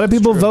 A lot of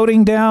people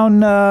voting down.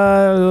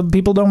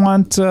 People don't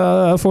want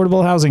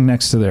affordable housing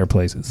next to their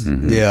places.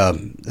 Yeah,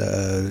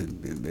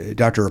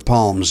 Dr.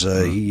 Palms.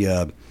 He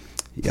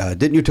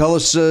didn't you tell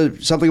us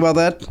something about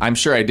that? I'm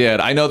sure I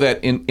did. I know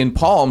that in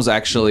Palms,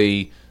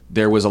 actually,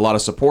 there was a lot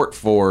of support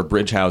for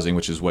bridge housing,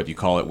 which is what you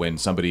call it when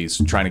somebody's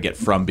trying to get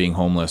from being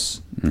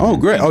homeless. Oh,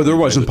 great. Oh, there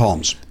was in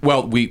Palms.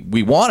 Well,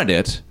 we wanted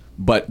it,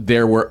 but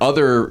there were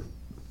other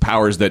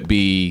powers that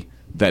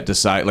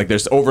decide, like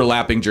there's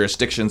overlapping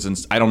jurisdictions,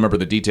 and I don't remember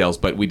the details,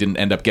 but we didn't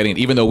end up getting it,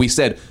 even though we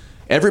said,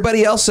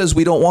 everybody else says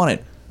we don't want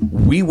it.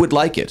 We would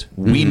like it.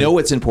 We know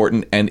it's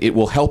important and it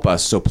will help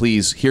us. So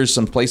please, here's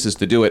some places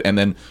to do it. And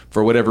then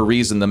for whatever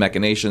reason, the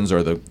machinations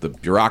or the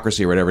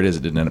bureaucracy or whatever it is,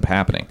 it didn't end up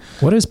happening.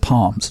 What is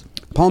Palms?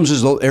 Palms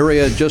is the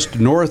area just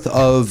north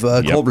of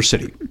Culver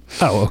City.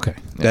 Oh, okay.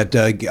 That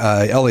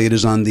Elliot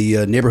is on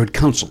the neighborhood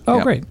council. Oh,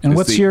 great. And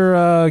what's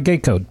your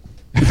gate code?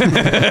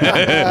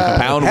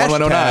 Pound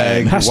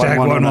 1109. Hashtag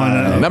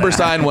 1109. Number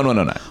sign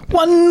 1109.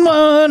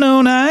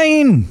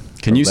 1109.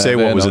 Can you say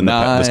what was in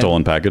the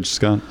stolen package,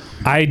 Scott?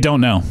 I don't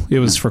know. It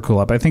was for Cool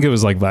Up. I think it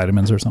was like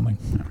vitamins or something.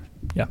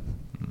 Yeah.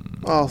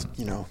 Well,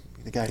 you know,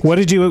 the guy. What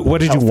did you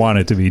want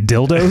it to be?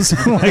 Dildos?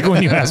 Like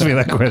when you asked me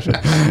that question.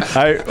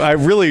 I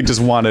really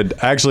just wanted.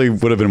 Actually,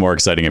 would have been more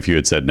exciting if you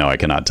had said no. I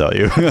cannot tell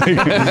you.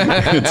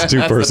 It's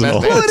too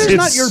personal. Well, it is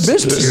not your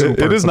business.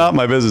 It is not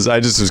my business. I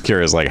just was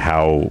curious. Like,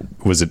 how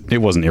was it? It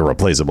wasn't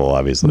irreplaceable,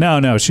 obviously.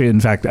 No. She, in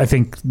fact, I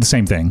think the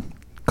same thing.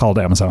 Called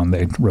Amazon,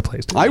 they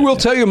replaced it. I will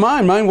tell you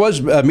mine. Mine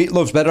was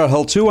Meatloaf's Better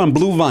Hell 2 on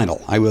blue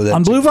vinyl.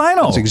 On blue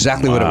vinyl? That's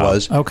exactly what it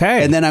was.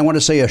 Okay. And then I want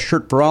to say a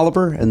shirt for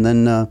Oliver, and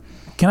then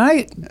can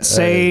I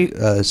say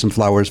some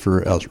flowers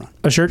for Elzron.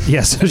 A shirt?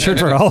 Yes, a shirt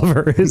for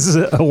Oliver is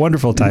a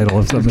wonderful title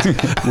of something.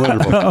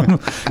 Wonderful.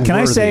 Can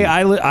I say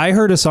I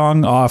heard a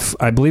song off,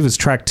 I believe it's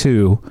track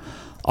 2,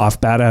 off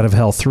Bat Out of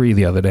Hell 3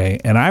 the other day,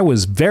 and I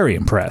was very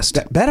impressed.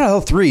 Bat Out of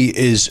Hell 3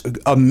 is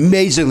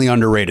amazingly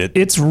underrated.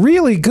 It's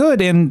really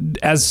good, and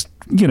as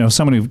you know,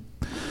 someone who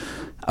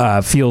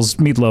feels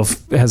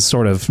Meatloaf has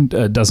sort of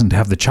doesn't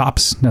have the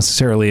chops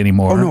necessarily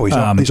anymore. Oh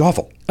no, he's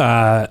awful.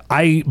 But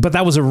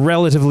that was a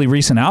relatively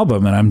recent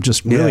album, and I'm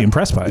just really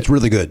impressed by it. It's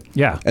really good.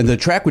 Yeah, and the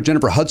track with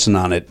Jennifer Hudson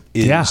on it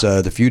is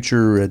the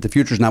future. The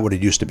future's not what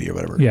it used to be, or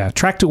whatever. Yeah,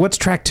 track 2. What's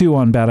track 2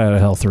 on Bat Out of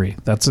Hell 3?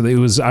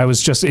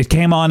 It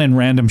came on in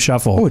random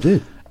shuffle. Oh, it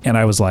did, and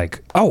I was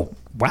like, oh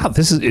wow,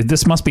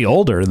 this must be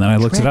older. And then I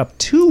looked it up.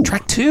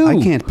 Track 2.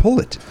 I can't pull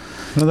it.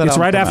 It's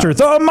right after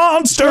The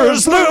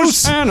Monster's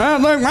Loose.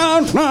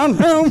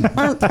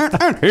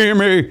 Hear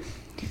me.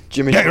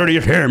 Jimmy, do you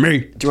hear me?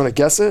 Do you want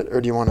to guess it,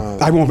 or do you want to?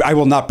 I won't. I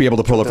will not be able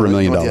to pull it for $1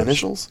 million. The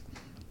initials?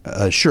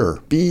 Sure.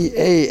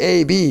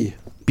 BAAB.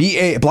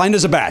 Blind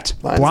as a bat.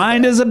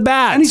 Blind as a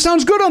bat. And he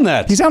sounds good on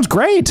that. He sounds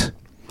great.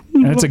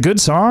 And it's a good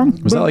song.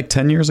 Was that like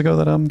 10 years ago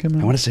that album came I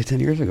out? want to say 10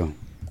 years ago.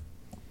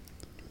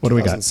 What do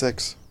we got?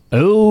 2006.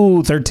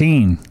 Oh,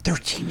 13.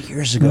 13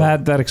 years ago.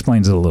 That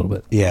explains it a little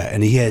bit. Yeah,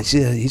 and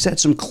he's had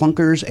some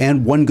clunkers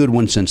and one good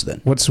one since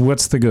then. What's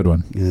the good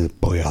one?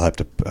 Boy, I'll have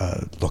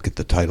to look at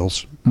the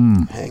titles.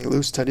 Hang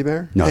Loose Teddy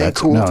Bear? No, Hang that's-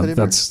 Cool No, Teddy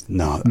Bear? that's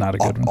No, not a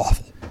good one.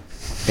 Awful.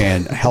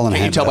 And Helen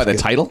Can you tell by the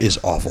title? is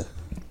awful.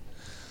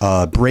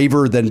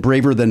 Braver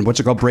than what's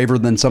it called? Braver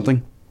than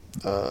something.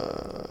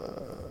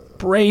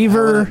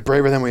 Braver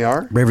Braver Than We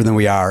Are? Braver than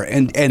we are,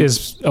 and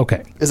is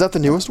okay. Is that the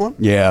newest one?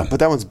 yeah, But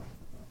that one's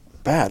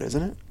bad,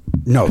 isn't it?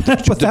 no, the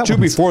that two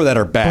one's before that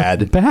are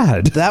bad.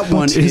 Bad. That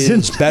one But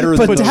is better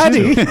than But those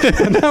Daddy, two.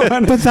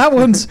 but that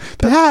one's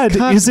bad,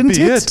 isn't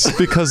it?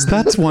 Because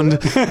that's one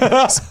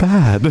that's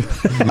bad.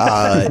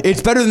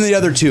 It's better than the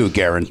other two,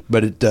 Garen.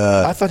 But it,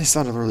 I thought he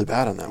sounded really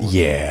bad on that one.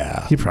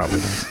 yeah. He probably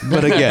does.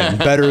 But again,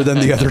 better than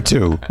the other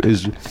two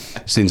is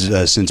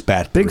since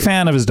Bat. Big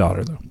fan of his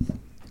daughter, though.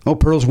 Oh,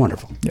 Pearl's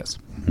wonderful. Yes.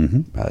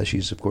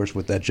 She's of course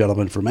with that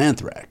gentleman from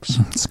Anthrax.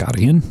 Scott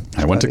Ian.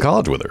 I went to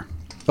college with her.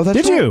 Oh,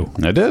 that's Did you?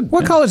 I did.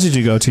 What college did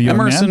you go to, young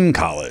Emerson man?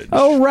 College.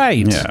 Oh,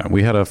 right. Yeah,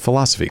 we had a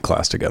philosophy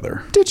class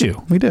together. Did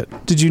you? We did.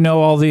 Did you know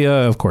all the?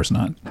 Of course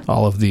not.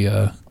 All of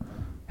the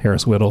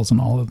Harris Whittles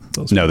and all of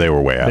those. No, they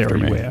were way They after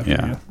were me. way after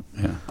yeah. you.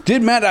 Yeah.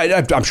 Did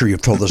Matt? I'm sure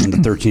you've told us in the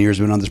 13 years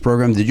we've been on this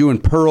program. Did you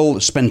and Pearl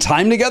spend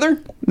time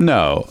together?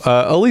 No,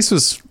 Elise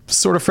was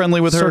sort of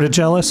friendly with her. Sort of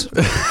jealous.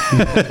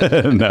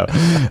 No,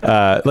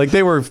 like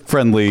they were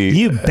friendly.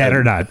 You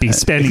better not be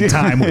spending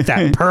time with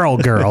that Pearl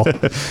girl.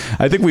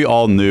 I think we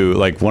all knew.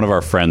 Like one of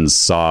our friends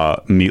saw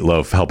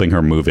Meatloaf helping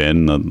her move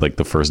in, like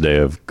the first day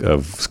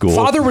of school.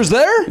 Father was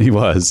there. He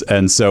was,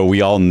 and so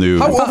we all knew.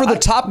 How over the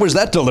top was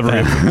that delivery?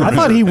 I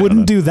thought he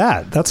wouldn't do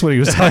that. That's what he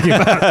was talking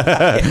about.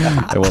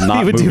 I will not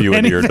He would move do you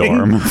into your anything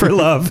dorm for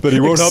love, but he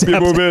won't help you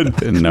except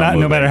move in.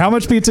 No matter how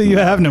much pizza you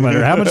have, no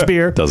matter how much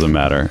beer. Doesn't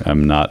matter.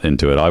 I'm not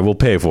into it. I will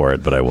pay for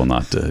it, but I will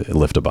not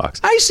lift a box.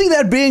 I see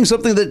that being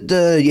something that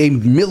a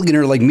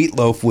millionaire like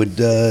Meatloaf would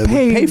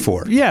pay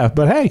for. Yeah,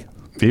 but hey,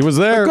 He was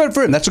there. Good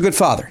for him. That's a good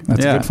father.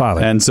 that's a good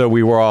father. And so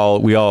we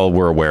all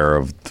were aware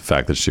of the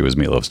fact that she was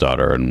Meatloaf's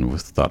daughter and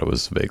thought it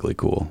was vaguely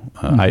cool.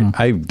 I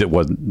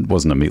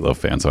wasn't a Meatloaf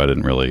fan, so I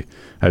didn't really.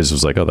 I just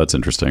was like, oh, that's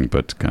interesting,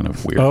 but kind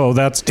of weird. Oh,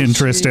 that's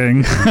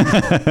interesting.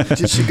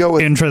 Did she go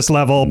with Interest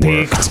level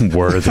peaked.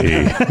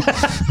 Worthy.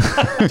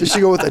 Did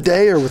she go with a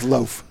day or with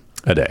loaf?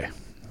 A day.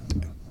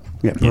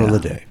 Yeah, Pearl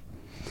of the day.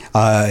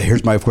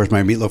 Here's my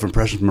Meatloaf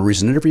impression from a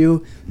recent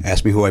interview.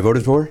 Ask me who I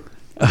voted for.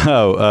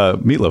 Oh,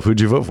 Meatloaf, who'd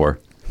you vote for?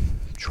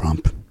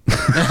 Trump.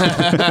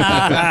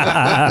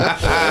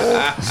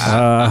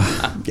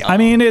 I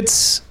mean,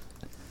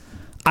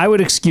 I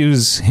would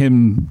excuse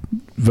him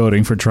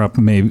voting for Trump,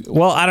 maybe.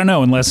 Well, I don't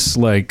know, unless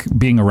like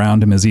being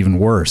around him is even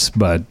worse.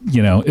 But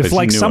you know, if you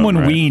like knew someone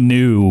him, right? we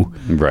knew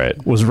Right.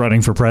 was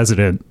running for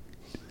president,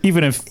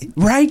 even if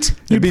Right? you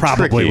It'd be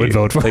probably tricky. would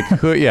vote for. like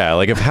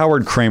like if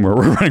Howard Kramer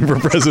were running for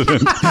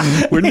president,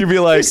 wouldn't you be He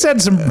like?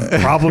 said some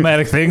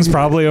problematic things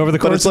probably over the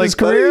But course it's of like, his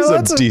career. he's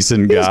That's a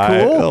decent he's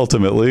guy. cool.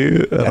 Ultimately, I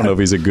don't know if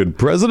he's a good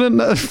president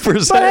per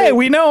se. But hey,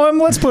 we know him.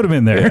 Let's put him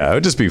in there. Yeah, it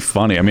would just be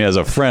funny. I mean, as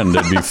a friend,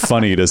 it'd be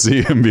funny to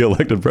see him be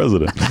elected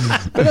president.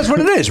 But that's what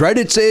it is, right?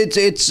 It's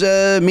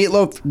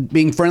Meatloaf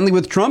being friendly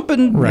with Trump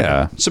and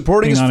Yeah.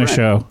 supporting Being his on friend. a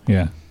show.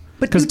 Yeah.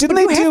 But Because didn't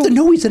you they have do? to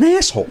know he's an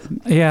asshole.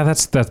 Yeah,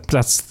 that's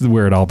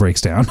where it all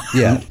breaks down.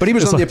 Yeah, but he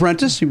was on The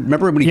Apprentice. You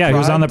remember when he? Yeah, he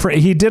was cried? on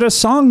he did a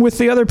song with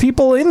the other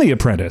people in The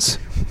Apprentice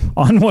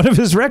on one of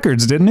his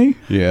records, didn't he?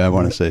 Yeah, I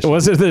want to say. So.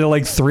 Was it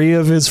like three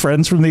of his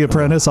friends from The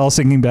Apprentice all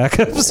singing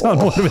backups on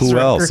one of his Who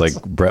records? else?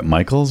 Like Brett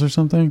Michaels or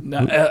something?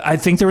 I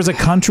think there was a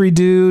country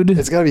dude.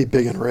 It's got to be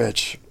big and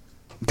rich.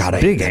 God, I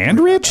Big hate that and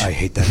guy. rich? I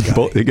hate that guy.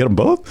 Both, you get them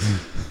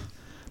both?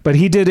 But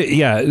he did it.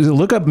 Yeah,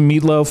 look up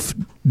Meatloaf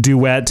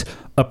duet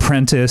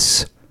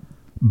Apprentice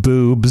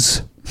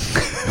boobs.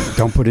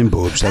 Don't put in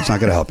boobs. That's not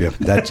going to help you.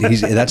 That's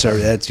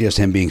just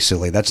him being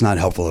silly. That's not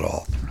helpful at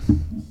all.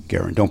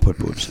 Garen, don't put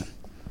boobs in.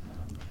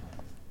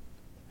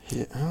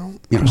 Yeah, well,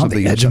 You know, I'm on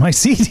the edge of my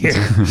seat here.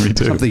 Me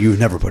too. something you've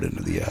never put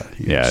into the.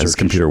 Yeah, his search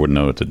computer wouldn't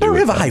know what to do. Or with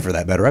have that. I, for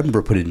that matter. I've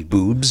never put in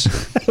boobs.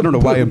 I don't know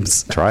why I'm.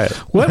 Try it.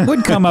 What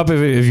would come up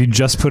if you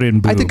just put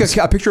in boobs? I think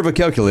a picture of a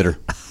calculator.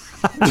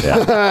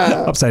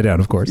 upside down,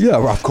 of course. Yeah,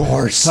 well, of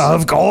course.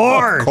 Of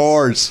course. Of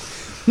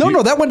course.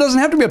 No, that one doesn't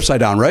have to be upside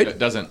down, right? It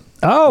doesn't.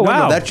 Oh, No,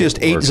 wow. that's just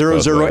Works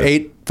both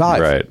 80085.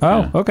 Right. oh,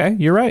 yeah. okay.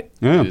 You're right.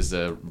 Yeah. It is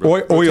Oil is the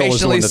one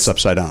rotationally that's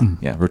upside down.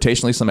 Yeah,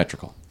 rotationally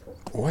symmetrical.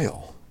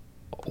 oil.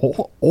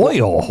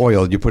 Oil.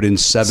 Oil, you put in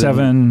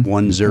 710,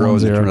 and then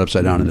turn it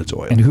upside down, and it's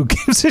oil. And who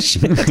gives a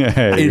shit?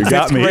 Hey, in you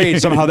got fifth me.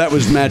 grade, somehow that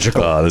was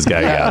magical. Oh, this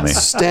guy got me.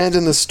 Stand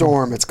in the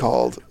Storm, it's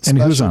called. And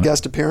who's Special on it?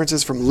 guest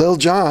appearances from Lil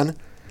Jon,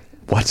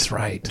 What's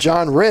right?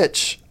 John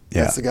Rich.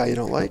 Yeah. That's the guy you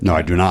don't like. No,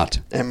 I do not.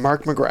 And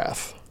Mark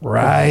McGrath.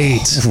 Right.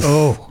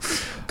 Oh.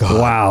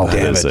 Wow.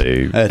 That is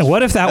a And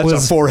what if that That's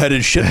was a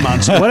four-headed shit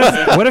monster.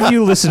 what if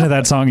you listened to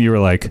that song and you were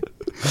like,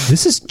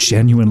 this is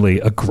genuinely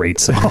a great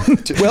song.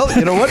 Well,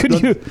 you know what?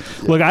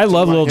 Look, I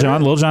love Lil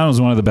Jon. Lil Jon was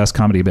one of the best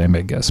comedy Bang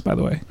Bang guests, by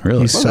the way.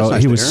 Really?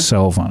 He was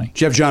so funny.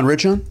 Did you have John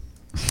Rich on?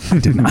 I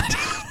did not.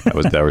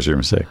 That was your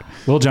mistake.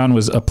 Lil Jon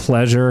was a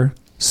pleasure.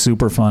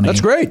 Super funny.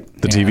 That's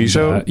great. The TV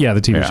show? Yeah,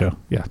 the TV show.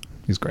 Yeah,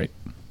 he's great.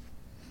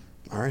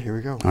 All right, here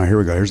we go. All right, here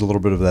we go. Here's a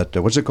little bit of that.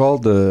 What's it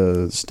called?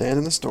 Stand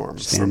in the Storm.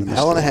 Stand in the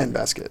Hell in a Storm.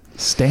 Handbasket.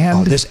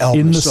 Stand This album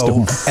in the is so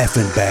storm.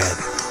 effing bad.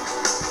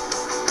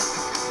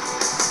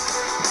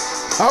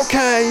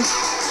 Okay.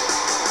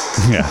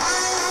 Yeah.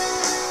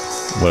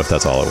 What if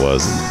that's all it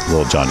was? And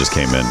Lil Jon just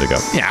came in to go,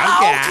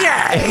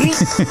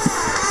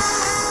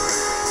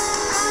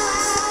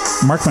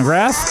 Mark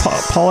McGrath,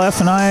 Paul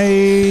F. and I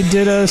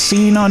did a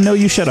scene on No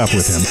You Shut Up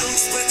with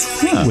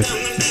him. yeah.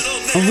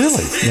 Oh,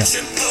 really? Yeah.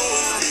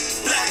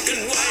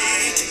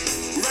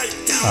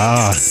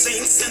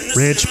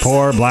 Rich,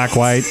 poor, black,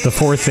 white, the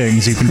four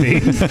things you can be.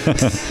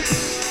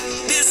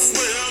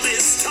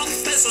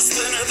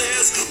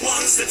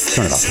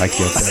 Turn it off. I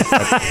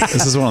can't.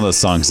 This is one of those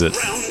songs that,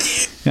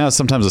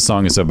 sometimes a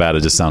song is so bad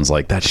it just sounds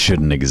like that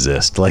shouldn't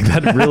exist. Like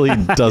that really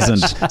doesn't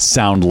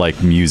sound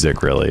like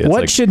music, really. It's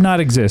What like, should not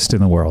exist in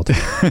the world,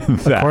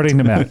 according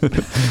to Matt?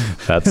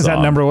 that Is that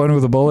song. number one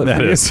with a bullet?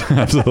 That is,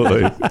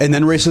 absolutely. And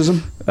then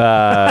racism?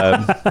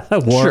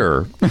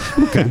 Sure.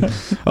 Okay.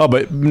 Oh,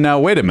 but now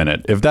wait a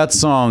minute. If that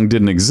song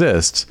didn't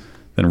exist,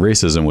 then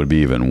racism would be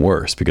even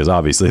worse because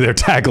obviously they're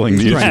tackling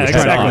the issue Yeah, head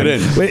on.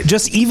 exactly. Wait,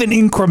 just even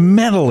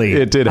incrementally,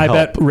 It did I help.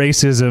 bet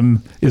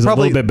racism is a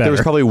little bit better. There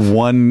was probably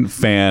one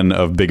fan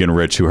of Big and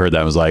Rich who heard that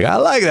and was like, I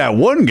like that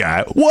one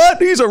guy. What?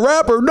 He's a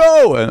rapper?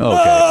 No. And okay,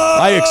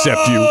 I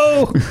accept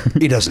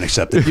you. He doesn't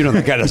accept it. You know,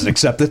 the guy doesn't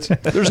accept it.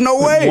 There's no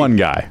way. One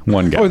guy.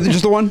 Oh,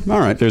 just the one? All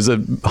right. There's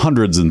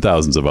hundreds and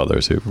thousands of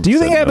others who. Do you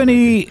think said no.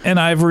 Ebony and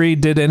Ivory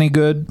did any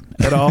good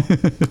at all?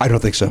 I don't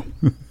think so.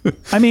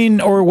 I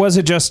mean, or was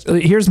it just,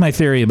 here's my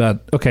theory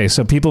about, okay,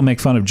 so people make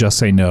fun of Just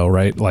Say No,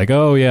 right? Like,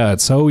 oh yeah,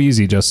 it's so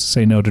easy just to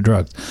say no to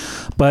drugs.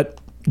 But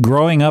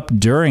growing up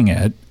during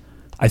it,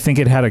 I think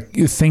it had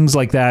things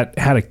like that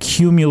had a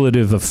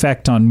cumulative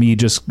effect on me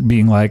just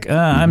being like,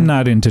 I'm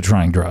not into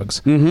trying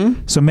drugs.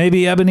 Mm-hmm. So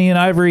maybe Ebony and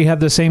Ivory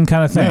had the same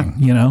kind of thing,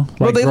 you know?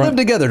 Well, Like they live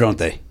together, don't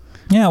they?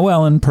 Yeah,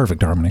 well, in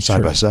perfect harmony.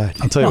 Side by side.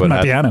 I'll tell you On what my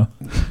had, piano.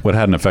 what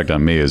had an effect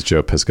on me is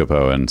Joe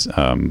Piscopo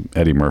and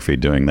Eddie Murphy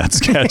doing that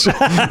sketch,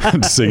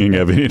 singing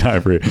Ebony and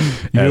Ivory.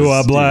 You as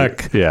are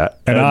black, Stevie. Yeah,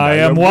 and I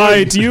am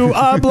white. You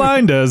are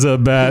blind as a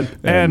bat,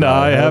 and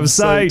I have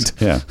sight.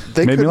 Yeah,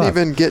 They Made me couldn't laugh.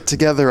 even get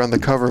together on the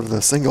cover of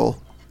the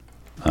single.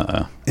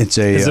 It's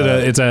a.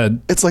 It's a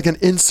It's like an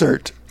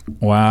insert.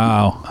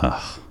 wow.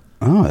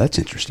 Oh, that's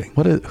interesting.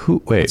 What is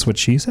who? Wait, That's what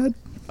she said.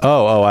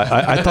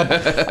 I thought.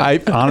 I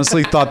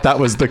honestly thought that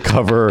was the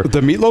cover. The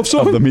Meatloaf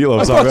song? Of the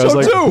Meatloaf I song. thought I was so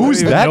like, too.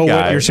 who's I don't that even know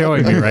guy? what you're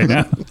showing me right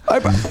now.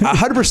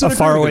 100% A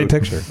faraway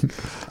picture.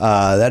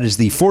 That is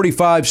the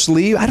 45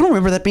 sleeve. I don't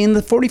remember that being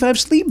the 45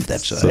 sleeve.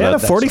 That's They had a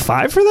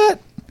 45 for that?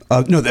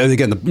 No,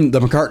 again, the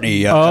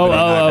McCartney.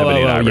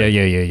 Ebony and Ivory.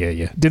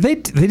 Yeah. Did they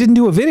didn't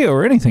do a video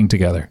or anything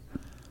together?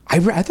 I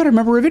thought I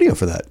remember a video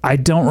for that. I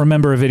don't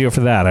remember a video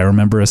for that. I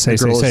remember a Say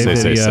girl Say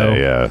is Say Say, video.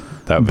 yeah.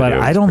 That But video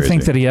I was don't crazy.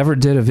 think that he ever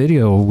did a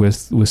video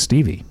with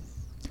Stevie.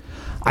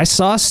 I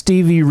saw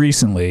Stevie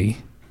recently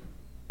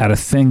at a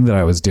thing that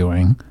I was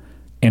doing,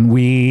 and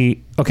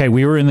we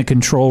were in the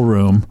control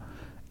room,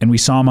 and we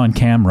saw him on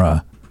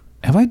camera.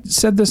 Have I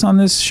said this on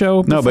this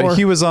show before? No, but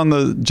he was on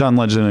the John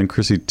Legend and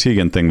Chrissy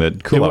Teigen thing that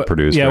Kulop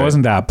produced. Yeah, right? it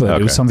wasn't that, but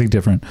it was Okay. something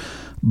different.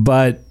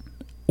 But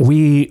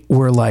we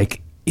were like,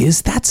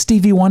 is that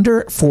Stevie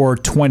Wonder for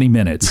 20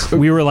 minutes?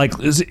 We were like,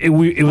 it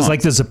was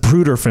like the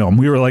Zapruder film.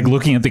 We were like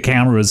looking at the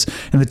cameras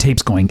and the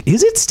tapes going,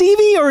 is it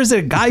Stevie or is it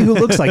a guy who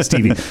looks like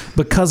Stevie?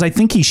 Because I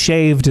think he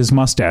shaved his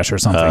mustache or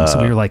something.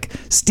 So we were like,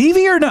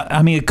 Stevie or not?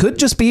 I mean, it could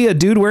just be a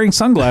dude wearing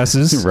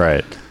sunglasses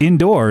Right.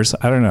 indoors.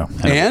 I don't know.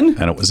 And?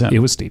 And it was him. It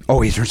was Stevie.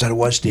 Oh, he turns out it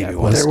was Stevie.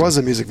 There was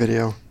a music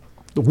video.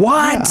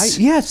 What? This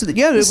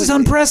is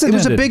unprecedented. It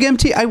was a big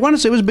MTV. I want to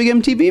say it was a big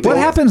MTV. What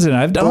happens in it?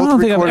 I Both don't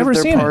think I've recorded ever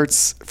their seen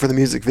parts for the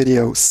music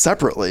video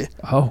separately, it.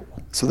 Oh.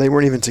 so they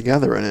weren't even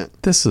together in it.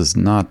 This is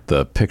not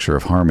the picture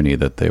of harmony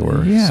that they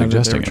were Yeah, suggesting.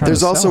 that they were trying There's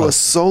to also sell a it.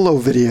 solo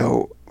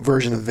video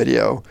version of the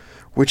video,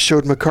 which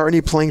showed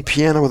McCartney playing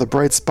piano with a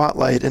bright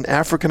spotlight and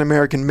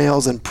African-American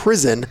males in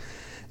prison,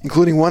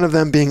 including one of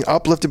them being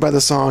uplifted by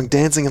the song,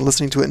 dancing and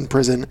listening to it in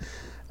prison,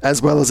 as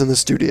well as in the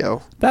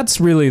studio. That's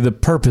really the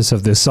purpose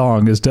of this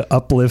song, is to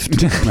uplift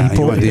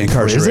people the in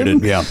incarcerated.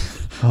 prison. Yeah.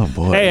 Oh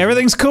boy. Hey,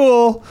 everything's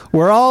cool.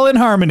 We're all in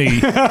harmony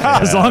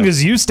as long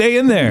as you stay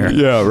in there.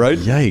 Yeah, right?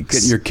 Yikes.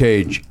 Get in your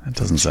cage. That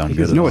doesn't sound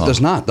good No, at it all.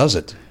 does not, does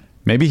it?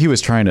 Maybe he was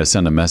trying to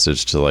send a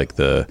message to like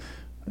the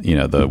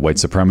white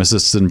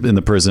supremacists in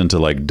the prison to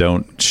like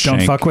don't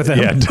fuck with them.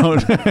 Yeah,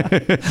 don't.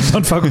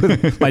 Don't fuck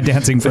with my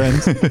dancing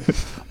friends.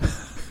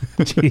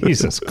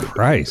 Jesus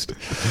Christ.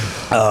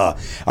 All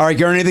right,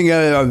 Garen,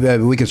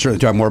 anything we can certainly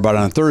talk more about it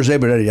on Thursday,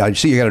 but I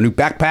see you got a new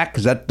backpack.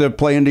 Does that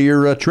play into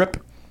your trip?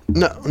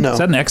 No. Is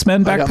that an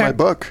X-Men I got my backpack?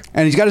 book.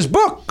 And he's got his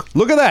book.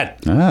 Look at that.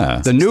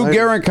 Ah. The new exciting.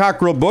 Garen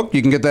Cockrell book.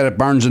 You can get that at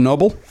Barnes &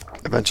 Noble.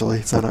 Eventually,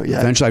 it's not out yet.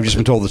 Eventually, I've just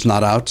been told it's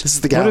not out. This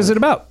is the What is it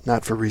about?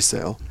 Not for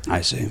resale.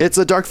 I see. It's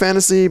a dark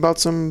fantasy about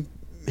some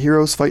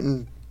heroes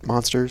fighting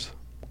monsters.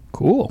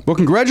 Cool. Well,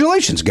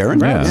 congratulations, Garen.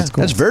 Yeah, that's,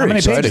 that's cool. very How many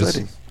exciting.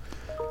 pages?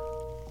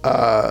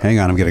 Hang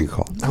on, I'm getting a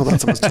call. Hold on,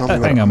 someone's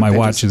telling me. Hang on, my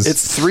watch is.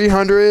 It's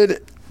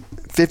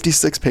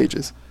 356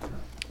 pages.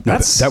 No,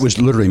 that was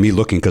literally me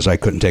looking because I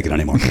couldn't take it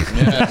anymore.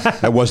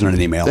 That wasn't an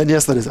email. And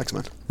yes, that is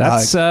X-Men.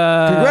 That's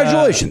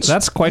congratulations.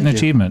 That's quite an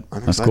achievement. I'm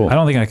That's excited. cool. I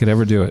don't think I could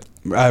ever do it.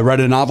 Read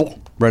a novel,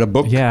 read a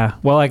book. Yeah.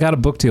 Well, I got a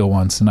book deal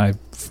once, and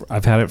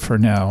I've had it for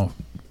now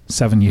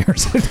 7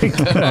 years, I think.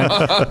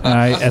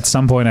 At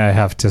some point, I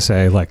have to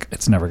say, like,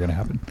 it's never going to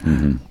happen.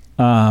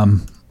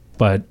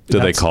 But Do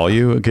they call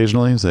you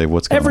occasionally and say,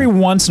 what's going every on?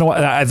 once in a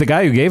while? The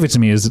guy who gave it to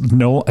me is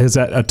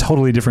at a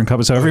totally different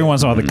company. So every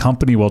once in a while, the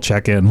company will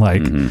check in,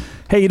 like,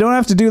 "Hey, you don't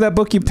have to do that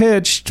book you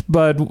pitched,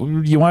 but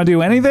you want to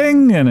do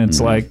anything?" And it's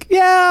like,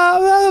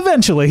 "Yeah,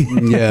 eventually."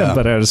 Yeah.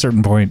 But at a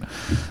certain point,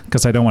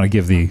 because I don't want to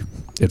give the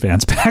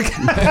advance back.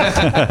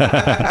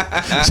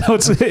 So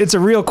it's a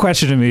real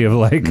question to me of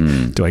like,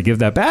 do I give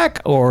that back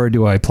or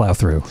do I plow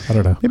through? I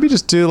don't know. Maybe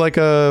just do like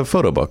a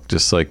photo book.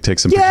 Just like take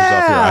some pictures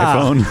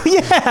off your iPhone.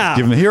 Yeah.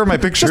 Give them, here are my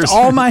pictures. Just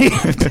all my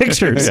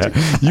pictures.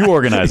 Yeah. You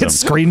organize them.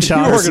 It's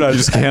screenshots. You organize,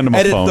 just hand them a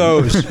Edit phone.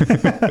 those.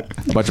 A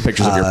bunch of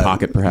pictures of your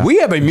pocket, perhaps. We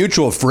have a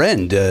mutual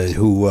friend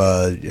who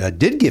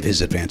did give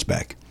his advance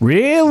back.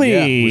 Really?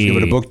 Yeah, was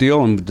given a book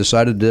deal and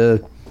decided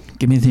to.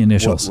 Give me the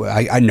initials.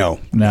 Well, I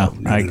know. No.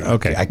 I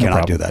Okay, no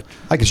cannot do problem. that.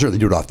 I can certainly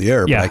do it off the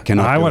air, Yeah, but I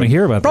cannot. I do wanna it.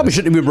 hear about Probably this.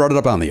 shouldn't have even brought it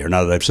up on the air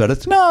now that I've said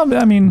it. No,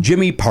 I mean,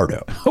 Jimmy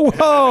Pardo.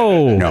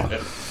 whoa. No.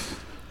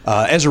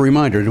 As a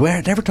reminder, did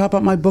I ever talk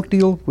about my book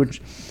deal?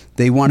 Which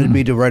they wanted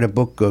me to write a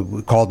book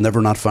called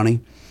Never Not Funny,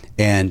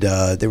 and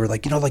they were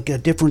like,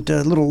 different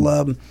little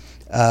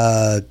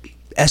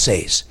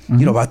essays,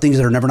 about things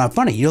that are never not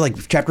funny. Like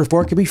chapter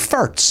 4 could be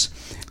farts,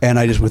 and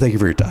I just want to thank you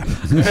for your time.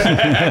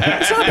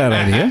 It's not a bad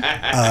idea.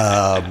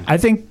 I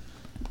think,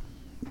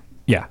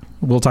 yeah,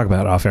 we'll talk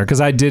about it off air because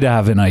I did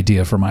have an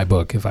idea for my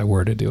book if I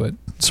were to do it,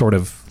 sort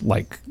of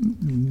like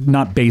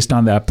not based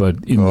on that, but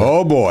in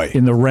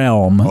the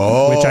realm,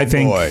 which I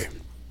think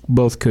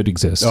both could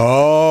exist.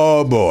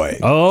 Oh boy!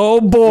 Oh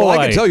boy! Well,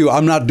 I can tell you,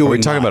 I'm not doing. Are we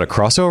talking about a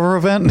crossover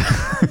event?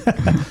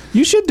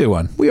 You should do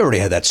one. We already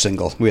had that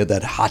single. We had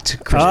that hot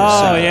Christmas.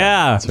 Oh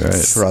yeah, That's right.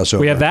 crossover.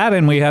 we had that,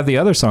 and we had the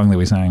other song that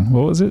we sang.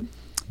 What was it?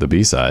 The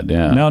B-side,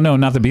 yeah. No,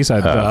 not the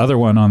B-side. The other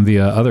one on the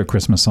other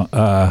Christmas song.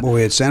 Well,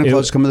 we had Santa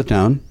Claus Coming to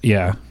Town.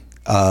 Yeah.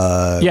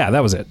 Yeah,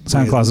 that was it.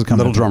 Santa Claus is coming.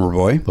 Little Drummer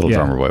Boy. Little Yeah.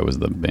 Drummer Boy was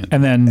the band.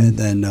 And then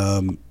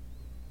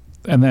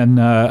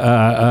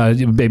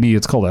Baby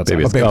It's Cold Outside.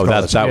 Baby It's- Baby It's Cold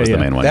that was Yeah, the yeah.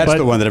 main one. That's But-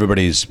 the one that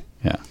everybody's.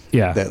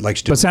 Yeah. That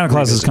likes to But Santa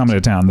Claus is revisit. Coming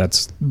to Town.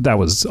 That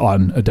was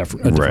on a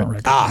different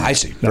record. Ah, I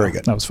see. Very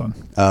good. That was fun.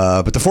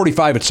 But the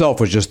 45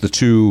 itself was just the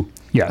two.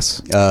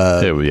 Yes.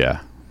 yeah,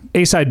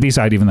 A-side,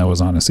 B-side, even though it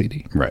was on a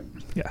CD. right.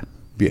 Yeah.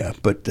 Yeah,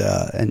 but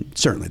and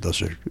certainly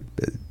those are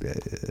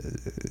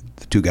the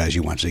two guys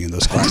you want singing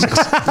those classics.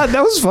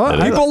 That was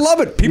fun. People love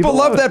it. People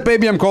love that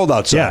Baby I'm Cold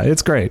Outside. Yeah,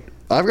 it's great.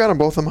 I've got them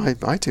both on my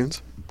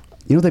iTunes.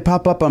 They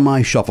pop up on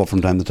my shuffle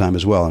from time to time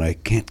as well, and I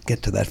can't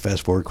get to that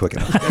fast forward quick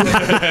enough.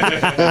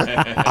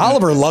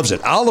 Oliver loves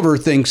it. Oliver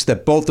thinks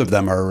that both of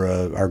them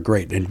are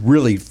great, and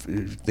really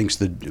thinks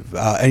that.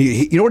 And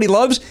you know what he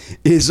loves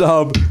is.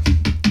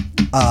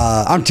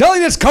 I'm telling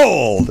you, it's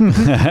cold.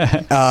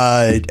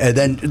 And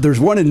then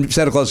there's one in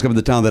Santa Claus Coming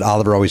to Town that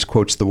Oliver always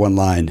quotes the one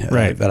line.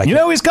 Right. That I You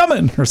know he's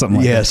coming or something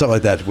like that. yeah, something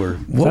like that. Where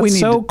what That's we need.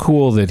 so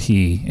cool that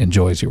he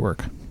enjoys your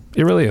work.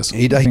 It really is.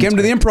 He came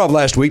to the Improv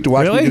last week to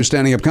watch me Really? do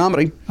standing up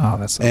comedy. Oh,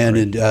 that's so and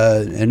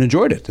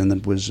enjoyed it, and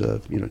then was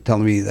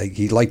telling me like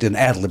he liked an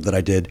ad lib that I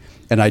did,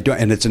 and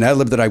it's an ad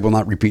lib that I will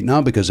not repeat now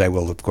because I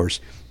will of course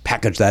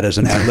package that as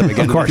an ad lib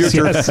again in the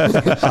future. Yes.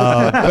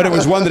 But it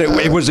was one that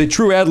it was a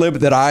true ad lib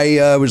that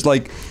I was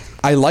like.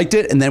 I liked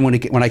it, and then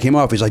when I came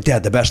off, he's like,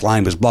 "Dad, the best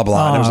line was blah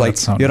blah." And I was like,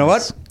 that's so "You know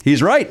nice. what?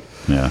 He's right."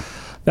 Yeah.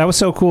 That was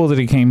so cool that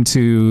he came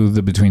to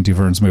the Between Two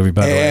Ferns movie,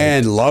 by the way.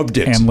 And loved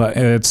it. And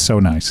it's so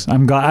nice.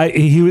 I'm glad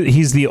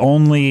he's the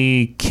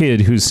only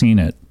kid who's seen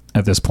it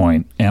at this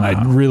point, and I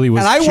really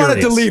was. And I curious.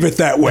 wanted to leave it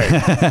that way.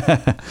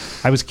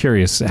 I was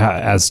curious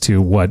as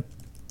to what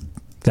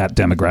that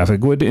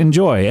demographic would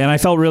enjoy, and I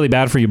felt really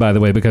bad for you, by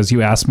the way, because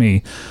you asked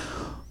me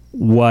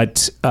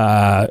what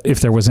if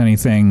there was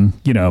anything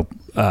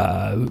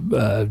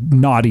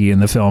naughty in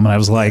the film, and I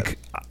was like,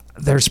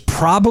 "There's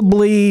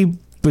probably."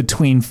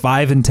 Between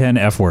 5 and 10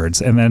 F words.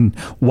 And then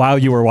while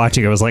you were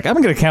watching, I was like, I'm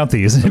going to count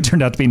these. And it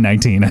turned out to be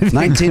 19.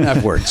 19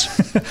 F words.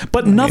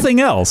 But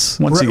nothing else.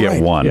 Once you get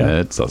Right. one, Yeah.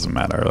 it doesn't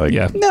matter. Like,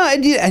 Yeah. No,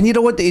 and you know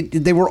what?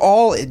 They were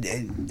all.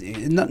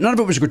 None of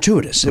it was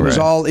gratuitous. It was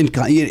Right. all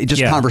just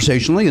Yeah.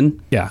 conversationally, and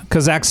Yeah.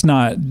 Because Zach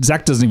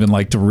doesn't even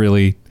like to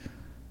really,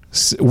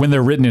 when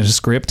they're written in a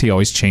script, he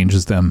always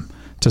changes them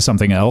to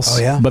something else.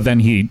 Oh, yeah? But then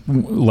he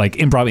like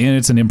improv, and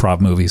it's an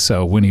improv movie,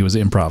 so when he was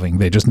improving,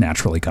 they just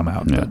naturally come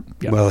out. Yeah. But,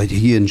 yeah. Well,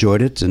 he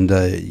enjoyed it, and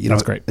you know,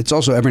 That's great. It's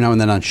also every now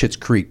and then on Schitt's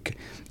Creek,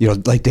 you know,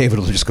 like David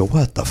will just go,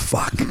 "What the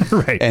fuck?"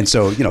 Right. And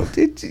so, you know,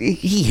 he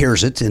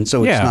hears it, and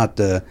so it's Yeah. not.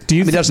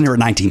 He doesn't hear it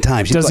 19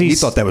 times. He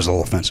thought that was a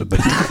little offensive, but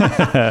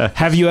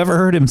Have you ever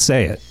heard him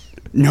say it?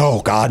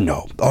 no, God,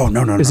 no. Oh,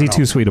 no. Is he no.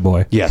 too sweet a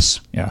boy? Yes,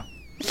 Yeah.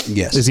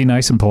 yes. Is he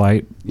nice and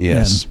polite?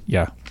 Yes. And-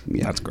 yeah.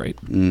 Yeah. That's great.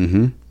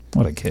 Mm-hmm.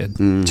 What a kid.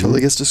 Until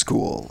he gets to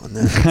school, and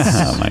then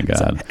Oh my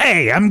God.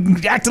 Hey, I'm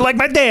acting like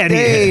my dad.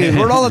 Hey,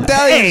 we're all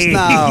Italians Hey.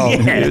 now.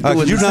 Yeah.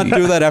 Could you not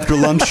do that after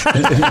lunch?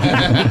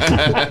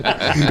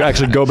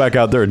 Actually, go back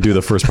out there and do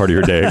the first part of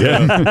your day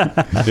again.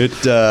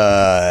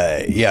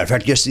 Yeah. In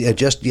fact,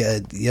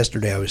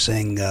 yesterday I was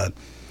saying,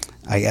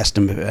 I asked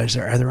him, are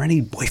there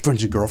any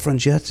boyfriends or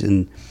girlfriends yet?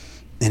 And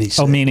he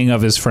said, Meaning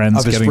of his friends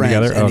of his getting friends,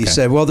 together? and he Okay.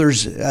 said, well,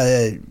 there's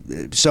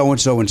so and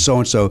so and so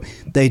and so.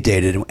 They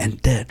dated,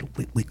 and Dad,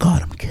 we caught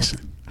them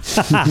kissing.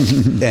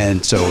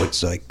 And so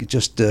it's like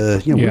just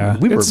you know, Yeah,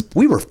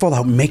 we were full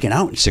out making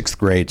out in 6th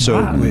grade. So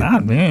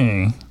Not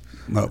me.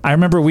 well, I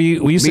remember we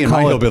used me to and my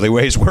call it hillbilly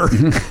ways were.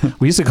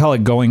 we used to call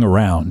it going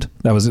around.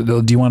 That was,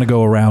 do you want to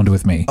go around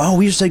with me? Oh,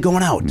 we used to say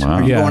going out. Wow.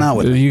 Are you going out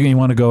with me? You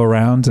want to go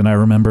around? And I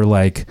remember,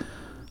 like,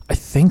 I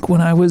think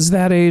when I was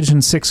that age in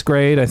 6th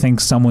grade, I think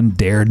someone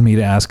dared me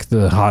to ask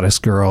the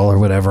hottest girl or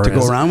whatever To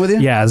go around with you?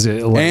 Yeah,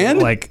 And?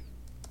 like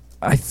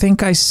I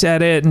think I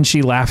said it, and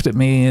she laughed at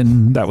me,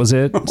 and that was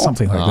it.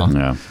 Something like that.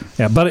 Yeah.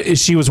 Yeah, but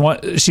she was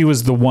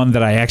the one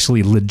that I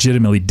actually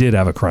legitimately did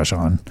have a crush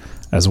on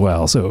as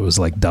well. So it was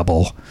like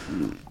double.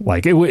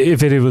 Like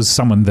if it was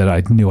someone that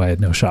I knew I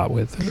had no shot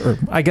with, or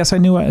I guess I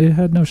knew I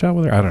had no shot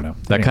with her. I don't know.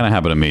 That kind of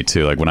happened to me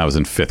too. Like when I was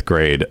in 5th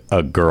grade,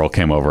 a girl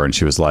came over and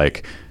she was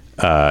like,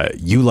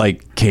 you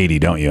like Katie,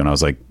 don't you? And I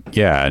was like,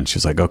 yeah. And she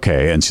was like,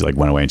 okay. And she like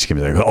went away and she came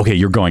like, okay,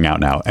 you're going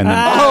out now. And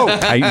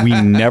then we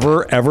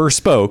never ever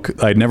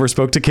spoke. I never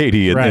spoke to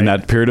Katie in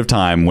that period of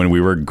time when we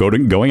were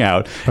going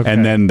out. Okay.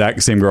 And then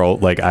that same girl,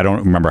 like, I don't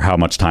remember how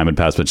much time had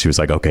passed, but she was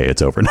like, okay,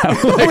 it's over now.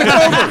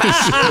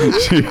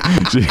 she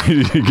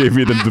gave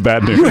me the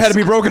bad news. You had to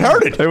be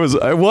brokenhearted. I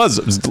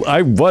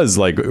was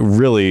like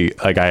really,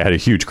 like, I had a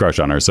huge crush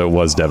on her, so it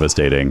was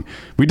devastating.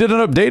 We did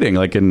end up dating,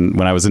 like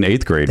when I was in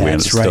 8th grade.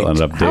 That's Still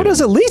ended up dating. How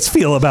does Elise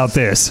feel about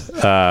this?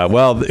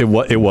 Well,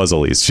 it was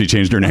Elise. She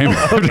changed her name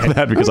after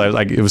that because I was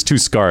like, it was too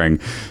scarring,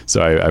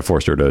 so I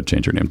forced her to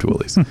change her name to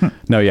Elise.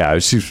 No, yeah, I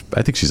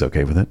think she's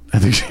okay with it. I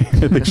think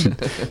she.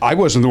 I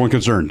wasn't the one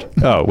concerned.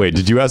 Oh wait,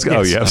 did you ask?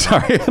 Oh yeah,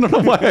 sorry. I don't know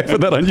why I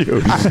put that on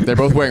you. They're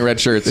both wearing red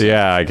shirts.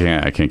 Yeah, I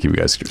can't keep you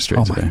guys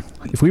straight today.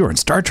 If we were in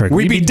Star Trek,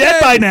 we'd be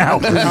dead by now.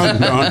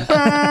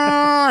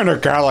 In a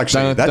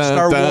galaxy. That's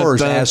Star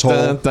Wars,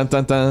 asshole. Dun,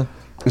 dun, dun.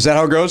 Is that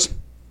how it goes?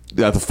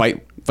 The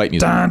fight music.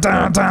 Dun,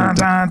 dun, dun,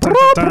 dun, dun,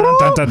 dun,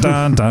 dun, dun,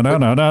 dun, dun,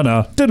 dun, dun,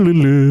 dun.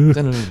 Diddle-oo.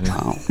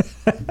 Wow.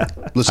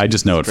 I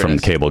just know it from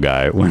Cable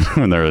Guy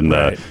when they're in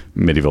the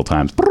medieval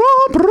times.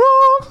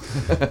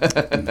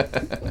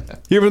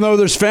 Even though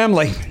there's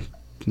family,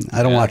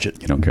 I don't watch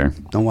it. You don't care.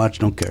 Don't watch,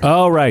 don't care.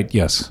 Oh, right.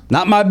 Yes.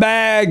 Not my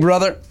bag,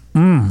 brother.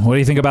 What do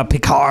you think about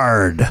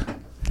Picard?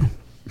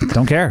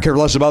 Don't care. Care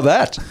less about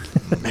that.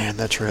 man,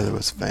 that trailer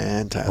was Oh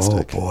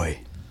fantastic. boy.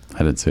 I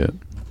didn't see it.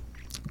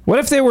 What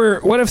if they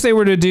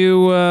were to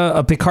do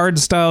a Picard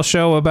style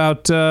show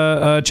about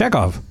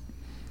Chekhov?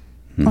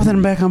 Oh, then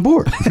I'm back on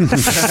board.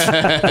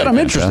 Then I'm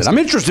interested. I'm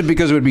interested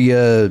because it would be,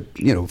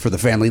 for the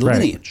family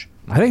lineage.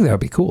 I think that would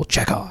be cool.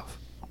 Chekhov.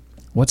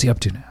 What's he up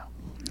to now?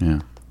 Yeah.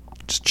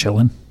 Just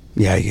chilling.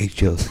 Yeah, he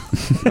chills.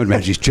 I would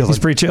imagine he's chilling. He's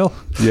pretty chill.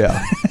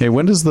 Yeah. Hey,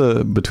 when does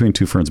the Between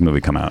Two Ferns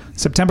movie come out?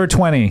 September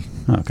 20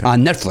 Okay.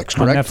 On Netflix, correct?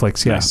 on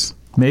Netflix. Yeah. Nice.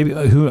 Maybe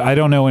I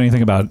don't know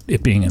anything about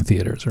it being in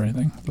theaters or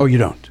anything. Oh, you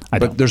don't? I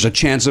But don't. there's a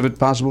chance of it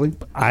possibly?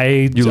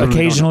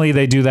 Occasionally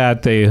they do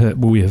that.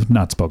 We have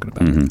not spoken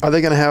about it. Are they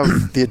going to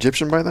have the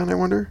Egyptian by then, I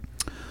wonder?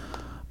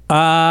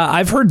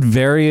 I've heard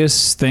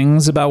various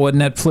things about what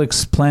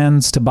Netflix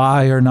plans to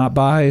buy or not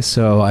buy,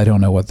 so I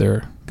don't know what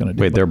they're going to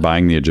do. Wait, they're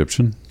buying the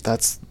Egyptian?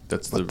 That's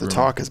That's what the the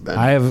talk has been.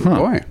 I have.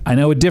 Boy. I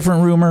know a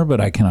different rumor,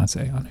 but I cannot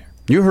say on air.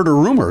 You heard a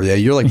rumor. Yeah,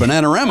 you're like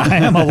Bananarama. I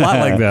am a lot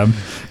like them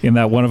in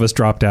that one of us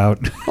dropped out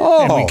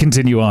and we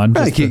continue on.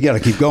 You got to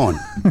keep going.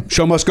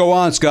 Show must go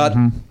on, Scott.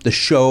 The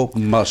show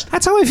must.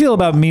 That's how I feel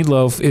about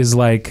Meatloaf. Is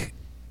like,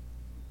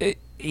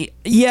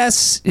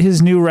 yes,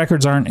 his new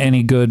records aren't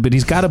any good, but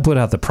he's got to put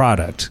out the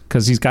product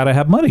because he's got to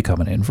have money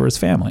coming in for his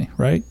family,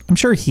 right? I'm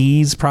sure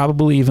he's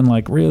probably even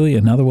like, really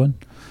another one.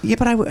 Yeah,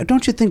 but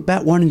don't you think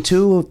Bat 1 and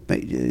 2,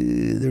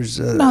 there's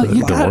No, you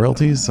The got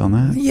royalties on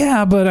that?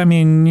 Yeah, but I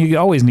mean, you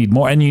always need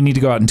more, and you need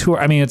to go out and tour.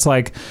 I mean, it's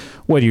like,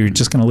 what, you're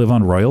just going to live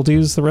on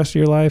royalties the rest of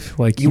your life?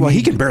 Like, well,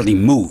 he can barely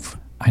move.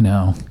 I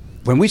know.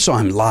 When we saw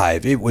him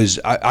live, it was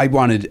I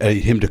wanted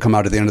him to come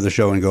out at the end of the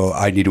show and go,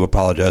 I need to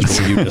apologize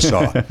for what you just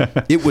saw.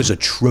 It was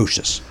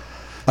atrocious.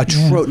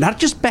 Not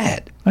just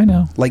bad. I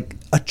know. Like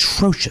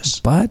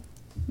atrocious. But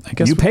I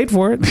guess You paid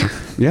for it.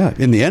 Yeah,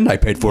 in the end, I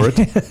paid for it.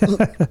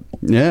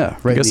 Yeah,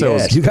 right. I guess in the I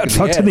was- ass. You got In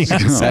fucked in the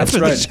ass That's after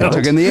the right. show. I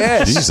took in the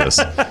ass. Jesus.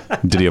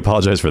 Did he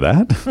apologize for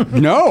that?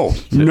 No.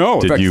 In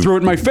Did fact, you- threw it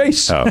in my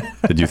face. Oh,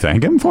 did you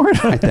thank him for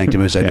it? I thanked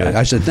him as I did. Yeah.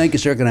 I said, "Thank you,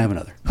 sir. Can I have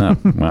another? Oh,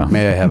 wow.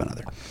 May I have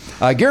another?"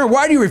 Garrett,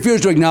 why do you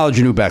refuse to acknowledge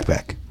your new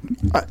backpack?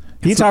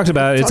 He talked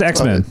about it. It's Talked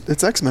about X-Men. it.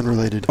 It's X-Men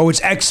related. Oh,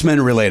 it's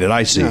X-Men related.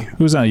 I see. Yeah.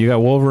 Who's on? You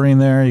got Wolverine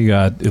there. You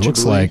got. It looks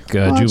Jubilee. like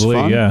that's Jubilee.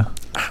 fun. Yeah.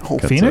 Oh,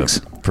 Got Phoenix?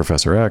 the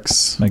Professor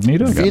X.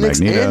 Magneto? I got Phoenix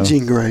Magneto. and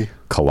Jean Grey.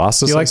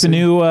 Colossus. You I like the see.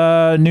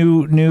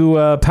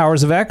 new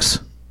Powers of X?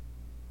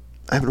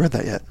 I haven't read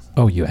that yet.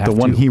 Oh, you have The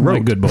one to. he My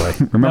wrote. good boy.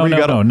 Remember no, you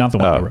got no, not the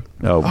one he wrote.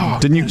 Oh,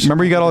 didn't you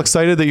remember you got all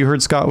excited that you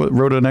heard Scott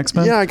wrote an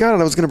X-Men? Yeah, I got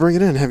it. I was going to bring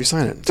it in and have you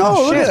sign it.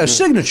 Oh, look at that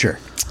signature.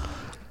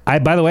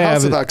 By the way, I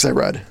House have of X I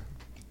read.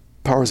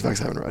 Powers of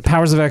X I haven't read.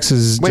 Powers of X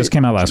Wait. just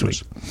came out last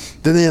week.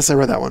 Then yes, I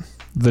read that one.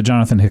 The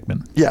Jonathan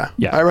Hickman. Yeah.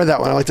 Yeah. I read that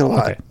one. I liked it a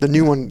lot. Okay. The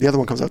new one, the other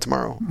one comes out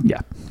tomorrow.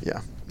 Yeah,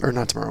 Yeah. Or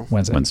not tomorrow.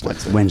 Wednesday.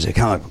 Wednesday,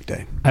 comic book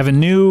day. I have a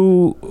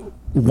new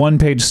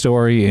one-page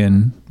story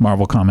in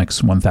Marvel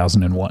Comics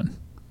 1001.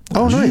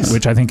 Oh, nice.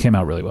 Which I think came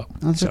out really well.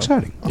 That's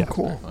exciting. Oh,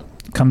 cool.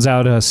 Comes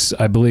out,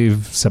 I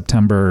believe,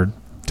 September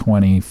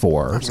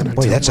 24. I'm gonna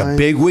Boy, that's a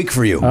big week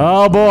for you.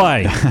 Oh,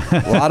 boy.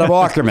 A lot of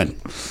Aukerman.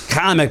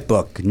 Comic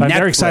book. I'm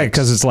very excited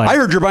because it's like... I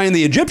heard you're buying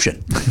The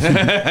Egyptian.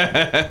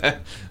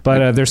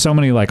 But there's so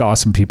many like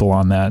awesome people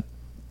on that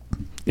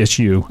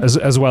issue,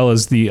 as well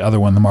as the other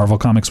one, the Marvel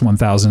Comics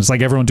 1000. It's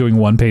like everyone doing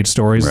one-page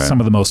stories. Right. Some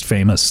of the most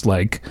famous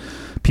like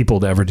people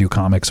to ever do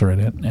comics are in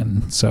it,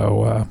 and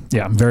so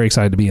yeah, I'm very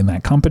excited to be in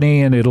that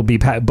company. And it'll be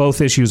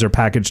both issues are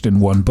packaged in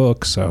one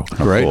book. So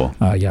Great. Cool.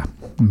 yeah,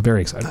 I'm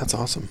very excited. That's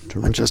awesome.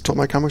 I just told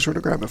my comic store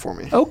to grab it for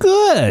me. Oh,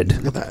 good.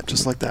 Look at that.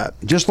 Just like that.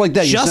 Just like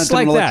that. You Just sent them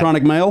like an that.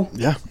 electronic mail?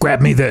 Yeah.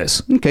 Grab me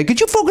this. Okay.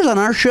 Could you focus on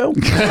our show?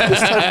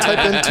 Just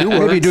type in 2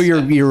 words. Maybe do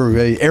your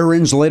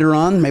errands later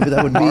on. Maybe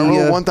that would be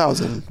Marvel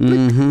 1000.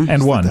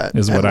 And one that.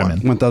 is And what I'm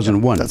one. in.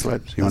 1001. That's what I-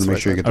 So you want that's to make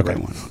what sure I you get the thought. right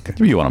one.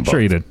 Okay. You want them both,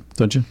 Sure you did.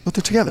 don't you? But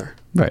they're together.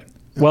 Right.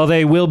 Well,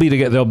 they will be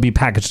together. They'll be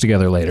packaged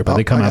together later, but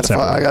they come out I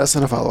separately. got to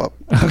send a follow-up.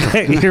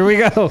 Okay, here we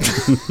go.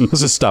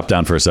 Let's just stop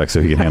down for a sec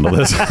so he can handle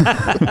this.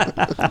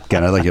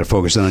 Again, I'd like you to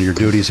focus in on your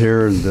duties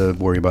here and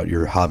worry about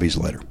your hobbies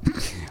later.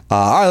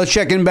 All right, let's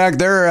check in back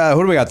there.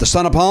 Who do we got? The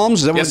Son of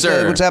Palms? Is that Yes,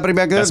 sir. What's happening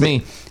back there? That's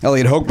me.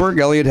 Elliot Hochberg.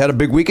 Elliot had a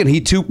big weekend. He,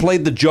 too,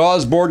 played the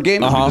Jaws board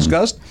game, as we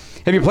discussed.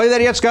 Have you played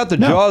that yet, Scott? The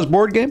Jaws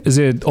board game? Is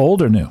it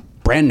old or new?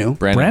 Brand new.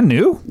 Brand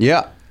new?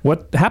 Yeah.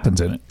 What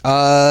happens in it?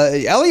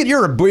 Elliot,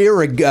 you're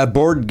a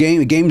board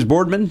games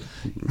boardman.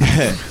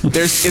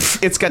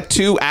 It's got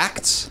 2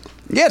 acts.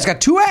 Yeah, it's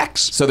got 2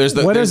 acts. So there's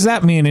the What there's- does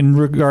that mean in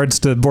regards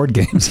to board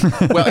games?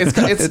 Well,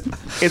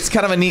 it's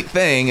kind of a neat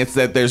thing. It's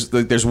that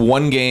there's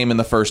one game in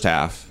the first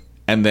half,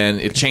 and then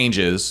it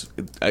changes.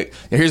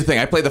 Here's the thing: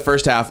 I played the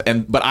first half,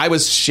 but I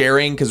was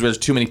sharing because there's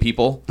too many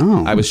people.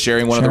 I was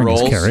sharing one of the Sharing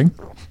is roles. caring.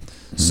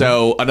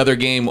 So another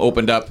game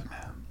opened up,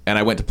 and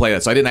I went to play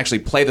that. So I didn't actually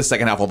play the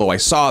second half, although I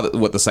saw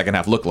what the second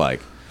half looked like.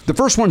 The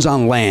first one's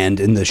on land,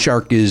 and the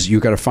shark is, you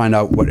got to find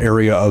out what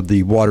area of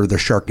the water the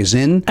shark is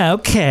in.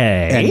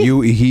 Okay. And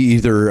he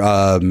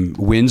either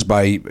wins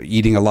by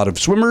eating a lot of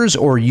swimmers,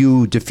 or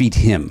you defeat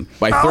him.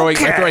 By throwing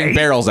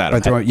barrels at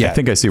him. Yeah. I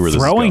think I see where this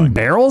is Throwing going.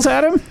 barrels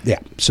at him? Yeah.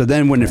 So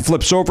then when it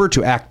flips over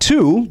to Act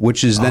 2,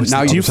 which is then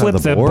now Do you flip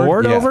the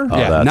board yeah, over? Oh,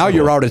 yeah. that's Now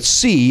you're cool. out at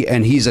sea,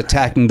 and he's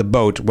attacking the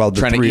boat while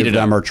the Trying to 3 eat of it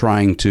them up. are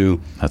trying to.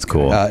 That's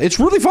cool. It's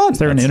really fun. Is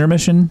there an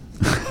intermission?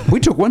 We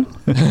took one.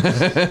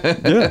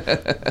 Yeah.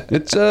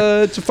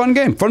 It's a fun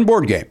game, fun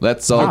board game.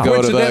 Let's all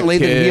go to the Coincidentally,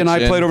 that he and I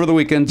kitchen. played over the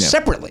weekend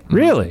separately.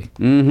 Really?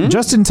 Mm-hmm.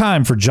 Just in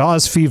time for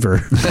Jaws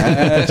fever.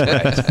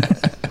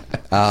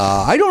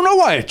 I don't know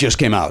why it just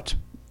came out.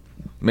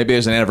 Maybe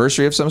there's an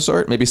anniversary of some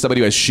sort. Maybe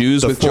somebody who has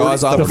shoes with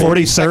Jaws on the them.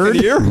 43rd?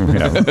 Year?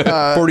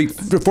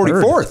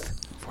 44th.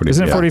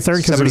 Isn't it 43rd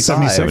because it was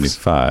 75. 76?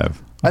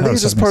 75. I think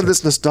it's just part of 76.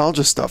 this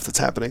nostalgia stuff that's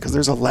happening because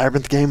there's a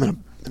Labyrinth game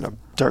and a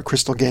Dark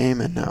Crystal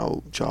game and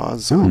now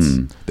Jaws. So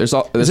There's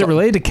Is it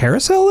related to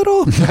Carousel at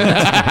all?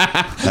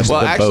 That's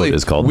Well, the actually, boat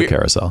is called the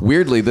Carousel.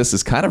 Weirdly, this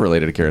is kind of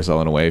related to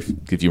Carousel in a way,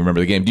 if you remember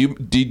the game.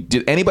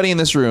 Did anybody in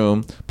this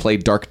room play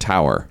Dark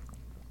Tower?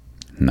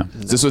 No.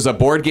 This was a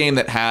board game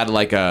that had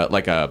like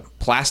a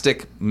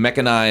plastic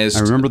mechanized.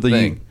 I remember the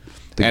thing,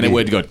 and game. it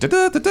would go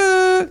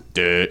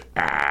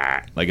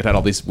like it had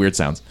all these weird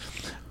sounds.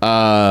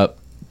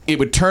 It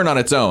would turn on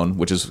its own,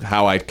 which is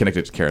how I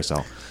connected to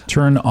Carousel.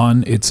 Turn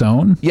on its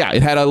own? Yeah,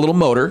 it had a little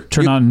motor.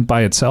 Turn on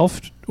by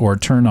itself or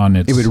turn on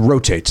its... It would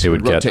rotate. It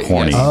would get Rotate,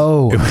 horny. yes.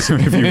 Oh.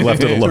 if you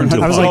left it alone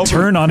too I was long. like,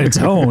 turn on its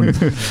own.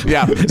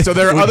 Yeah, so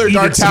there are other eat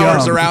Dark its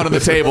Towers young. around on the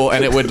table,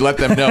 and it would let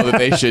them know that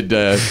they should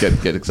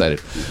get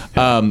excited.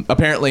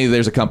 Apparently,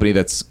 there's a company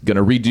that's going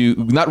to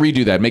not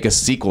redo that, make a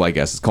sequel, I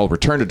guess. It's called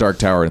Return to Dark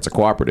Tower, and it's a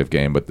cooperative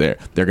game, but they're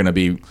going to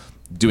be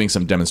doing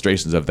some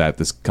demonstrations of that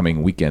this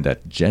coming weekend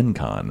at Gen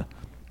Con.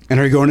 And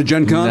are you going to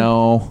Gen Con?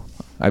 No.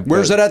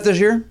 Where's that at this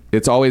year?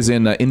 It's always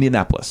in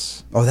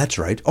Indianapolis. Oh, that's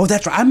right.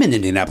 I'm in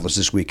Indianapolis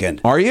this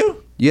weekend. Are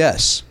you?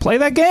 Yes. Play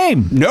that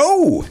game.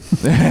 No.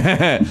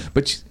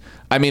 But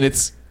I mean,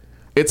 it's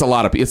a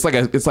lot of. It's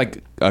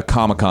like a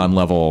Comic-Con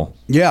level.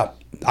 Yeah,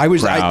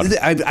 crowd.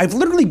 I've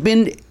literally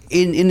been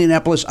in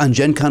Indianapolis on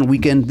Gen Con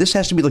weekend. This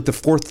has to be like the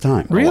 4th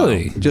time.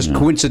 Really? Just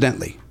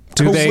coincidentally.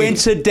 Do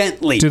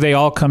they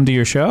all come to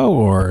your show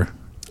or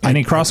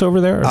any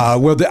crossover there?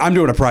 I'm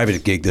doing a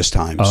private gig this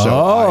time.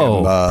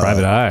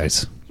 Private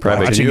eyes.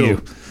 Private Watching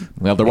you.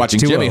 Well, they're watching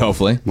Jimmy,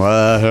 hopefully.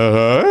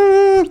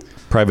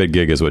 Private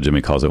gig is what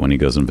Jimmy calls it when he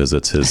goes and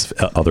visits his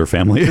other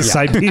family.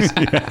 Side piece.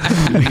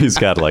 He's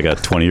got like a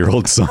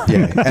 20-year-old son.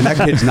 Yeah, and that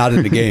kid's not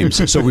into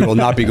games, so we will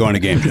not be going to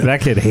games.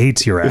 That kid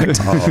hates your act.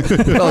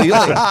 Well, he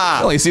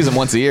only sees him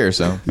once a year,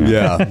 so.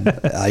 Yeah.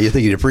 You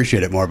think he'd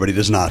appreciate it more, but he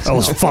does not.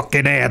 Those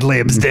fucking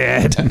ad-libs,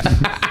 Dad.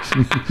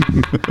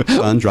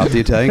 Son, drop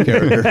the Italian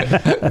character.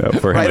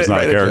 For him, it's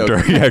not a character.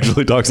 He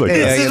actually talks like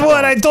This that. is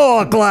what I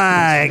talk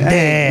like, Dad.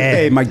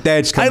 Hey, my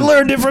dad's I coming.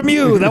 learned it from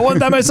you. That one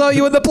time I saw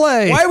you in the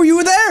play. Why were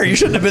you there? You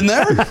shouldn't have been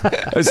there.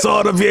 I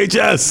saw it on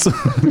VHS.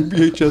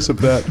 VHS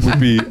of that would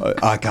be.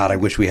 God, I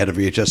wish we had a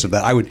VHS of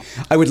that. I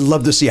would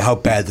love to see how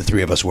bad the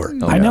three of us were.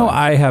 I know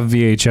I have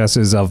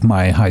VHSs of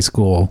my high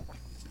school.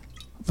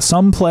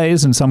 Some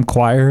plays and some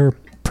choir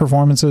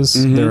performances.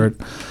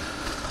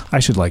 I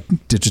should like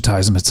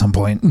digitize them at some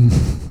point.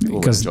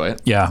 Because enjoy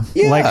it. Yeah.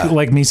 Yeah.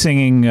 Like me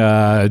singing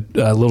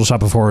Little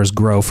Shop of Horrors,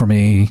 Grow for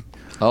Me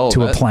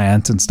to a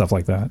plant and stuff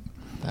like that.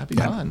 That'd be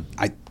fun.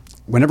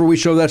 Whenever we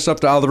show that stuff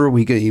to Oliver,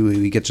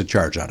 he gets a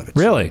charge out of it.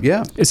 Really? So,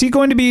 yeah. Is he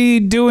going to be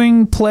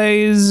doing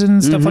plays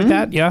and stuff like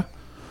that? Yeah.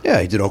 Yeah,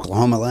 he did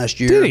Oklahoma last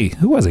year. Did he?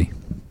 Who was he?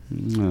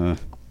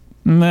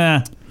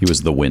 Nah. He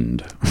was the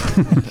wind.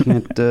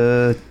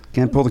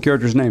 Can't pull the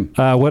character's name.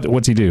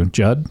 What's he do?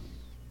 Judd?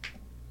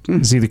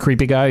 Is he the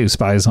creepy guy who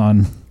spies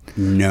on?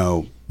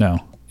 No.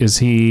 Is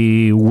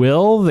he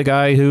Will, the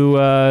guy who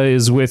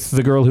is with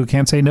the girl who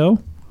can't say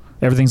no?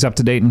 Everything's up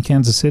to date in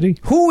Kansas City.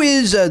 Who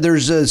is?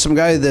 There's some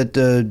guy that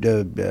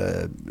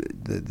the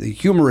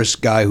humorous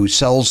guy who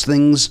sells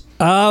things.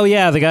 Oh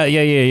yeah, the guy.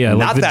 Yeah.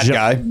 Not like that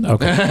guy.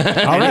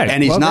 Okay. All right.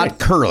 And he's not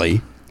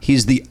Curly.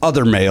 He's the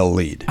other male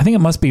lead. I think it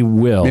must be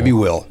Will. Maybe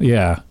Will.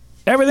 Yeah.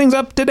 Everything's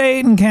up to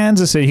date in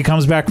Kansas City. He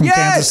comes back from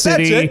Kansas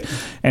City,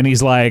 and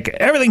he's like,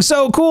 everything's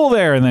so cool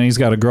there. And then he's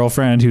got a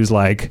girlfriend who's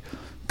like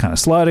kind of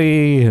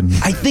slutty. And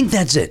I think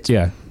that's it.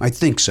 Yeah. I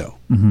think so.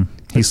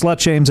 He slut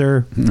shames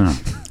her. No.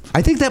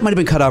 I think that might have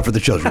been cut out for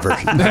the children's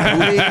version.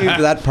 I believe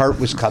that part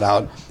was cut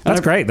out. That's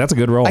great. That's a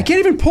good role. I can't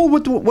even pull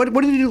what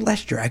did he do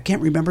last year? I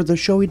can't remember the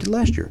show he did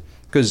last year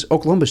because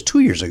Oklahoma's 2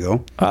 years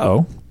ago.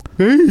 Uh-oh.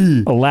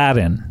 Hey.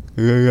 Aladdin.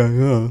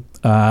 Yeah.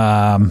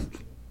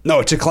 No,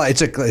 it's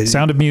a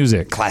Sound of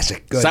Music.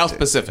 Classic. Good. South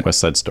Pacific. West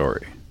Side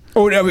Story.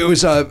 Oh no, it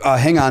was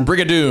hang on.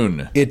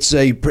 Brigadoon.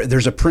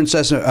 There's a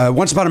princess.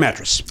 Once Upon a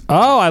Mattress.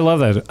 Oh, I love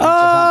that.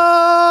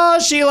 Oh,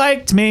 she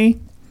liked me.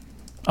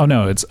 Oh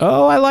no, it's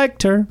I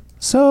liked her.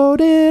 So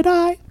did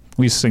I.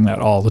 We used to sing that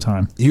all the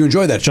time. You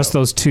enjoy that? Just show.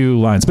 those two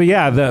lines. But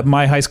yeah,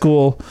 my high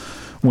school.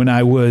 When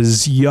I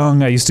was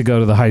young, I used to go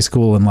to the high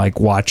school and like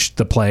watch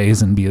the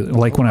plays and be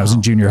like when I was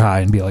in junior high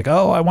and be like,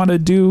 oh, I want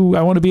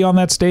to be on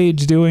that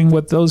stage doing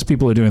what those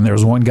people are doing. There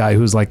was one guy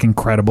who's like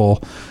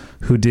incredible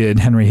who did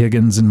Henry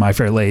Higgins and My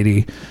Fair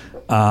Lady.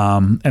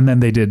 And then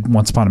they did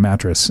Once Upon a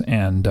Mattress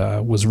and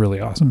was really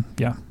awesome.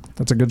 Yeah,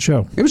 that's a good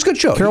show. It was a good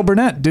show. Carol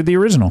Burnett did the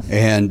original.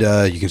 And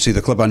you can see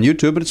the clip on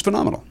YouTube, but it's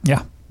phenomenal.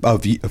 Yeah.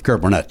 Of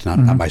Carol Burnett, not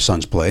my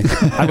son's play.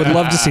 I would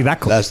love to see that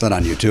clip. That's not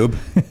on YouTube.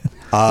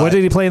 What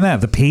did he play in that?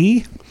 The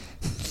P?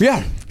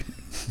 Yeah.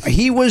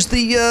 He was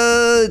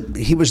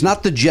he was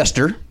not the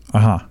jester.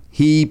 Uh-huh.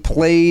 He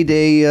played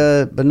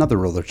another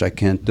role which I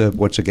can't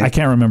once again. I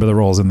can't remember the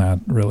roles in that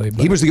really.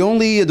 But. He was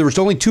there was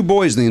only two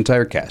boys in the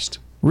entire cast.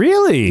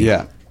 Really?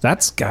 Yeah.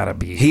 That's gotta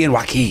be He and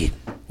Joaquin.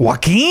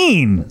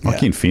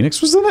 Joaquin Phoenix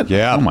was in it?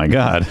 Yeah. Oh my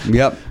God.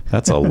 Yep.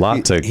 That's a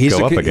lot to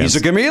go up against. He's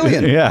a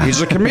chameleon. Yeah.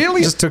 He's a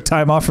chameleon. just took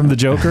time off from the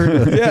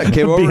Joker. Yeah,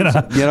 came over.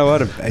 You know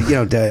what? I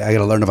got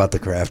to learn about the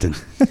craft. And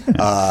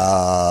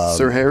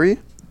Sir Harry,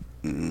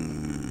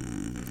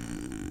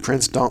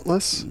 Prince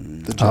Dauntless,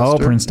 the Jester, Oh,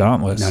 Prince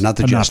Dauntless. No, not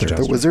the Jester.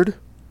 the Wizard,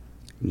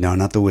 No,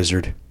 not the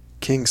wizard.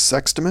 King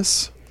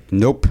Sextimus,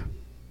 Nope.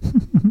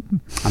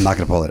 I'm not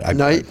going to pull it.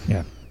 Knight,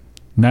 Yeah.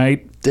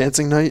 Night,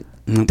 Dancing Knight,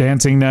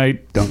 Dancing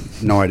Night.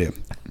 No idea.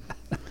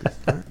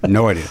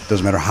 No idea.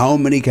 Doesn't matter how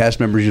many cast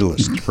members you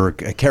list for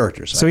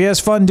characters. So he has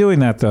fun doing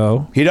that,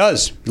 though. He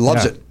does. He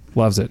loves Yeah, it.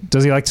 Loves it.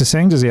 Does he like to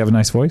sing? Does he have a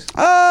nice voice?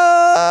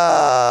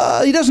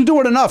 He doesn't do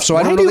it enough, so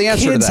I don't know the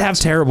answer to that. Kids have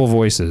terrible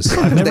voices.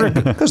 I've never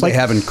Because they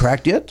haven't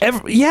cracked yet.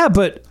 yeah,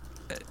 but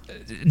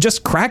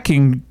just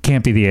cracking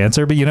can't be the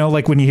answer. But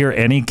like when you hear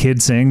any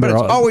kid sing, they're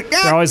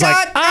always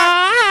like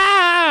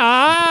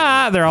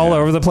they're all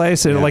over the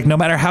place. And like no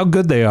matter how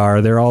good they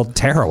are, they're all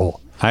terrible.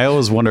 I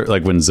always wonder,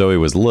 like when Zoe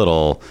was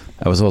little,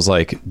 I was always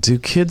like, do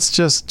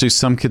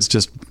some kids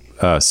just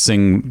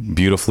sing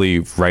beautifully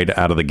right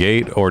out of the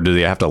gate, or do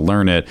they have to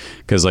learn it?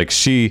 Because like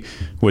she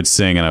would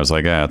sing, and I was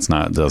like, it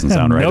doesn't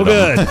sound right. No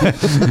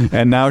good.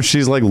 And now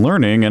she's like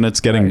learning, and it's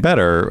getting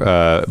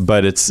better.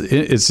 But it's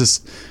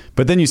just.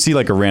 But then you see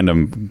like a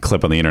random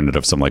clip on the internet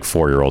of some like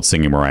 4-year-old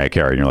singing Mariah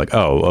Carey, and you're like,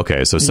 oh,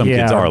 okay, so some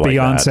kids are like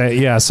Beyonce, that.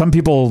 Yeah, some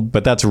people,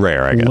 but that's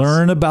rare, I guess.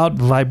 Learn about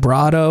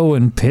vibrato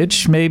and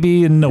pitch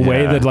maybe in a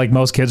way that like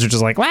most kids are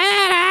just like, or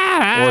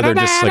they're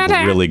just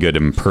like really good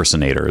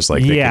impersonators.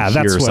 Like they can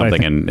hear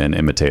something and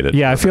imitate it.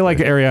 Yeah, I feel like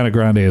Ariana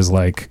Grande is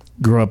like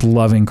grew up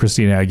loving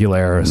Christina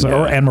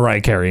Aguilera and Mariah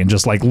Carey, and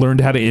just like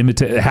learned how to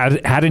imitate,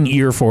 had an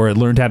ear for it,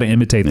 learned how to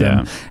imitate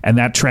them, and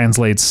that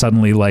translates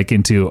suddenly like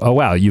into, oh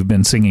wow, you've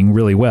been singing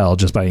really well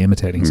just by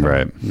imitating someone.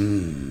 Right.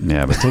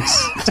 Yeah, but it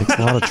takes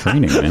a lot of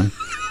training, man.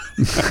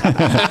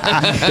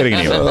 Getting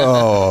an email.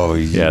 Oh,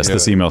 yes.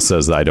 This email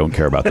says that I don't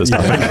care about this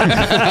topic.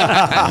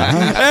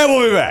 And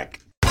we'll be back.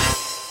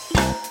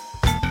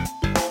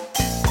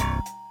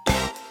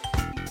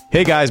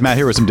 Hey guys, Matt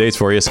here with some dates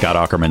for you. Scott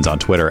Aukerman's on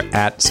Twitter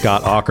at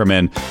Scott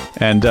Aukerman,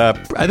 and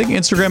I think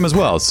Instagram as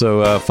well.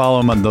 So follow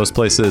him on those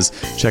places.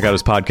 Check out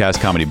his podcast,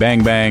 Comedy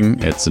Bang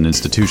Bang. It's an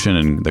institution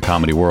in the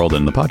comedy world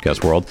and the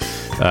podcast world.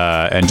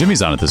 And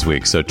Jimmy's on it this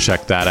week, so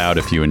check that out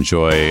if you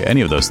enjoy any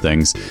of those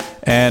things.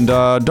 And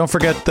don't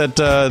forget that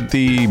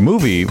the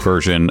movie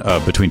version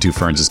of Between Two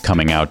Ferns is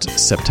coming out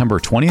September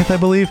 20th, I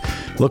believe.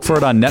 Look for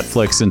it on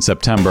Netflix in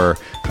September.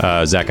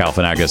 Zach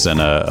Galifianakis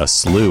and a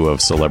slew of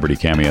celebrity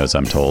cameos,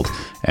 I'm told.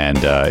 And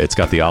it's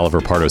got the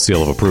Oliver Pardo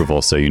seal of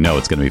approval, so you know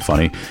it's going to be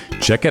funny.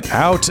 Check it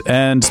out.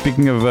 And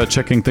speaking of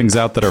checking things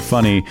out that are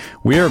funny,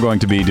 we are going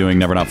to be doing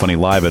Never Not Funny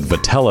live at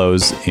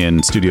Vitello's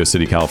in Studio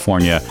City,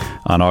 California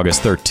on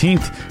August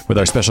 13th with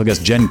our special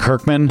guest, Jen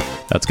Kirkman.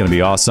 That's going to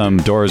be awesome.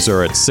 Doors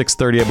are at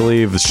 6:30, I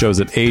believe. The show's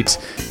at 8,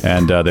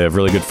 and they have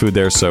really good food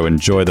there, so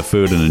enjoy the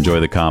food and enjoy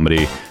the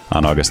comedy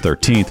on August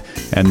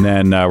 13th. And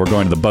then we're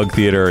going to the Bug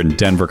Theater in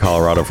Denver,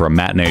 Colorado for a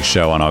matinee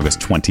show on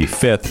August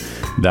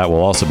 25th. That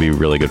will also be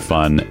really good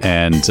fun.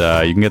 And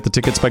you can get the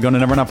tickets by going to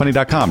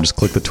nevernotfunny.com. Just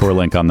click the tour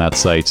link on that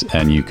site,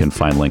 and you can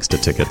find links to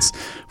tickets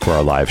for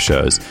our live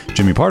shows.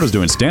 Jimmy Pardo's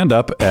doing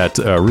stand-up at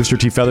Rooster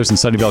Teeth Feathers in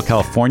Sunnyvale,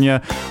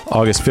 California,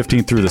 August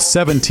 15th through the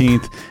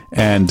 17th.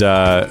 And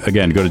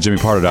again, go to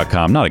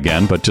jimmypardo.com. Not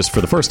again, but just for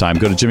the first time,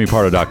 go to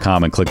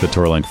jimmypardo.com and click the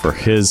tour link for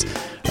his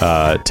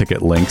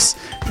ticket links.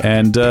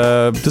 And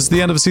this is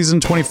the end of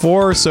season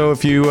 24, so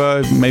if you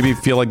maybe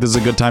feel like this is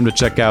a good time to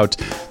check out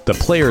the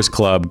Players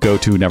Club, go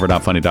to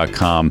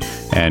nevernotfunny.com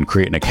and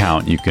create an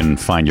account. You can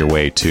find your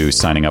way to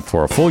signing up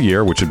for a full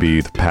year, which would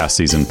be the past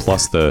season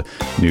plus the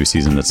new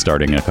season that's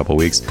starting in a couple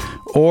weeks,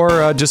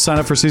 or just sign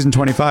up for season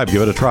 25.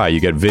 Give it a try. You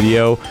get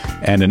video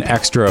and an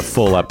extra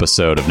full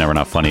episode of Never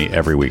Not Funny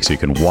every week, so you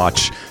can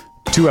watch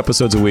 2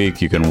 episodes a week.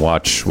 You can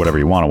watch whatever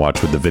you want to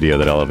watch with the video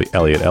that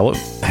Elliot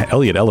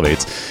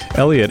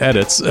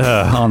edits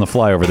on the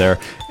fly over there,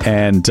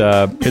 and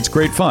it's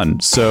great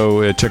fun.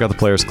 So check out the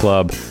Players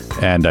Club,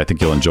 and I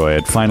think you'll enjoy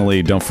it.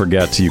 Finally, don't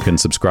forget you can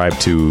subscribe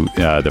to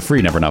the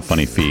free Never Not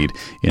Funny feed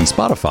in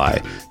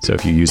Spotify. So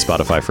if you use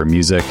Spotify for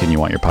music and you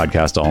want your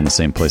podcast all in the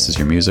same place as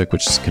your music,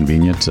 which is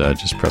convenient,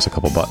 just press a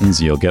couple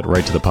buttons. You'll get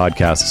right to the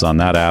podcasts on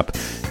that app,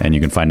 and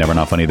you can find Never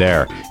Not Funny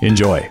there.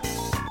 Enjoy.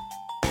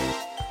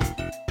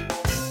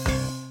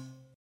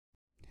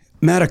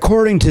 Matt,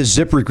 according to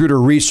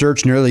ZipRecruiter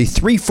research, nearly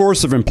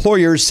 3/4 of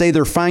employers say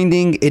they're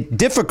finding it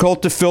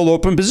difficult to fill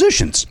open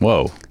positions.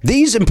 Whoa.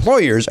 These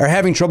employers are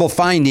having trouble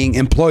finding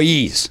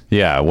employees.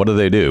 Yeah, what do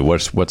they do?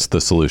 What's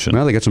the solution?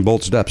 Well, they got some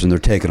bold steps, and they're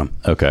taking them.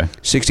 Okay.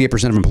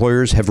 68% of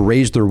employers have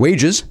raised their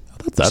wages.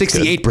 That's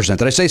 68%.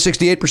 Did I say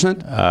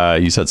 68%?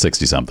 You said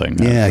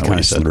 60-something. Yeah, I kind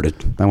of slurred it.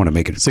 I want to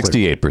make it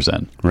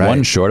 68%. Right.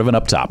 One short of an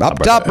up top. Up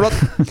top.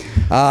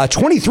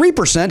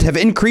 23% have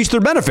increased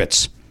their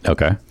benefits.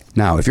 Okay.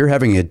 Now, if you're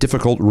having a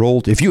difficult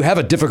role, if you have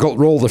a difficult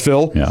role to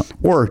fill,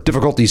 or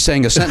difficulty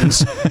saying a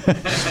sentence,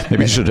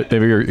 maybe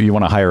you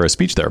want to hire a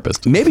speech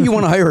therapist. Maybe you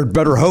want to hire a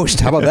better host.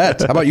 How about that?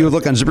 How about you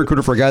look on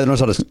ZipRecruiter for a guy that knows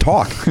how to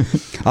talk?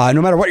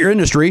 No matter what your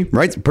industry,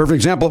 right? Perfect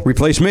example.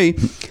 Replace me.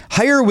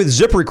 Hire with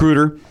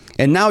ZipRecruiter,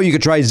 and now you can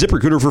try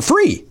ZipRecruiter for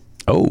free.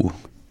 Oh.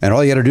 And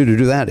all you got to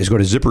do that is go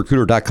to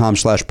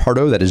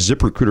ZipRecruiter.com/Pardo. That is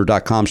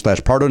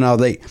ZipRecruiter.com/Pardo. Now,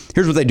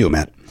 here's what they do,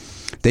 Matt.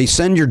 They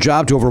send your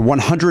job to over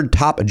 100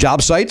 top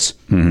job sites.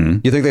 Mm-hmm.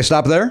 You think they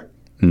stop there?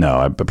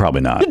 No, probably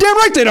not. You're damn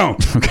right they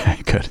don't. Okay,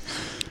 good.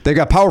 They've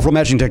got powerful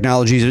matching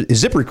technologies.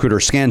 ZipRecruiter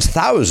scans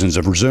thousands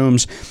of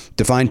resumes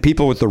to find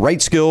people with the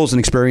right skills and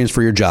experience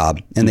for your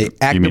job. And they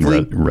actively...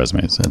 You mean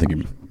resumes? I think you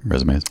mean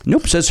resumes.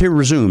 Nope, says here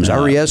resumes.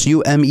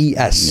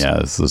 R-E-S-U-M-E-S.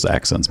 Yeah, those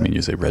accents mean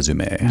you say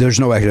resume. There's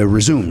no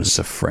resumes. It's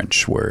a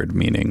French word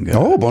meaning...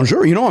 oh,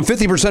 bonjour. You know, I'm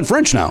 50%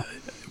 French now.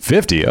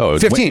 50? Oh,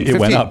 15. It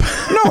went up.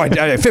 No,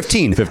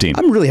 15. 15.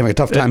 I'm really having a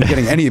tough time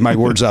getting any of my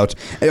words out.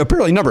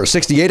 Apparently, number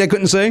 68 I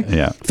couldn't say.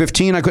 Yeah.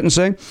 15 I couldn't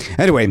say.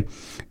 Anyway,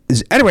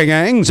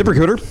 gang,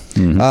 ZipRecruiter.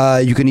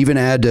 Mm-hmm. You can even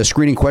add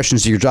screening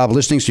questions to your job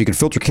listing so you can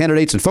filter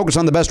candidates and focus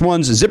on the best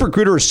ones.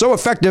 ZipRecruiter is so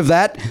effective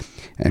that,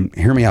 and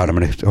hear me out,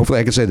 hopefully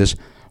I can say this,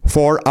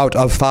 4 out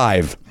of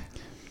 5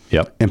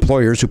 Yep.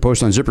 Employers who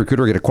post on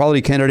ZipRecruiter get a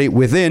quality candidate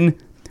within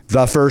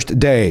the first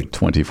day.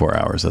 24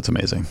 hours. That's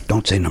amazing.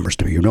 Don't say numbers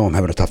to me. You know I'm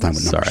having a tough time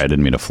with numbers. Sorry, I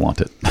didn't mean to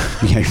flaunt it.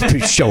 Yeah,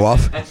 show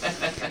off.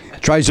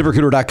 Try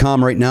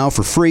ZipRecruiter.com right now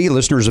for free.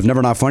 Listeners of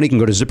Never Not Funny can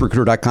go to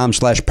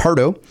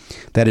ZipRecruiter.com/Pardo.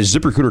 That is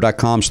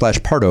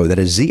ZipRecruiter.com/Pardo. That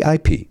is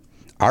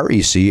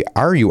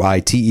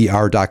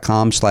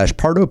ZipRecruiter.com/Pardo,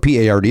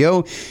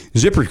 Pardo.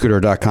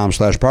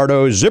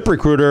 ZipRecruiter.com/Pardo.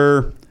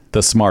 ZipRecruiter.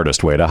 The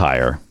smartest way to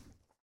hire.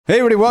 Hey,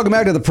 everybody, welcome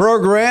back to the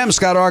program.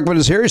 Scott Aukerman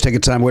is here. He's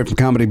taking time away from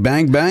Comedy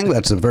Bang Bang.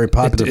 That's a very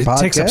popular podcast.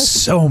 It takes up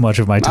so much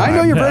of my time. I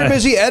know you're very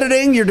busy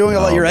editing. You're doing a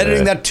lot. You're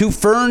editing that Two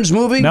Ferns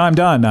movie. No, I'm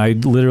done. I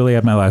literally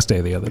had my last day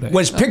the other day.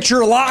 Was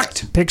picture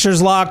locked?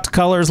 Pictures locked,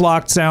 colors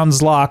locked,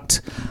 sounds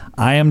locked.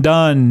 I am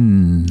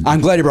done.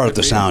 I'm glad you brought up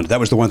the sound. That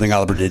was the one thing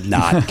Oliver did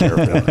not care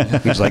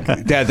about. He was like,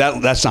 Dad,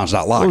 that sound's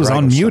not locked. It was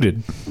right?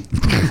 unmuted.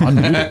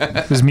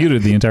 Unmuted. It was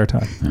muted the entire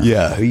time.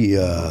 Yeah, he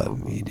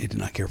did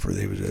not care for it.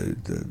 It was a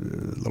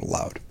little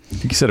loud. I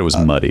think he said it was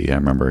muddy. I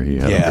remember he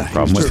had a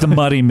problem with the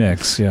muddy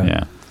mix.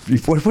 Yeah.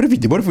 What if he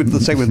did? What if the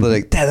segment was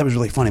like, Dad, that was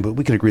really funny, but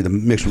we could agree the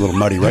mix was a little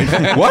muddy,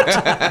 right? What?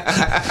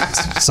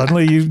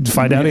 Suddenly you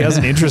find out he has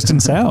an interest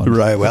in sound.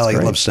 Right. Well, he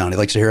loves sound. He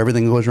likes to hear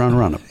everything that goes round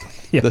and around him.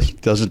 Yeah.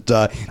 Doesn't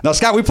now,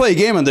 Scott? We play a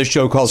game on this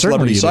show called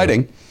Certainly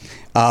Celebrity Sighting.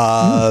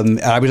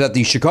 I was at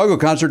the Chicago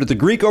concert at the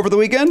Greek over the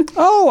weekend.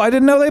 Oh, I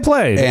didn't know they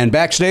played. And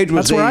backstage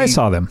was That's where I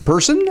saw them.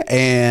 Person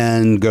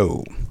and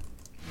go.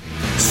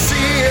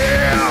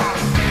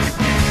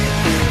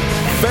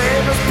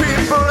 Famous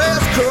people,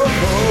 let's go.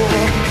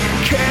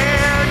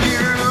 Can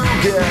you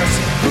guess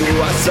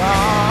who I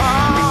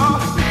saw?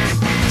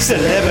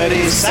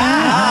 Celebrity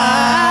sighting.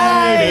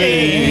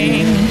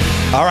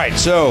 All right,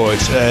 so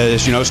it's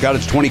as you know, Scott,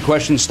 it's 20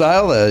 question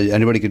style.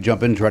 Anybody could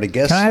jump in and try to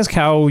guess. Can I ask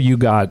how you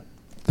got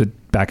the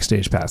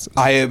backstage passes?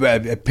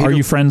 Peter, Are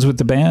you friends with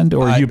the band,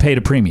 or you paid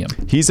a premium?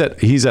 He's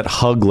at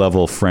hug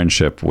level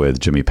friendship with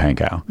Jimmy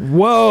Pankow.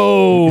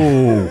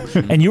 Whoa!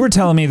 And you were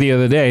telling me the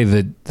other day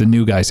that the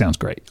new guy sounds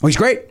great. Oh, he's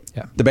great.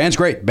 Yeah. The band's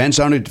great. Band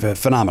sounded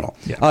phenomenal.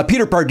 Yeah.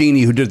 Peter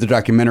Pardini, who did the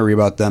documentary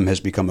about them, has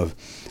become a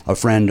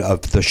friend of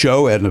the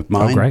show and of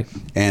mine. Oh, great.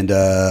 And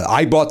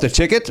I bought the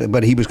ticket,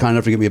 but he was kind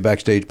enough to give me a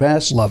backstage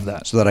pass. Love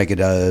that. So that I could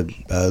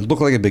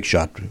look like a big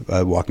shot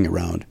walking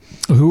around.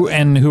 Who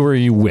are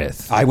you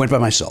with? I went by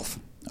myself.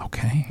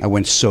 Okay. I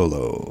went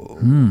solo.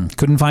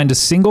 Couldn't find a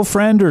single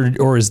friend,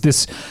 or is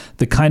this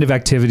the kind of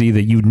activity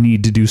that you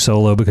need to do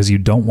solo because you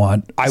don't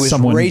want I was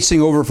someone...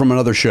 racing over from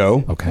another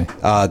show. Okay.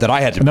 That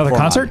I had to Another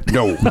perform concert? on.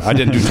 No, I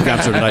didn't do the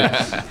concert tonight.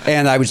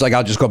 And I was like,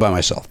 I'll just go by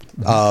myself.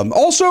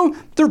 Also,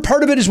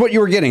 part of it is what you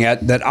were getting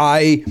at, that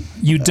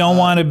You don't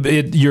want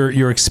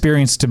your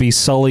experience to be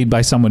sullied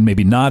by someone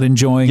maybe not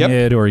enjoying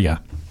it, or Yeah.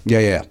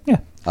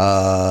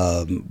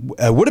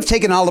 Would have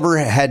taken Oliver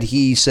had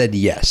he said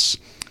yes.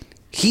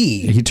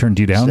 He turned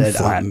you down said,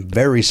 flat. I'm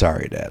very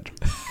sorry, Dad.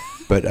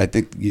 But I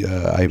think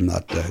I'm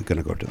not going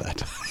to go to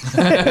that.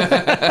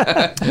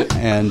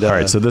 And all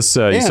right, so this...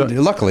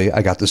 luckily,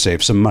 I got to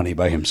save some money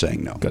by him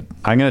saying no. Good.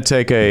 I'm going to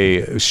take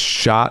a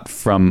shot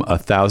from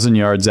 1,000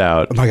 yards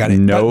out. Oh, my God.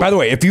 No. By the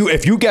way, if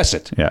you guess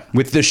it, Yeah.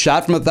 with this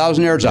shot from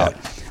 1,000 yards out,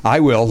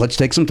 I will. Let's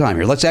take some time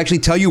here. Let's actually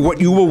tell you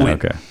what you will win.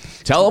 Okay.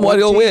 Tell him what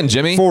he'll win,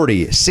 Jimmy.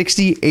 40,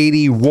 60,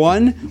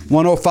 81,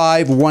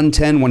 105,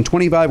 110,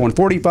 125,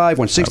 145,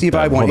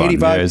 165, Hold on.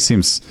 185. Yeah, it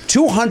seems...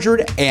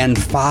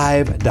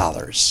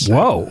 $205.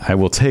 Whoa. I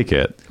will take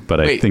it,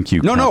 but I Wait. think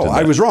you... No, counted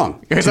I that. was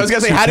wrong. So I was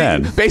gonna say, how do you,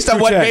 210. based on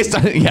what? 210. Based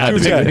on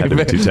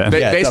 210.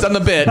 based on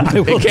the bid,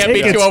 will it can't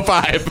be take it.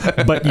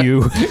 205. But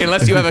you...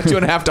 Unless you have a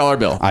 $2.50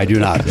 bill. I do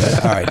not.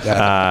 All right.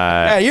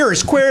 Hey, you're as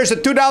square as a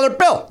 $2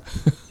 bill.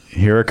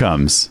 Here it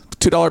comes.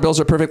 $2 bills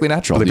are perfectly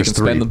natural. I believe You it's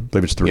can spend three. them. I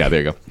believe it's three. Yeah,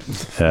 there you go.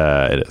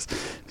 It is.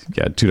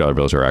 Yeah, $2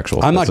 bills are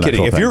actual. I'm not that's an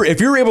kidding. actual thing. If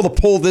you're able to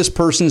pull this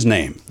person's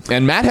name,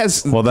 And Matt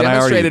has Well, then I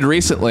demonstrated already-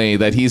 recently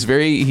that he has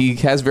very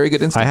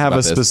good instincts. I have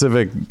about a this.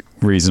 specific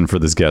reason for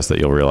this guess that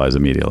you'll realize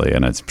immediately,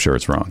 and I'm sure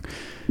it's wrong.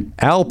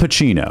 Al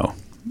Pacino.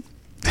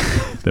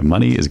 The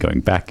money is going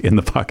back in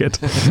the pocket.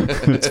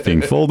 It's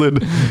being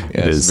folded.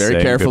 It is very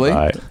saying carefully.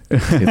 goodbye.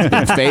 It's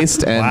been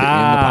faced and in the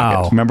Wow.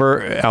 pocket.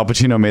 Remember Al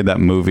Pacino made that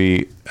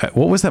movie.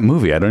 What was that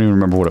movie? I don't even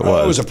remember what it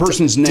was. it was a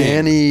person's name.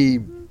 Danny.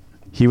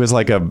 He was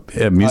like a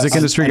music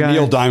industry guy.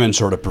 Neil Diamond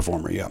sort of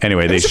performer, yeah.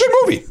 Anyway, it's a good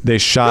movie. They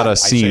shot a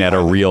scene say at a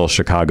highly. real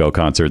Chicago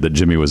concert that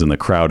Jimmy was in the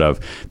crowd of.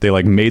 They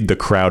made the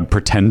crowd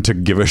pretend to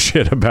give a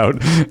shit about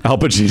Al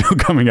Pacino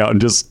coming out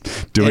and just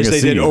doing As a they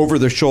scene. did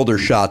over-the-shoulder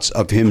shots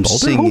of him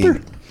singing.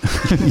 holder?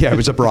 Yeah, it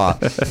was a bra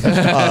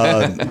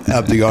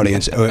of the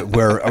audience.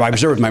 Where I was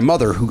there with my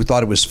mother, who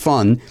thought it was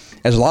fun,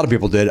 as a lot of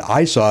people did.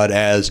 I saw it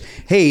as,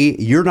 hey,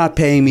 you're not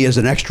paying me as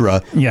an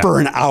extra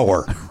for an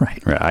hour.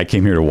 Right. Right, I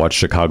came here to watch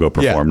Chicago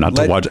perform, not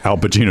to watch Al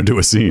Pacino do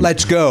a scene.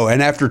 Let's go.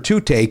 And after 2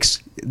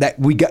 takes,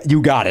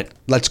 you got it.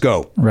 Let's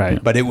go.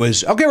 Right. But it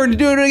was, okay, we're going to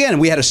do it again.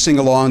 And we had to sing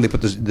along. They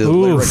put the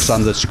lyrics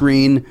on the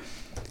screen.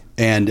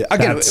 And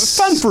again, That's-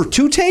 fun for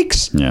 2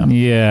 takes. Yeah.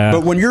 Yeah.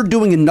 But when you're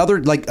doing another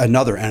and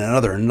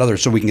another,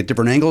 so we can get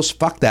different angles,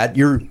 fuck that.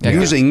 You're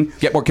using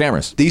Get more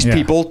cameras. these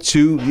people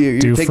to you're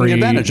Do taking free-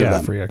 advantage of yeah,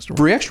 them. free extra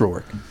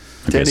work. work.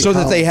 Okay, So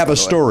that they Collins, have by a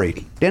the way.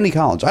 story. Danny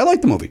Collins. I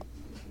like the movie.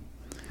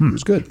 It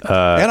was good.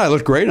 And I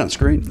looked great on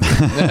screen.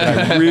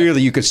 I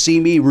really, you could see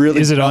me really.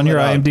 Is it on your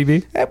out.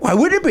 IMDb? Why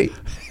would it be?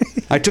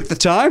 I took the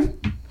time.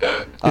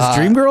 Is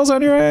Dreamgirls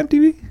on your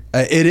IMDb?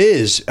 It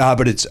is,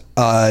 but it's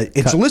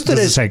listed Does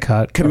it as say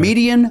cut?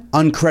 comedian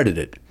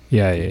uncredited.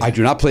 Yeah. I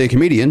do not play a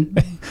comedian.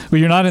 Well,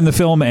 you're not in the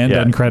film and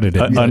Yeah.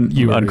 uncredited.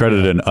 You are-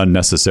 uncredited and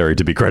unnecessary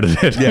to be credited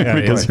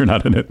because you're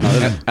not in it.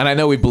 And I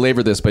know we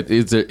belabored this, but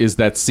is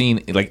that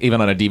scene like even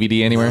on a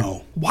DVD anywhere?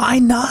 No. Why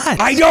not?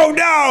 I don't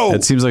know.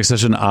 It seems like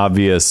such an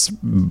obvious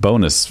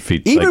bonus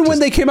feature. Even when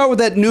they came out with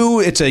that new,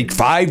 it's a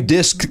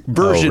 5-disc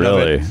version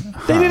really? of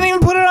it. They didn't even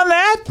put it on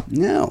that?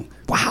 No.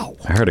 Wow.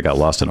 I heard it got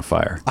lost in a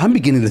fire. I'm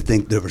beginning to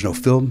think there was no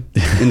film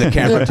in the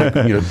camera.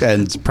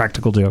 And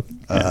Practical joke.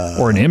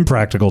 Or an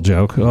impractical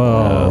joke.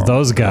 Oh,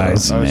 those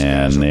guys.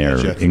 Man,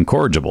 they're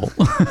incorrigible.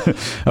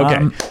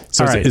 Okay,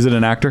 so all right. is it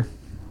an actor?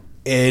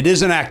 it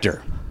is an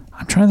actor.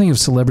 I'm trying to think of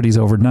celebrities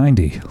over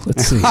 90.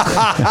 Let's see.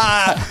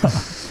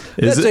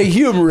 That's a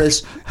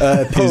humorous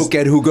poke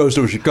at who goes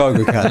to a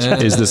Chicago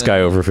concert. Is this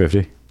guy over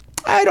 50?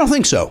 I don't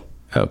think so.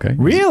 Okay.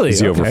 Really? Is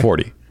he over Okay.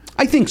 40?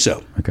 I think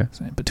so. Okay.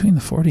 Between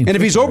the 40 And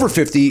if he's over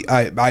 50,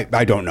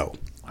 I don't know.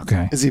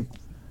 Okay. Is he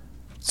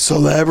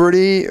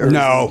celebrity or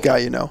No. is he a guy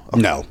you know?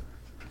 Okay. No.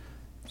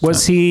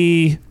 Was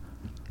he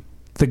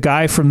the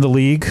guy from The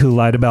League who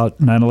lied about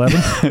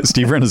 9/11?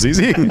 Steve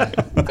Renazizi?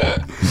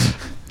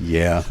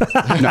 Yeah.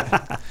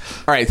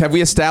 All right, have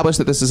we established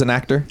that this is an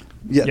actor?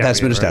 Yeah, Yeah, that's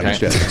been we-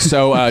 established. Okay. Yeah.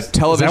 So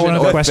television one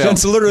of the or questions? film?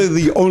 That's literally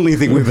the only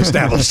thing we've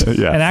established.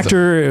 Yeah. An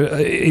actor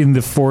in the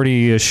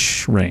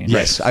 40-ish range.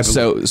 Yes. I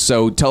believe.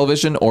 So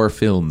television or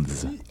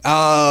films?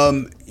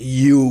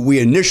 We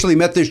initially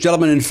met this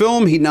gentleman in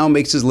film. He now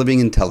makes his living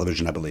in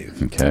television, I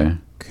believe. Okay.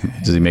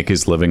 Does he make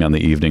his living on the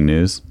evening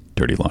news?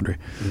 Dirty Laundry.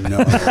 No.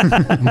 Is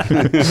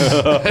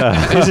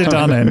it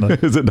Don Henley?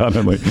 Is it Don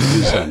Henley?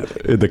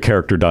 The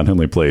character Don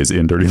Henley plays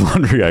in Dirty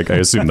Laundry. I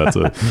assume that's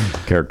a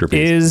character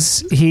piece.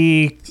 Is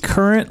he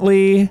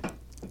currently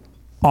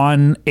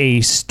on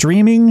a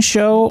streaming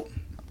show?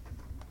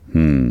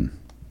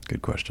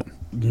 Good question.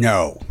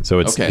 No. So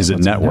it's Okay. is it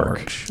What's a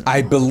network?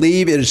 I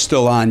believe it is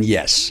still on,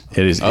 yes.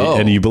 It is, Oh.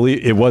 and you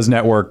believe it was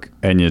network,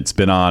 and it's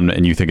been on,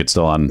 and you think it's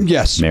still on.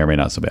 Yes. May or may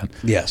not still be on.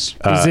 Yes.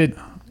 Is it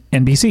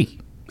NBC?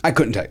 I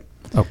couldn't tell you.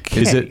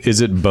 Okay. Is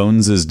it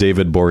Bones'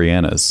 David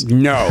Boreanaz?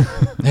 No.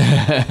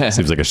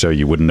 Seems like a show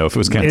you wouldn't know if it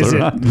was Is canceled or it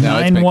not. No,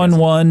 it's been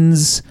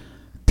 911's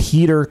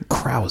Peter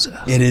Krause?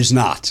 It is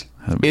not.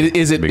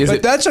 Is it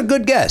But that's a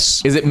good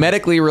guess. is it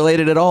medically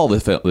related at all?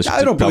 This I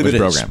don't believe it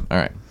television is. program. All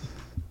right.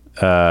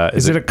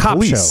 Is it a cop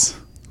police? show?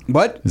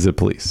 What? Is it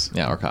police?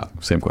 Yeah, or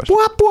cop. Same question.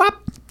 Whop, whop.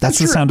 That's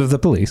the Sure. sound of the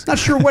police. Not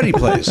sure what he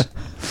plays.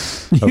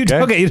 You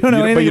don't know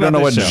anything but you don't about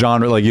know what this show.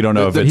 genre. Like you don't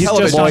know if The it's He's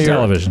just on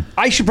television.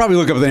 I should probably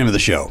look up the name of the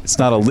show. It's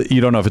not a.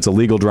 You don't know if it's a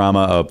legal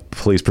drama, a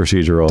police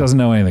procedural. Doesn't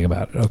know anything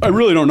about it. Okay. I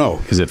really don't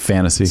know. Is it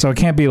fantasy? So it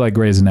can't be like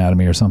Grey's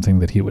Anatomy or something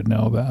that he would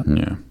know about.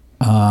 yeah.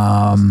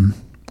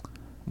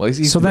 Well,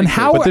 he's So then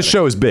how? But this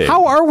show is big.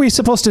 How are we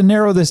supposed to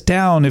narrow this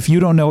down if you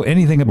don't know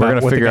anything We're about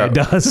gonna what the figure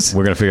guy out. does?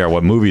 We're gonna figure out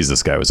what movies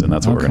this guy was in.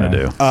 That's what we're gonna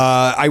Okay. do.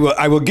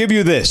 I will give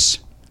you this.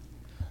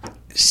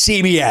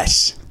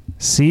 CBS.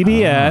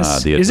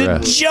 CBS. The Is it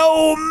address.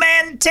 Joe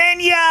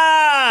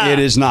Mantegna? It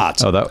is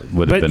not. Oh, that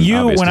would have But been. you,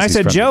 obvious when 'cause I he's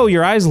said from Joe,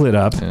 your eyes lit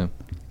up. Yeah.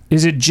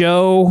 Is it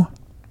Joe?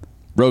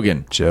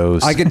 Rogan.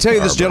 Joe's. I can tell you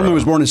this gentleman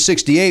was born in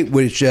 68,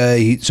 which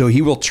so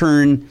he will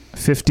turn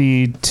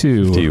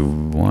 52.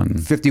 51.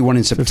 51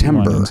 in 51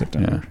 September. in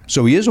September.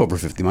 So he is over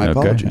 50. My Okay,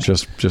 apologies.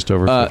 just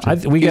over.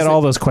 50. We get Is all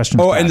it- those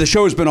questions. Oh, back. and the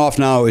show has been off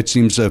now, it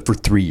seems, for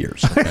 3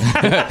 years.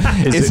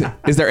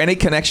 Is there any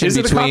connection Is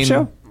it a cop between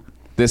show?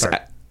 this? sorry.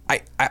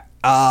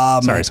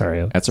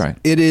 That's all right.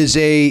 It is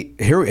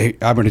here,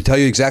 I'm going to tell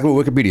you exactly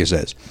what Wikipedia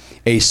says.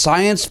 A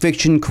science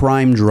fiction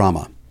crime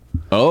drama.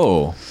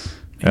 Oh,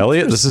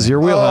 Elliot, this is your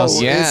wheelhouse.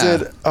 Oh, Yeah.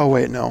 is it? Oh,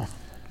 wait, no.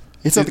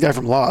 It's not the guy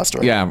from Lost,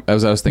 right? yeah. I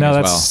was thinking No, as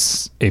well.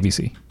 that's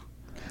ABC.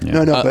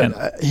 No,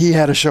 but he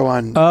had a show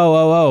on.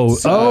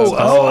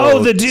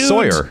 The dude.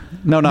 Sawyer.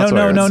 No, not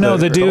Sawyer. No.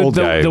 It's The dude, old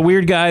guy. the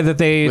weird guy that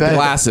they Ben.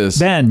 Glasses.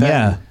 Ben,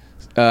 yeah.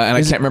 And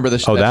I can't remember the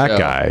show. Oh, that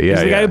guy. Yeah, He's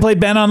the guy yeah. who played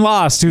Ben on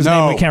Lost, whose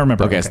name we can't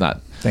remember. Okay, it's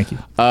not. Thank you.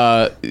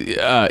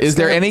 Is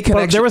there any But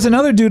connection? there was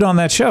another dude on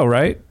that show,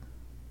 right?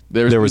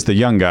 There was the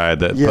young guy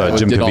that Yeah.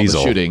 Jim did all the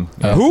Caviezel. shooting.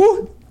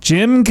 Who?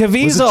 Jim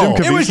Caviezel.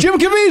 Jim It was Jim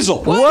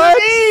Caviezel. What?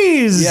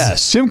 Jeez.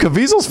 Yes. Jim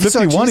Caviezel's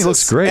 51. He Jesus.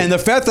 looks great. And the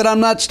fact that I'm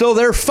not still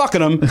there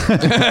fucking him.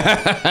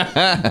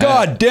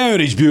 God damn it,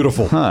 he's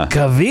beautiful.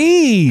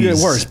 Caviezel. Yeah,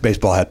 wore his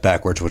baseball hat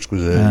backwards, which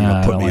was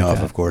I put don't me like off,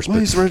 that. of course. Well,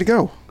 But he's ready to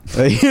go.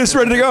 he's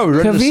ready to go.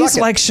 Ready to suck Caviezel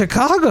it. like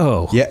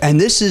Chicago. Yeah, and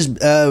this is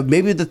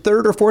maybe the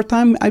third or fourth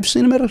time I've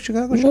seen him at a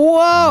Chicago show.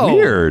 Whoa.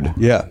 Weird.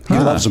 Yeah, he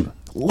loves him.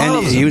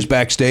 And he was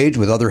backstage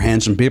with other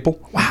handsome people.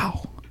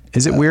 Wow.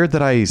 Is it weird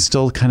that I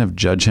still kind of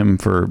judge him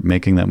for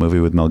making that movie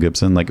with Mel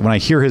Gibson? Like when I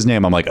hear his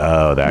name, I'm like,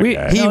 oh, that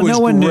guy. He was no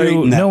one great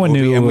knew. in that No one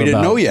movie, knew. and we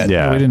didn't know yet.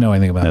 Yeah. We didn't know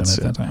anything about That's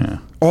him at that time. yeah.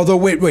 Although,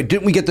 wait,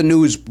 didn't we get the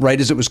news right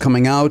as it was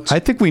coming out? I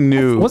think we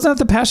knew Wasn't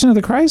that the Passion of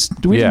the Christ?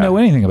 We Yeah. didn't know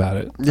anything about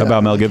it.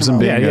 about Mel Gibson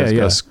being a I think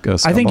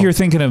scumbag. you're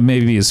thinking of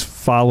maybe his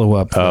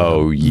follow-up.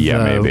 Oh,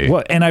 yeah, maybe.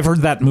 And I've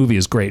heard that movie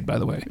is great, by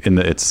the way.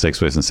 it takes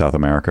place in South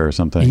America or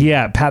something.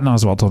 Yeah, Patton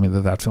Oswalt told me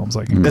that film's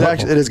like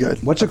It is good.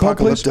 What's it called,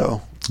 please?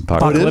 Apocalypto.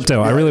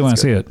 Apocalypto. I really want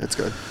to see it. It's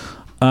good.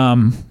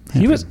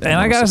 He was, and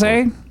I gotta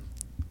say,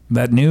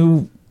 that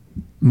new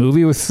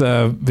movie with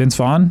Vince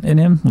Vaughn in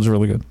him was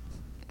really good.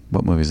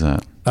 What movie is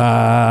that?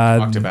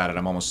 Talked about it.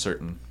 I'm almost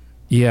certain.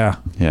 Yeah,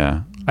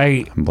 Yeah,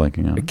 I I'm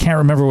blanking I on. can't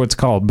remember what it's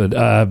called, but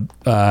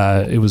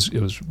it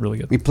was really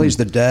good. He plays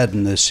the dad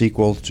in the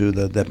sequel to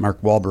that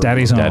Mark Wahlberg.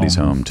 Daddy's Home. Daddy's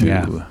Home too.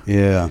 Yeah.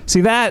 Yeah.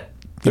 See that?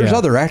 There's yeah.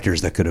 other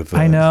actors that could have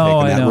I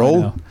know, taken that I know, role.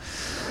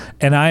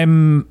 I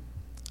know.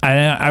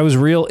 And I was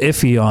real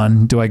iffy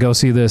on do I go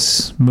see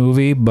this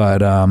movie,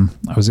 but I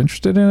was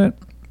interested in it.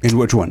 In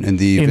which one? In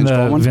the In Vince the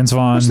Vaughn one? Vince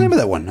Vaughn- What's the name of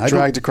that one?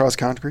 Dragged Across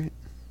Concrete.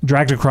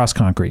 Dragged Across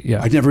Concrete.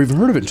 Yeah, I'd never even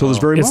heard of it until this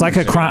very it's moment.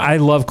 like a crime. I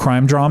love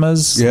crime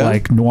dramas, Yeah.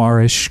 like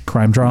noirish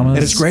crime dramas.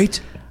 And it's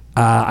great.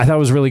 I thought it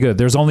was really good.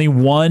 There's only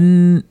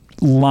one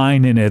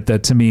line in it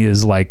that to me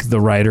is like the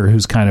writer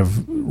who's kind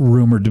of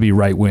rumored to be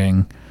right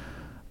wing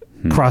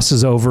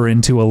crosses over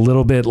into a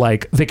little bit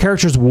like the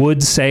characters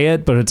would say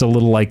it, but it's a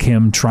little like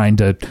him trying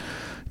to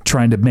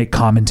make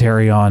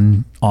commentary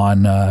on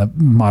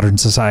modern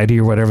society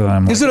or whatever. That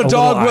I'm Is like, it a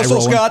dog little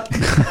whistle, eye-rolling.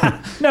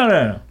 Scott?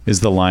 No. Is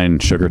the line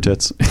sugar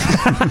tits?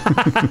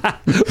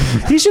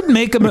 He should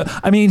make a.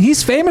 I mean,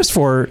 he's famous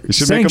for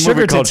should saying make a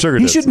movie sugar called tits. Sugar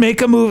He Tits. should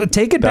make a movie.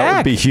 Take it That back.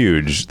 would be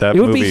huge. That It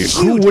would movie. be huge.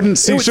 Who wouldn't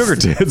see It was Sugar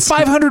Tits?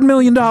 $500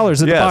 million at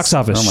the Yes. box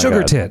office. Oh my Sugar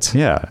God. Tits.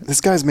 Yeah.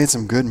 This guy's made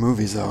some good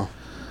movies, though.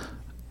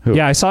 Who?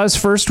 Yeah, I saw his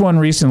first one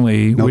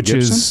recently, Mel which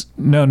Gibson? is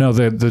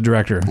the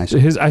director. I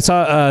see. I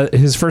saw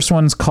his first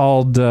one's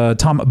called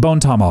Bone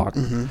Tomahawk,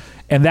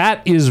 and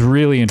that is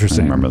really I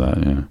interesting. remember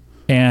that. Yeah.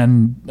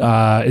 And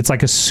it's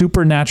like a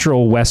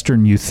supernatural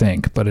western, you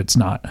think, but it's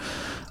not.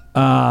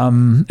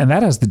 And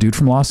that has the dude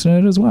from Lost in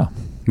it as well.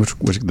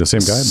 Which the same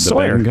guy? The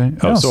Sawyer. band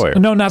guy? Oh, No, Sawyer.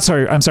 No, not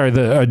Sawyer. I'm sorry,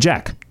 the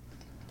Jack.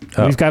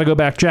 Oh. We've got to go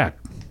back, Jack.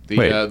 The,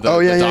 Wait. the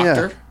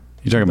doctor.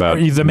 You're talking about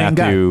The main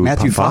guy.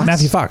 Matthew Fox?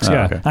 Matthew Fox. Oh,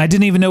 Yeah, okay. I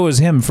didn't even know it was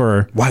him.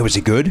 For Why was he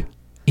good?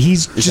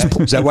 he's just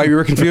Is that why you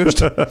were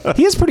confused?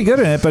 he is pretty good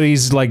in it, but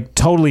he's like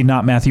totally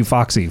not Matthew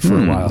Foxy for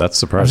a while. that's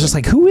surprising. I was just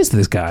like, who is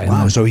this guy?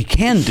 Wow, so he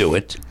can do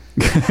it.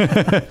 Just So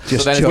then it's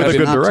chose gotta be a good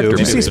not to. director, Did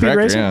you see maybe. Speed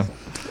Racer? Yeah.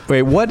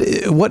 Wait, what?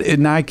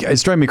 Now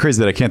it's driving me crazy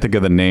that I can't think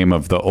of the name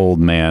of the old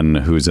man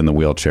who's in the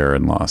wheelchair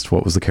in Lost.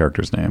 What was the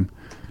character's name?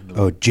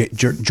 Oh,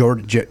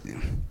 Jordan.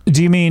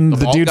 Do you mean the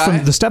bald dude guy?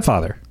 from The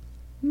Stepfather?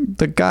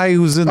 The guy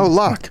who's in Oh,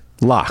 Locke.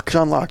 Locke.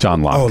 John Locke.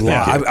 John Locke. Oh,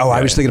 Thank you.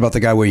 I was thinking about the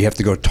guy where you have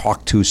to go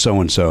talk to so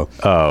and so.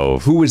 Oh,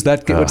 Who was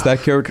that? What's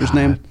that character's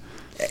name?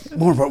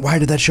 Why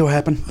did that show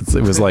happen?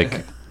 it was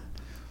like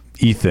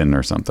Ethan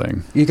or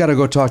something. You got to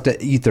go talk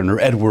to Ethan or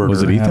Edward.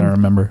 Was it or, Ethan? I don't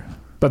remember.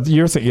 But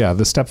you're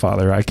the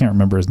Stepfather. I can't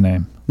remember his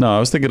name. No, I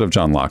was thinking of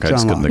John Locke. I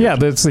just John couldn't Locke.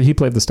 think. Yeah, he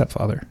played the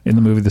Stepfather in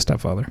the movie The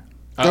Stepfather.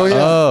 Oh, yeah.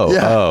 Oh,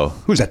 yeah. oh.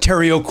 Who's that?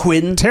 Terry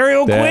O'Quinn? Terry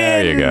O'Quinn.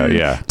 There you go.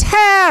 Yeah.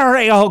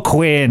 Terry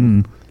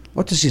O'Quinn.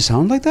 What, does he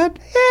sound like that?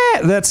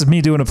 Yeah, that's me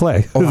doing a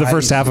play. Oh, the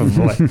first half of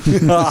a play.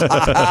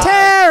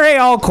 Terry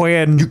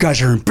O'Quinn. You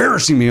guys are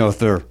embarrassing me out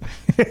there.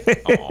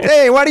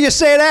 Hey, why do you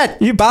say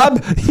that? You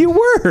Bob, you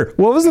were.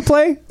 What was the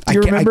play? Do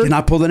you I remember?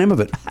 cannot pull the name of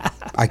it.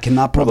 I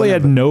cannot pull Probably the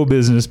had name of it. no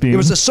business being. It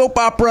was a soap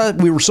opera.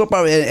 We were soap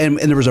opera, and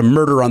there was a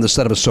murder on the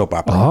set of a soap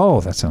opera.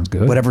 Oh, that sounds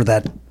good. Whatever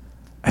that.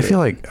 I feel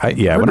like when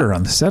Murder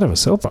on the set of a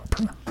soap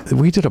opera.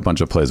 we did a bunch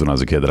of plays when I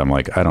was a kid that I'm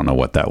like, I don't know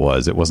what that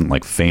was. It wasn't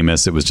like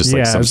famous. It was just like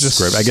Yeah, it some was just-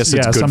 script. I guess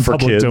yeah, it's some good for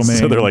public kids. domain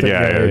So they're like, thing.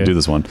 yeah, do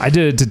this one. I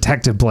did a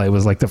detective play. It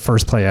was like the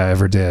first play I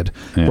ever did,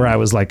 Yeah. where I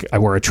was like, I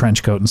wore a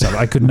trench coat and stuff.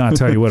 I could not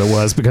tell you what it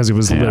was because it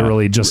was Yeah.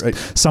 literally just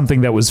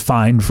something that was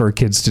fine for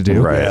kids to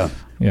do. Right. Yeah.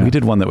 Yeah. We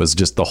did one that was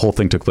just the whole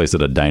thing took place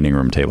at a dining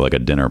room table, like a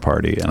dinner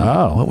party. And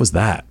what was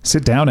that?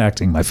 Sit down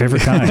acting, my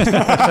favorite kind.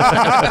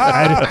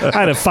 I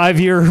had a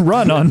 5-year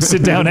run on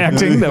sit down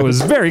acting that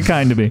was very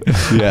kind to me.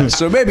 Yeah.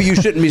 So maybe you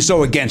shouldn't be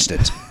so against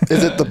it.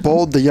 Is it The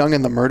Bold, the Young,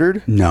 and the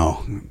Murdered?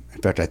 No.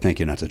 In fact, I thank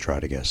you not to try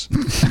to guess.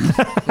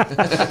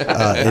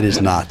 It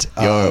is not.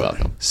 You're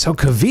welcome. So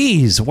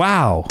Caviezel,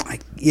 wow.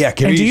 Yeah.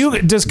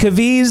 And does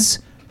Caviezel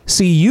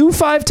see you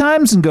 5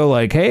 times and go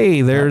like,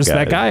 hey, there's Okay.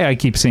 that guy I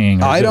keep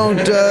seeing? Or I is it-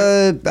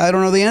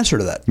 don't know the answer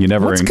to that. You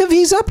never. What's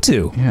Caviezel up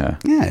to? Yeah.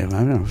 Yeah, I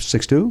don't know.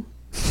 6'2"?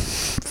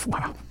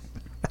 Wow.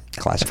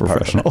 Classic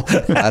Professional.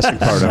 Pardo. Classic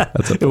Pardo.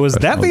 It was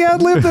that the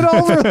ad lib that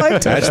Oliver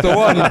liked? That's the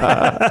one.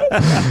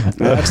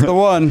 That's the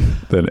one.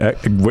 Then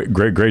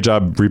great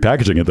job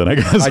repackaging it. Then I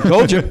guess I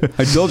told you.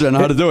 I know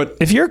how to do it.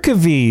 If you're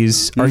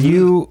Caviezel, are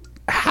you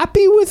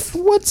happy with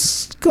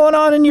what's going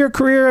on in your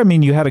career? I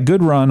mean, you had a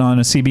good run on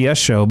a CBS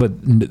show, but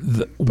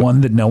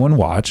one that no one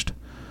watched.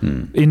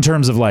 in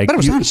terms of like. But it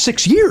was on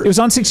 6 years. It was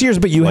on 6 years,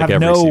 but you Like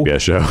have every no CBS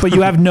show. but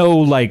you have no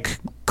like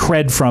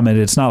cred from it.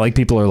 It's not like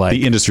people are like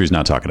The industry's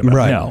not talking about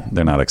Right. it. No,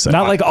 They're not excited.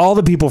 Not like all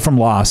the people from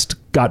Lost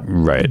got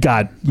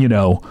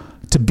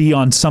to be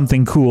on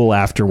something cool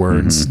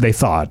afterwards. They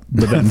thought,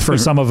 but then for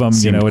some of them, it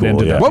Seemed cool,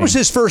 ended yeah. up. What was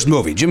his first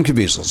movie? Jim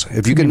Caviezel's.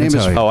 If you can name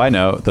his. Oh, I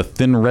know. The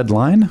Thin Red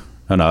Line?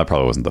 Oh, no, that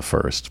probably wasn't the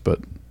first, but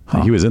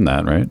he was in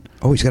that, right?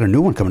 Oh, he's got a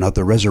new one coming out.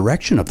 The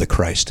Resurrection of the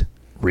Christ.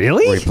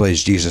 Really? Where he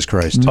plays Jesus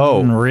Christ.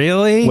 Oh,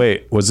 really?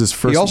 wait. Was his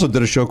first... He also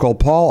did a show called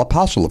Paul,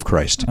 Apostle of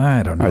Christ.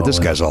 I don't know. All right, this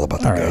guy's all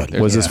about the God.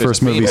 Was his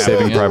first movie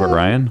Saving Private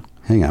Ryan?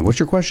 Hang on. What's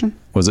your question?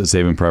 Was it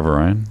Saving Private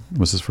Ryan?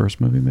 Was his first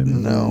movie, maybe?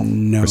 No.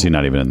 Or was he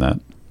not even in that?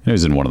 He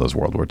was in one of those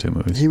World War II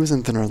movies. He was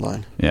in Thin Red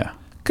Line. Yeah.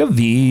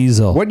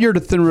 Caviezel. What year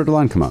did Thin Red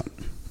Line come out?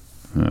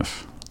 Ugh.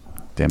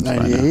 Damn if I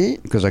know.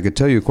 98? Because I could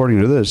tell you, according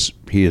to this,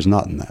 he is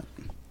not in that.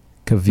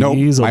 Caviezel. No,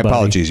 my buddy.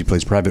 apologies. He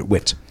plays Private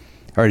Wit.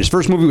 All right, his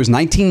first movie was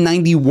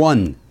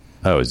 1991.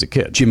 Oh, he's a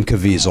kid. Jim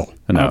Caviezel.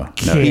 No.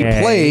 Okay. He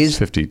Yeah, plays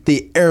 50.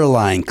 the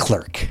airline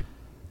clerk.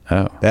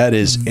 Oh. That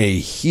is a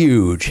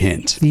huge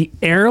hint. The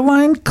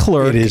airline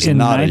clerk It is in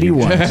not a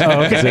 91. huge-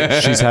 Oh,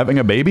 okay. She's having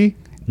a baby?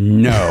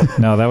 No.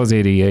 No, that was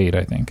 88,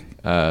 I think.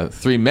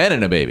 3 Men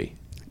and a Baby.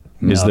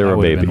 Is No, there that a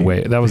would've baby?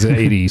 been that was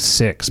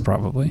 86,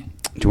 probably.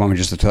 Do you want me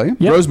just to tell you?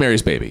 Yep.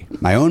 Rosemary's Baby.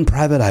 My Own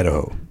Private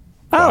Idaho.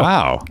 Oh,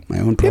 Wow. My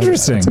Own Private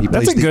Interesting. Idaho. He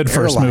That's plays a good the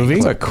first airline movie.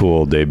 That's clerk. a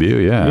cool debut,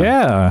 yeah.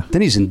 yeah.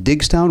 Then he's in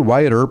Digstown,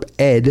 Wyatt Earp,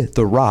 Ed,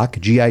 The Rock,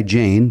 G.I.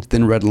 Jane,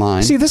 Thin Red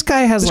Line. See, this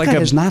guy has this like guy a.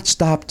 has not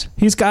stopped.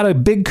 He's got a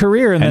big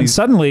career, and then he's-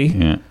 suddenly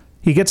Yeah.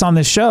 he gets on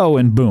this show,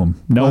 and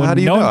boom, no Well, how one,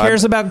 do you no know? one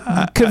cares about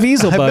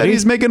Caviezel, I bet buddy.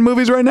 he's making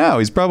movies right now.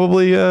 He's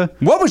probably...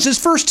 What was his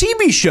first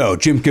TV show,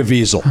 Jim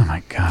Caviezel? Oh,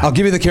 my God. I'll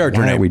give you the character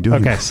Why name. are we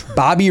doing Okay. this?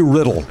 Bobby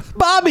Riddle.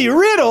 Bobby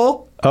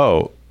Riddle?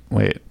 Oh,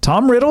 wait.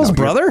 Tom Riddle's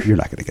brother? You're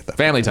not going to get that.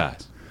 Family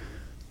Ties.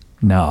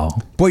 No.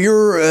 Well,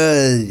 you're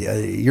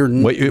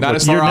Wait, Not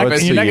what's- as far you're off not-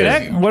 as You're not you.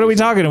 gonna, what are we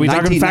talking? Are we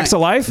talking Facts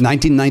of Life?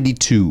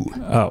 1992.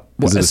 Oh,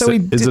 Is it, a, so si- he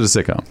is did- it a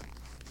sitcom?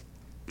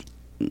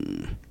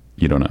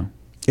 You don't know.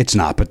 It's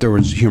not, but there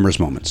was humorous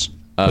moments.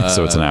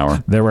 So it's an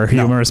hour. there were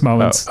humorous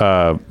moments.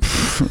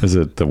 Is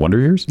it The Wonder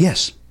Years?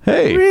 Yes.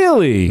 Hey.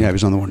 Really? Yeah, he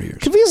was on The Wonder Years.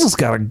 Caviezel's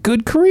got a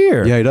good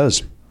career. Yeah, he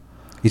does.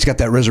 He's got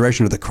that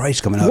Resurrection of the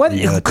Christ coming out. What in,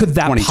 could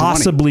that 2020.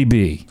 possibly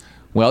be?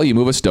 Well, you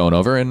move a stone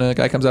over and a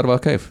guy comes out of a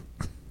cave.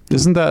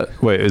 Isn't that...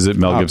 Wait, is it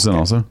Mel Gibson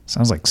also?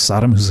 Sounds like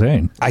Saddam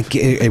Hussein.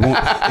 It won't.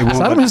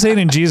 Saddam Hussein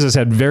and Jesus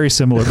had very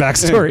similar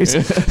backstories.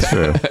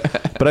 True.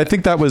 But I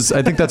think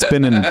that's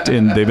been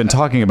in they've been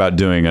talking about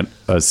doing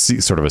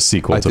sort of a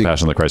sequel to think-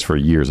 Passion of the Christ for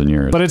years and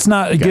years. But it's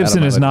not. Get out of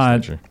Gibson my is not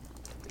legislature.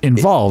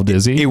 involved,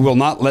 is he? It will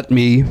not let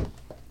me.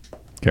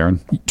 Karen?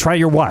 Try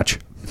your watch.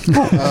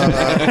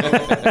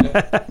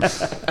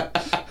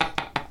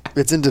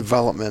 It's in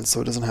development,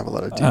 so it doesn't have a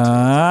lot of details.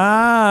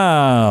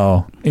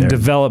 Oh, in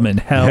development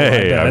hell.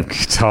 Hey, I bet.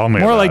 tell me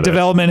More about like it.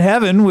 development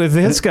heaven with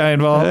this guy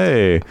involved.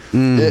 Hey.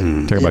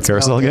 Talking about It's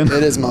Carousel Mel- again?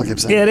 It is Mel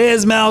Gibson. It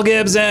is Mel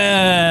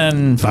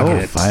Gibson. Fuck Oh,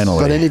 it.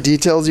 finally. But any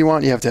details you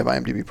want, you have to have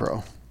IMDb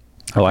Pro.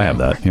 Oh, I have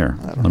that. Here,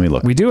 let me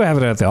look. We do have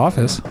it at the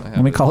office.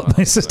 Let me call up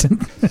my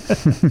assistant.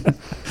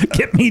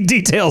 Get me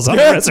details on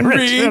the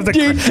resurrection of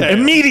the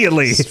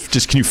immediately.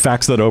 Just can you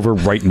fax that over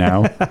right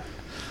now?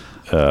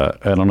 I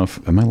don't know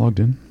if... Am I logged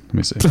in? Let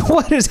me see.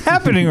 What is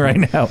happening right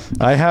now?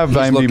 I have He's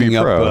IMDb looking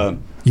Pro. up.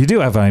 You do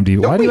have IMDb.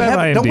 Why do you have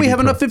IMDb? Don't we have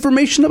Pro? enough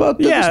information about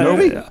this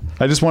movie?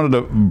 I just wanted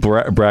to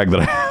brag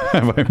that I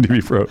have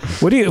IMDb Pro.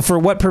 What do you? For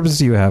what purpose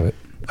do you have it?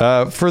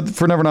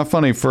 For Never Not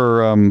Funny,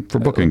 for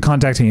booking.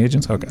 Contacting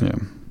agents. Okay. Yeah.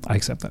 I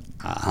accept that.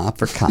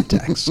 For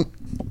contacts.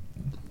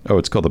 Oh,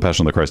 it's called The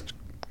Passion of the Christ,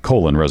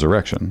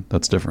 Resurrection.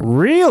 That's different.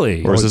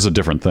 Really? Or is this a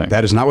different thing?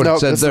 That is not what No, it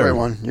says that's there. the right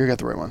one. You got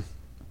the right one.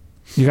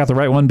 You got the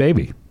right one,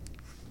 baby.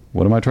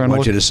 What am I trying I to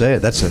want you look? to say it.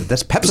 That's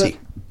Pepsi.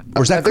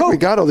 Or is that I think Coke? we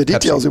got all the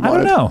details we I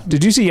wanted. don't know.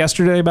 Did you see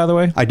Yesterday, by the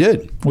way? I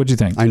did. What'd you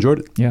think? I enjoyed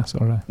it. Yeah, so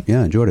did I.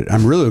 Yeah, I enjoyed it.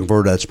 I'm really looking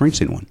forward to that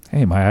Springsteen one.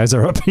 Hey, my eyes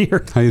are up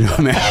here. How you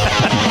doing, man?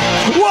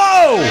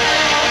 Whoa!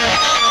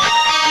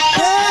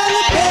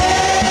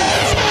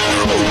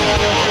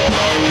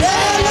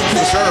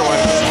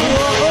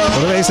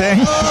 What are they saying?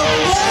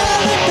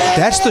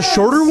 That's the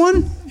shorter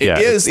one? Yeah,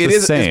 It is the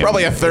it's same.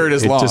 probably a third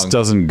as long. It just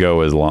doesn't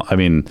go as long. I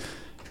mean,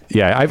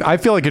 yeah, I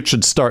feel like it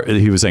should start.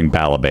 He was saying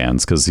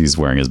Balabands because he's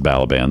wearing his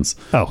Balabands.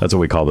 Oh. That's what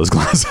we call those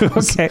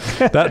glasses. Okay.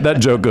 that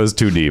joke goes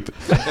too deep.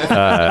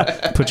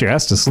 Put your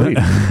ass to sleep.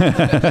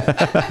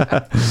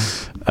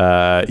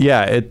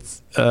 Yeah,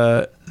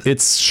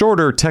 it's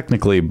shorter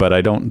technically, but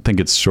I don't think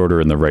it's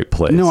shorter in the right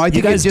place. No, I You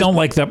think guys it just, don't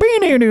like the.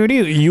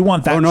 You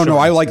want that? Oh, no, short.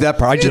 I like that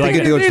part. I just You think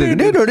like it goes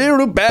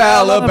to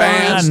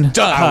Balabands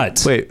done.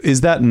 Hut. Wait,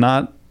 is that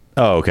not?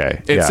 Oh,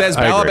 okay. It Yeah, says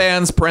I agree.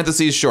 Balabands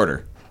parentheses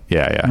shorter.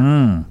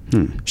 Yeah.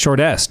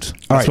 Shortest.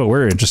 That's right. what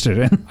we're interested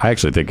in. I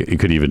actually think it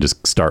could even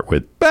just start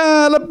with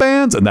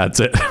Balabands, and that's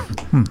it.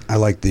 I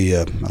like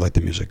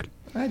the music.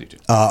 I do too.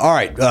 All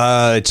right,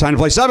 it's time to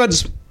play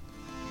Sevens.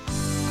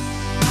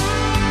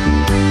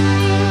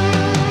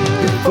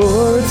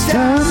 Before it's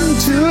time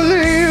to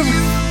leave,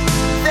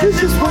 There's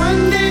just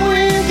one thing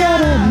we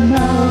gotta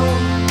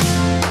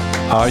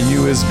know. Are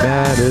you as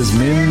bad as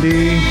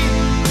Mindy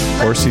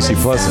or CeCe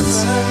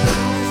Pleasance?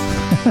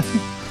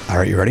 All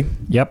right, you ready?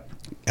 Yep.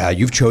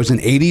 You've chosen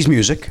 80s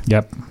music.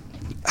 Yep.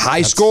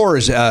 High score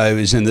is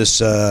in this.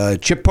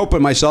 Chip Pope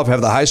and myself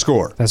have the high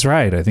score. That's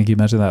right. I think you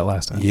mentioned that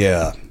last time.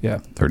 Yeah. Yeah.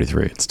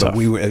 33. It's tough.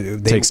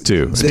 Takes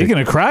two. Speaking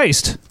of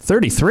Christ,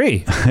 33.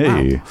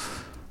 Hey. Wow.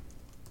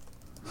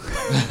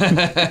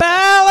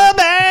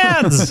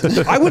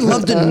 Balabands. I would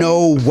love to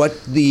know what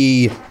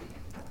the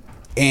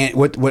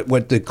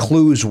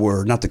clues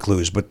were. Not the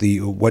clues, but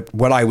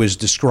what I was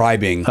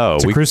describing. Oh,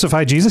 To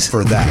crucify Jesus?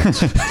 For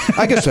that.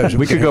 I guess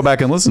we could go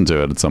back and listen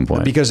to it at some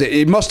point. Because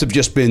it must have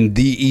just been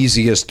the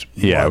easiest.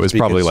 Yeah, it was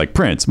probably like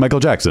Prince, Michael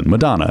Jackson,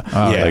 Madonna.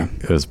 Yeah.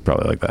 It was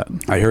probably like that. All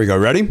right, here we go.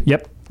 Ready?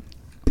 Yep.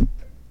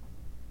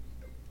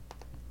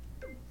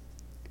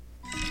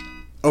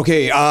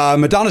 Okay,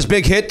 Madonna's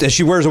big hit.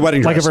 She wears a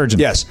wedding dress. Like a Virgin.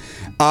 Yes.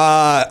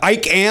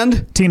 Ike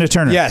and Tina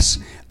Turner. Yes.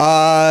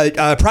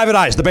 Private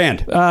Eyes, the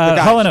band. The guys.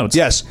 Hall & Oates.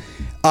 Yes.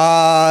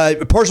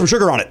 Pour some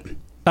sugar on it.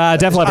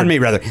 Def Leppard. On me,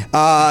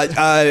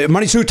 rather.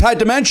 Money Suit Tied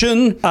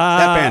Dimension.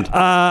 That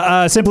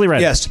band. Simply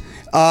Red. Yes.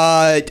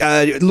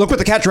 Look what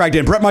the cat dragged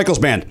in. Brett Michaels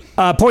band.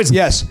 Poison.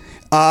 Yes.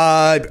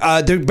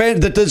 The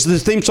band that does the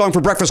theme song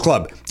for Breakfast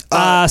Club.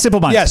 Simple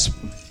Minds. Yes.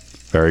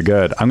 Very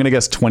good. I'm going to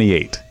guess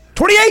 28.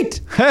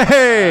 28.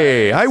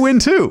 Hey, I win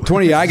too.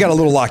 20. I got a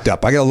little locked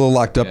up.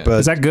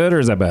 Is that good or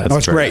is that bad? No,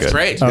 it's great. It's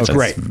great. It's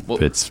great.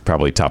 It's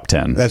probably top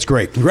 10. That's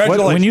great.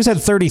 Congratulations. When you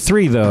said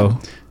 33, though,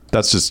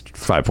 That's just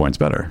 5 points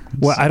better.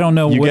 well, I don't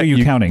know. What are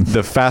you counting?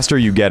 The faster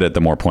you get it,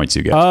 the more points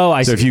you get. Oh,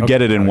 I So see. if you Okay.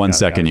 get it in 1 Got it,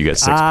 second, got it. you get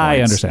 6 points. I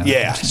understand.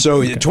 Yeah.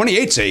 So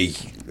 28's a.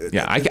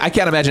 Yeah, I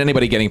can't imagine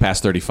anybody getting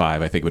past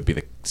 35. I think would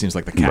be seems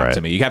like the cap Right.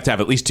 to me. You have to have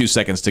at least 2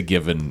 seconds to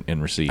give and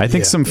receive. I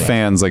think some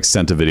fans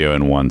sent a video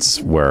in once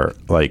where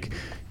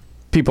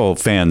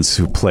fans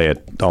who play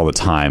it all the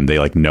time,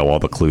 they know all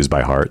the clues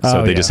by heart.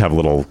 So they just have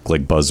little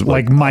buzz,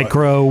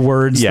 micro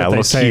words. yeah, that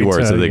little they say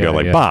keywords that they go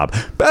Bob,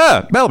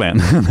 Bellman,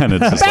 and then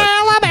it's just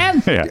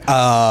Bellman.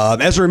 yeah.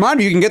 As a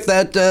reminder, you can get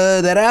that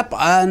app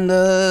on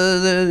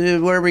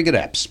wherever you get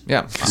apps.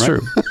 Yeah, It's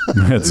true.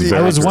 It's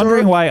I was true.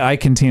 wondering why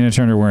Ike and Tina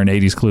Turner were an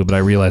 80s clue, but I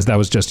realized that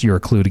was just your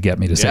clue to get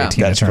me to say Yeah,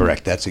 Tina that's Turner.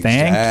 correct. That's Thank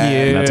exact- you.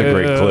 And that's a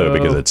great clue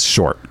because it's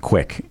short,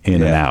 quick,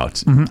 in and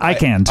out.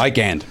 Ike and. I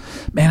can't.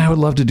 Man, I would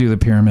love to do the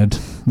pyramid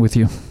with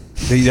you.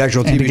 The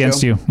actual TV And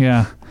against show? you.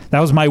 Yeah. That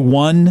was my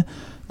one.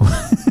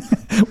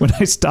 When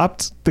I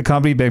stopped the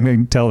Comedy Bang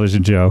Bang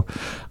television show,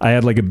 I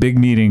had a big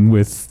meeting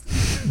with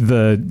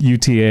the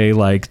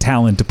UTA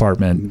talent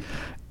department,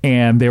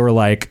 and they were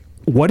like,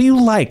 what do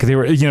you like? They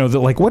were,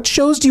 what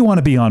shows do you want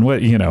to be on?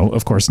 What,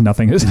 of course,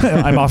 nothing is,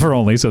 I'm offer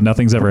only, so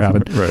nothing's ever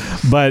happened. Right.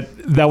 But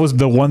that was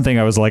the one thing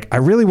I was like, I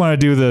really want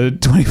to do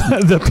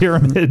the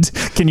pyramid.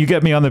 Can you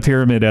get me on the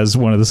pyramid as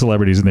one of the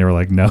celebrities? And they were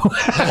like, no.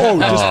 Oh,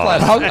 just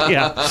flat out?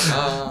 Yeah.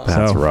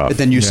 That's rough. But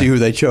then you see who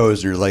they chose,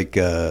 and you're like,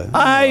 They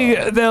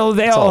all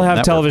all have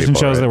network television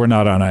people, shows right? that were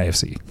not on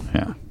IFC.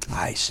 Yeah.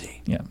 I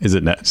see. Yeah. Is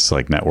it just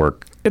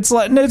network? It's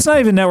it's not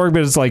even network,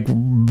 but it's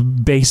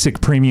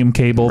basic premium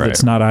cable Right.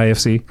 that's not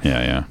IFC.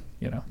 Yeah.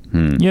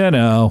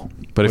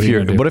 But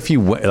But what if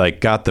you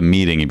got the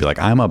meeting, you'd be like,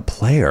 I'm a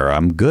player,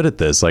 I'm good at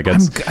this.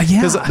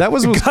 That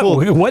was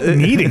cool. What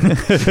meeting?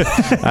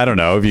 I don't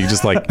know if you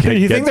just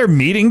you think they're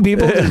meeting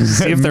people to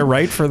see if they're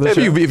right for the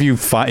show?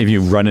 if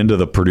you run into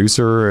the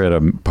producer at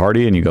a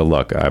party and you go,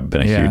 look, I've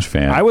been a huge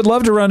fan. I would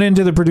love to run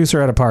into the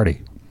producer at a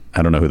party.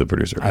 I don't know who the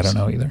producer is. I don't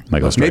know either.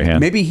 Michael Strahan.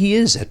 Maybe he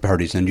is at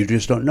parties and you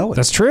just don't know it.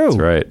 That's true. That's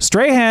right.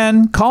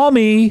 Strahan, call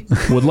me.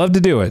 Would love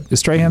to do it. Is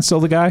Strahan still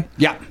the guy?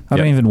 Yeah. I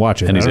don't even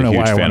watch it. And he's I don't a know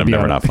huge why I fan wanna of be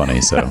Never on Not it.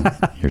 Funny, so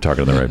you're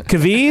talking to the right.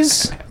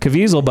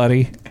 Caviezel,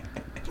 buddy.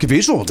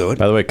 Caviezel will do it.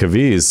 By the way,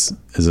 Caviezel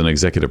is an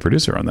executive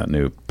producer on that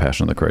new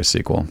Passion of the Christ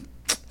sequel.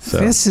 So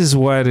This is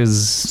what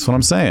is. that's what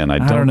I'm saying. I I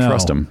don't know.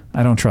 trust him.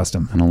 I don't trust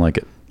him. I don't like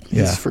it.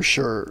 Yeah. He's for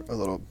sure a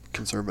little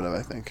conservative,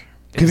 I think.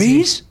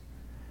 Caviezel?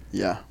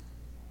 Yeah.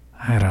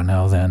 I don't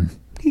know then.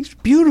 He's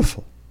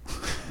beautiful.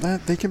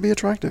 They can be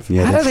attractive.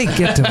 Yeah. How do they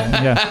get to him?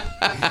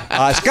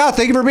 Yeah. Scott,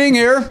 thank you for being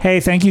here.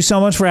 Hey, thank you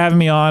so much for having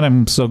me on.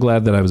 I'm so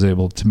glad that I was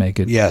able to make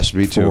it. Yes,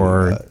 me too.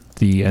 For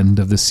the end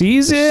of the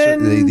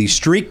season. The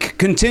streak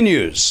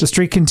continues. The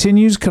streak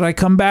continues. Could I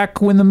come back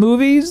when the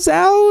movie's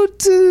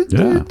out?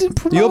 Yeah.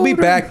 You'll be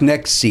back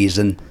next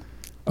season.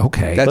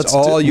 Okay. That's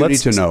all you need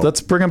to know. Let's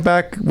bring him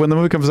back when the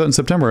movie comes out in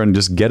September and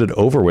just get it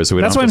over with. So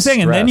we That's don't what I'm have to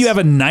saying. And then stress. you have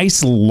a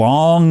nice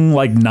long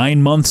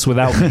 9 months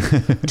without me.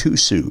 Too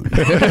soon.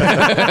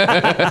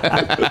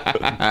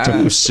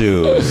 Too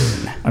soon.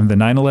 I'm the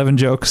 9/11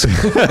 jokes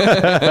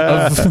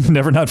of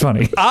Never Not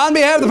Funny. On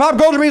behalf of the Pop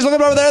Culture Bees,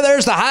 looking over there,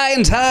 there's the high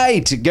and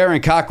tight.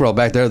 Garen Cockrell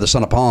back there, the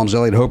son of Palms,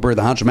 Elliot Hooper,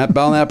 the honcho Matt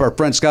Belknap, our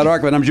friend Scott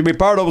Aukerman. I'm Jimmy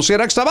Pardo. We'll see you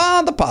next time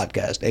on the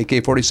podcast.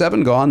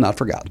 AK-47, gone, not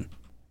forgotten.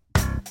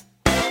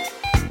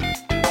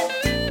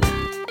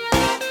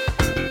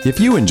 If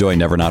you enjoy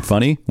Never Not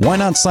Funny, why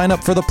not sign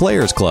up for the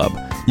Players Club?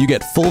 You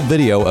get full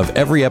video of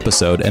every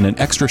episode and an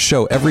extra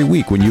show every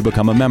week when you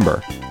become a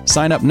member.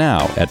 Sign up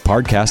now at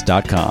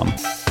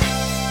Pardcast.com.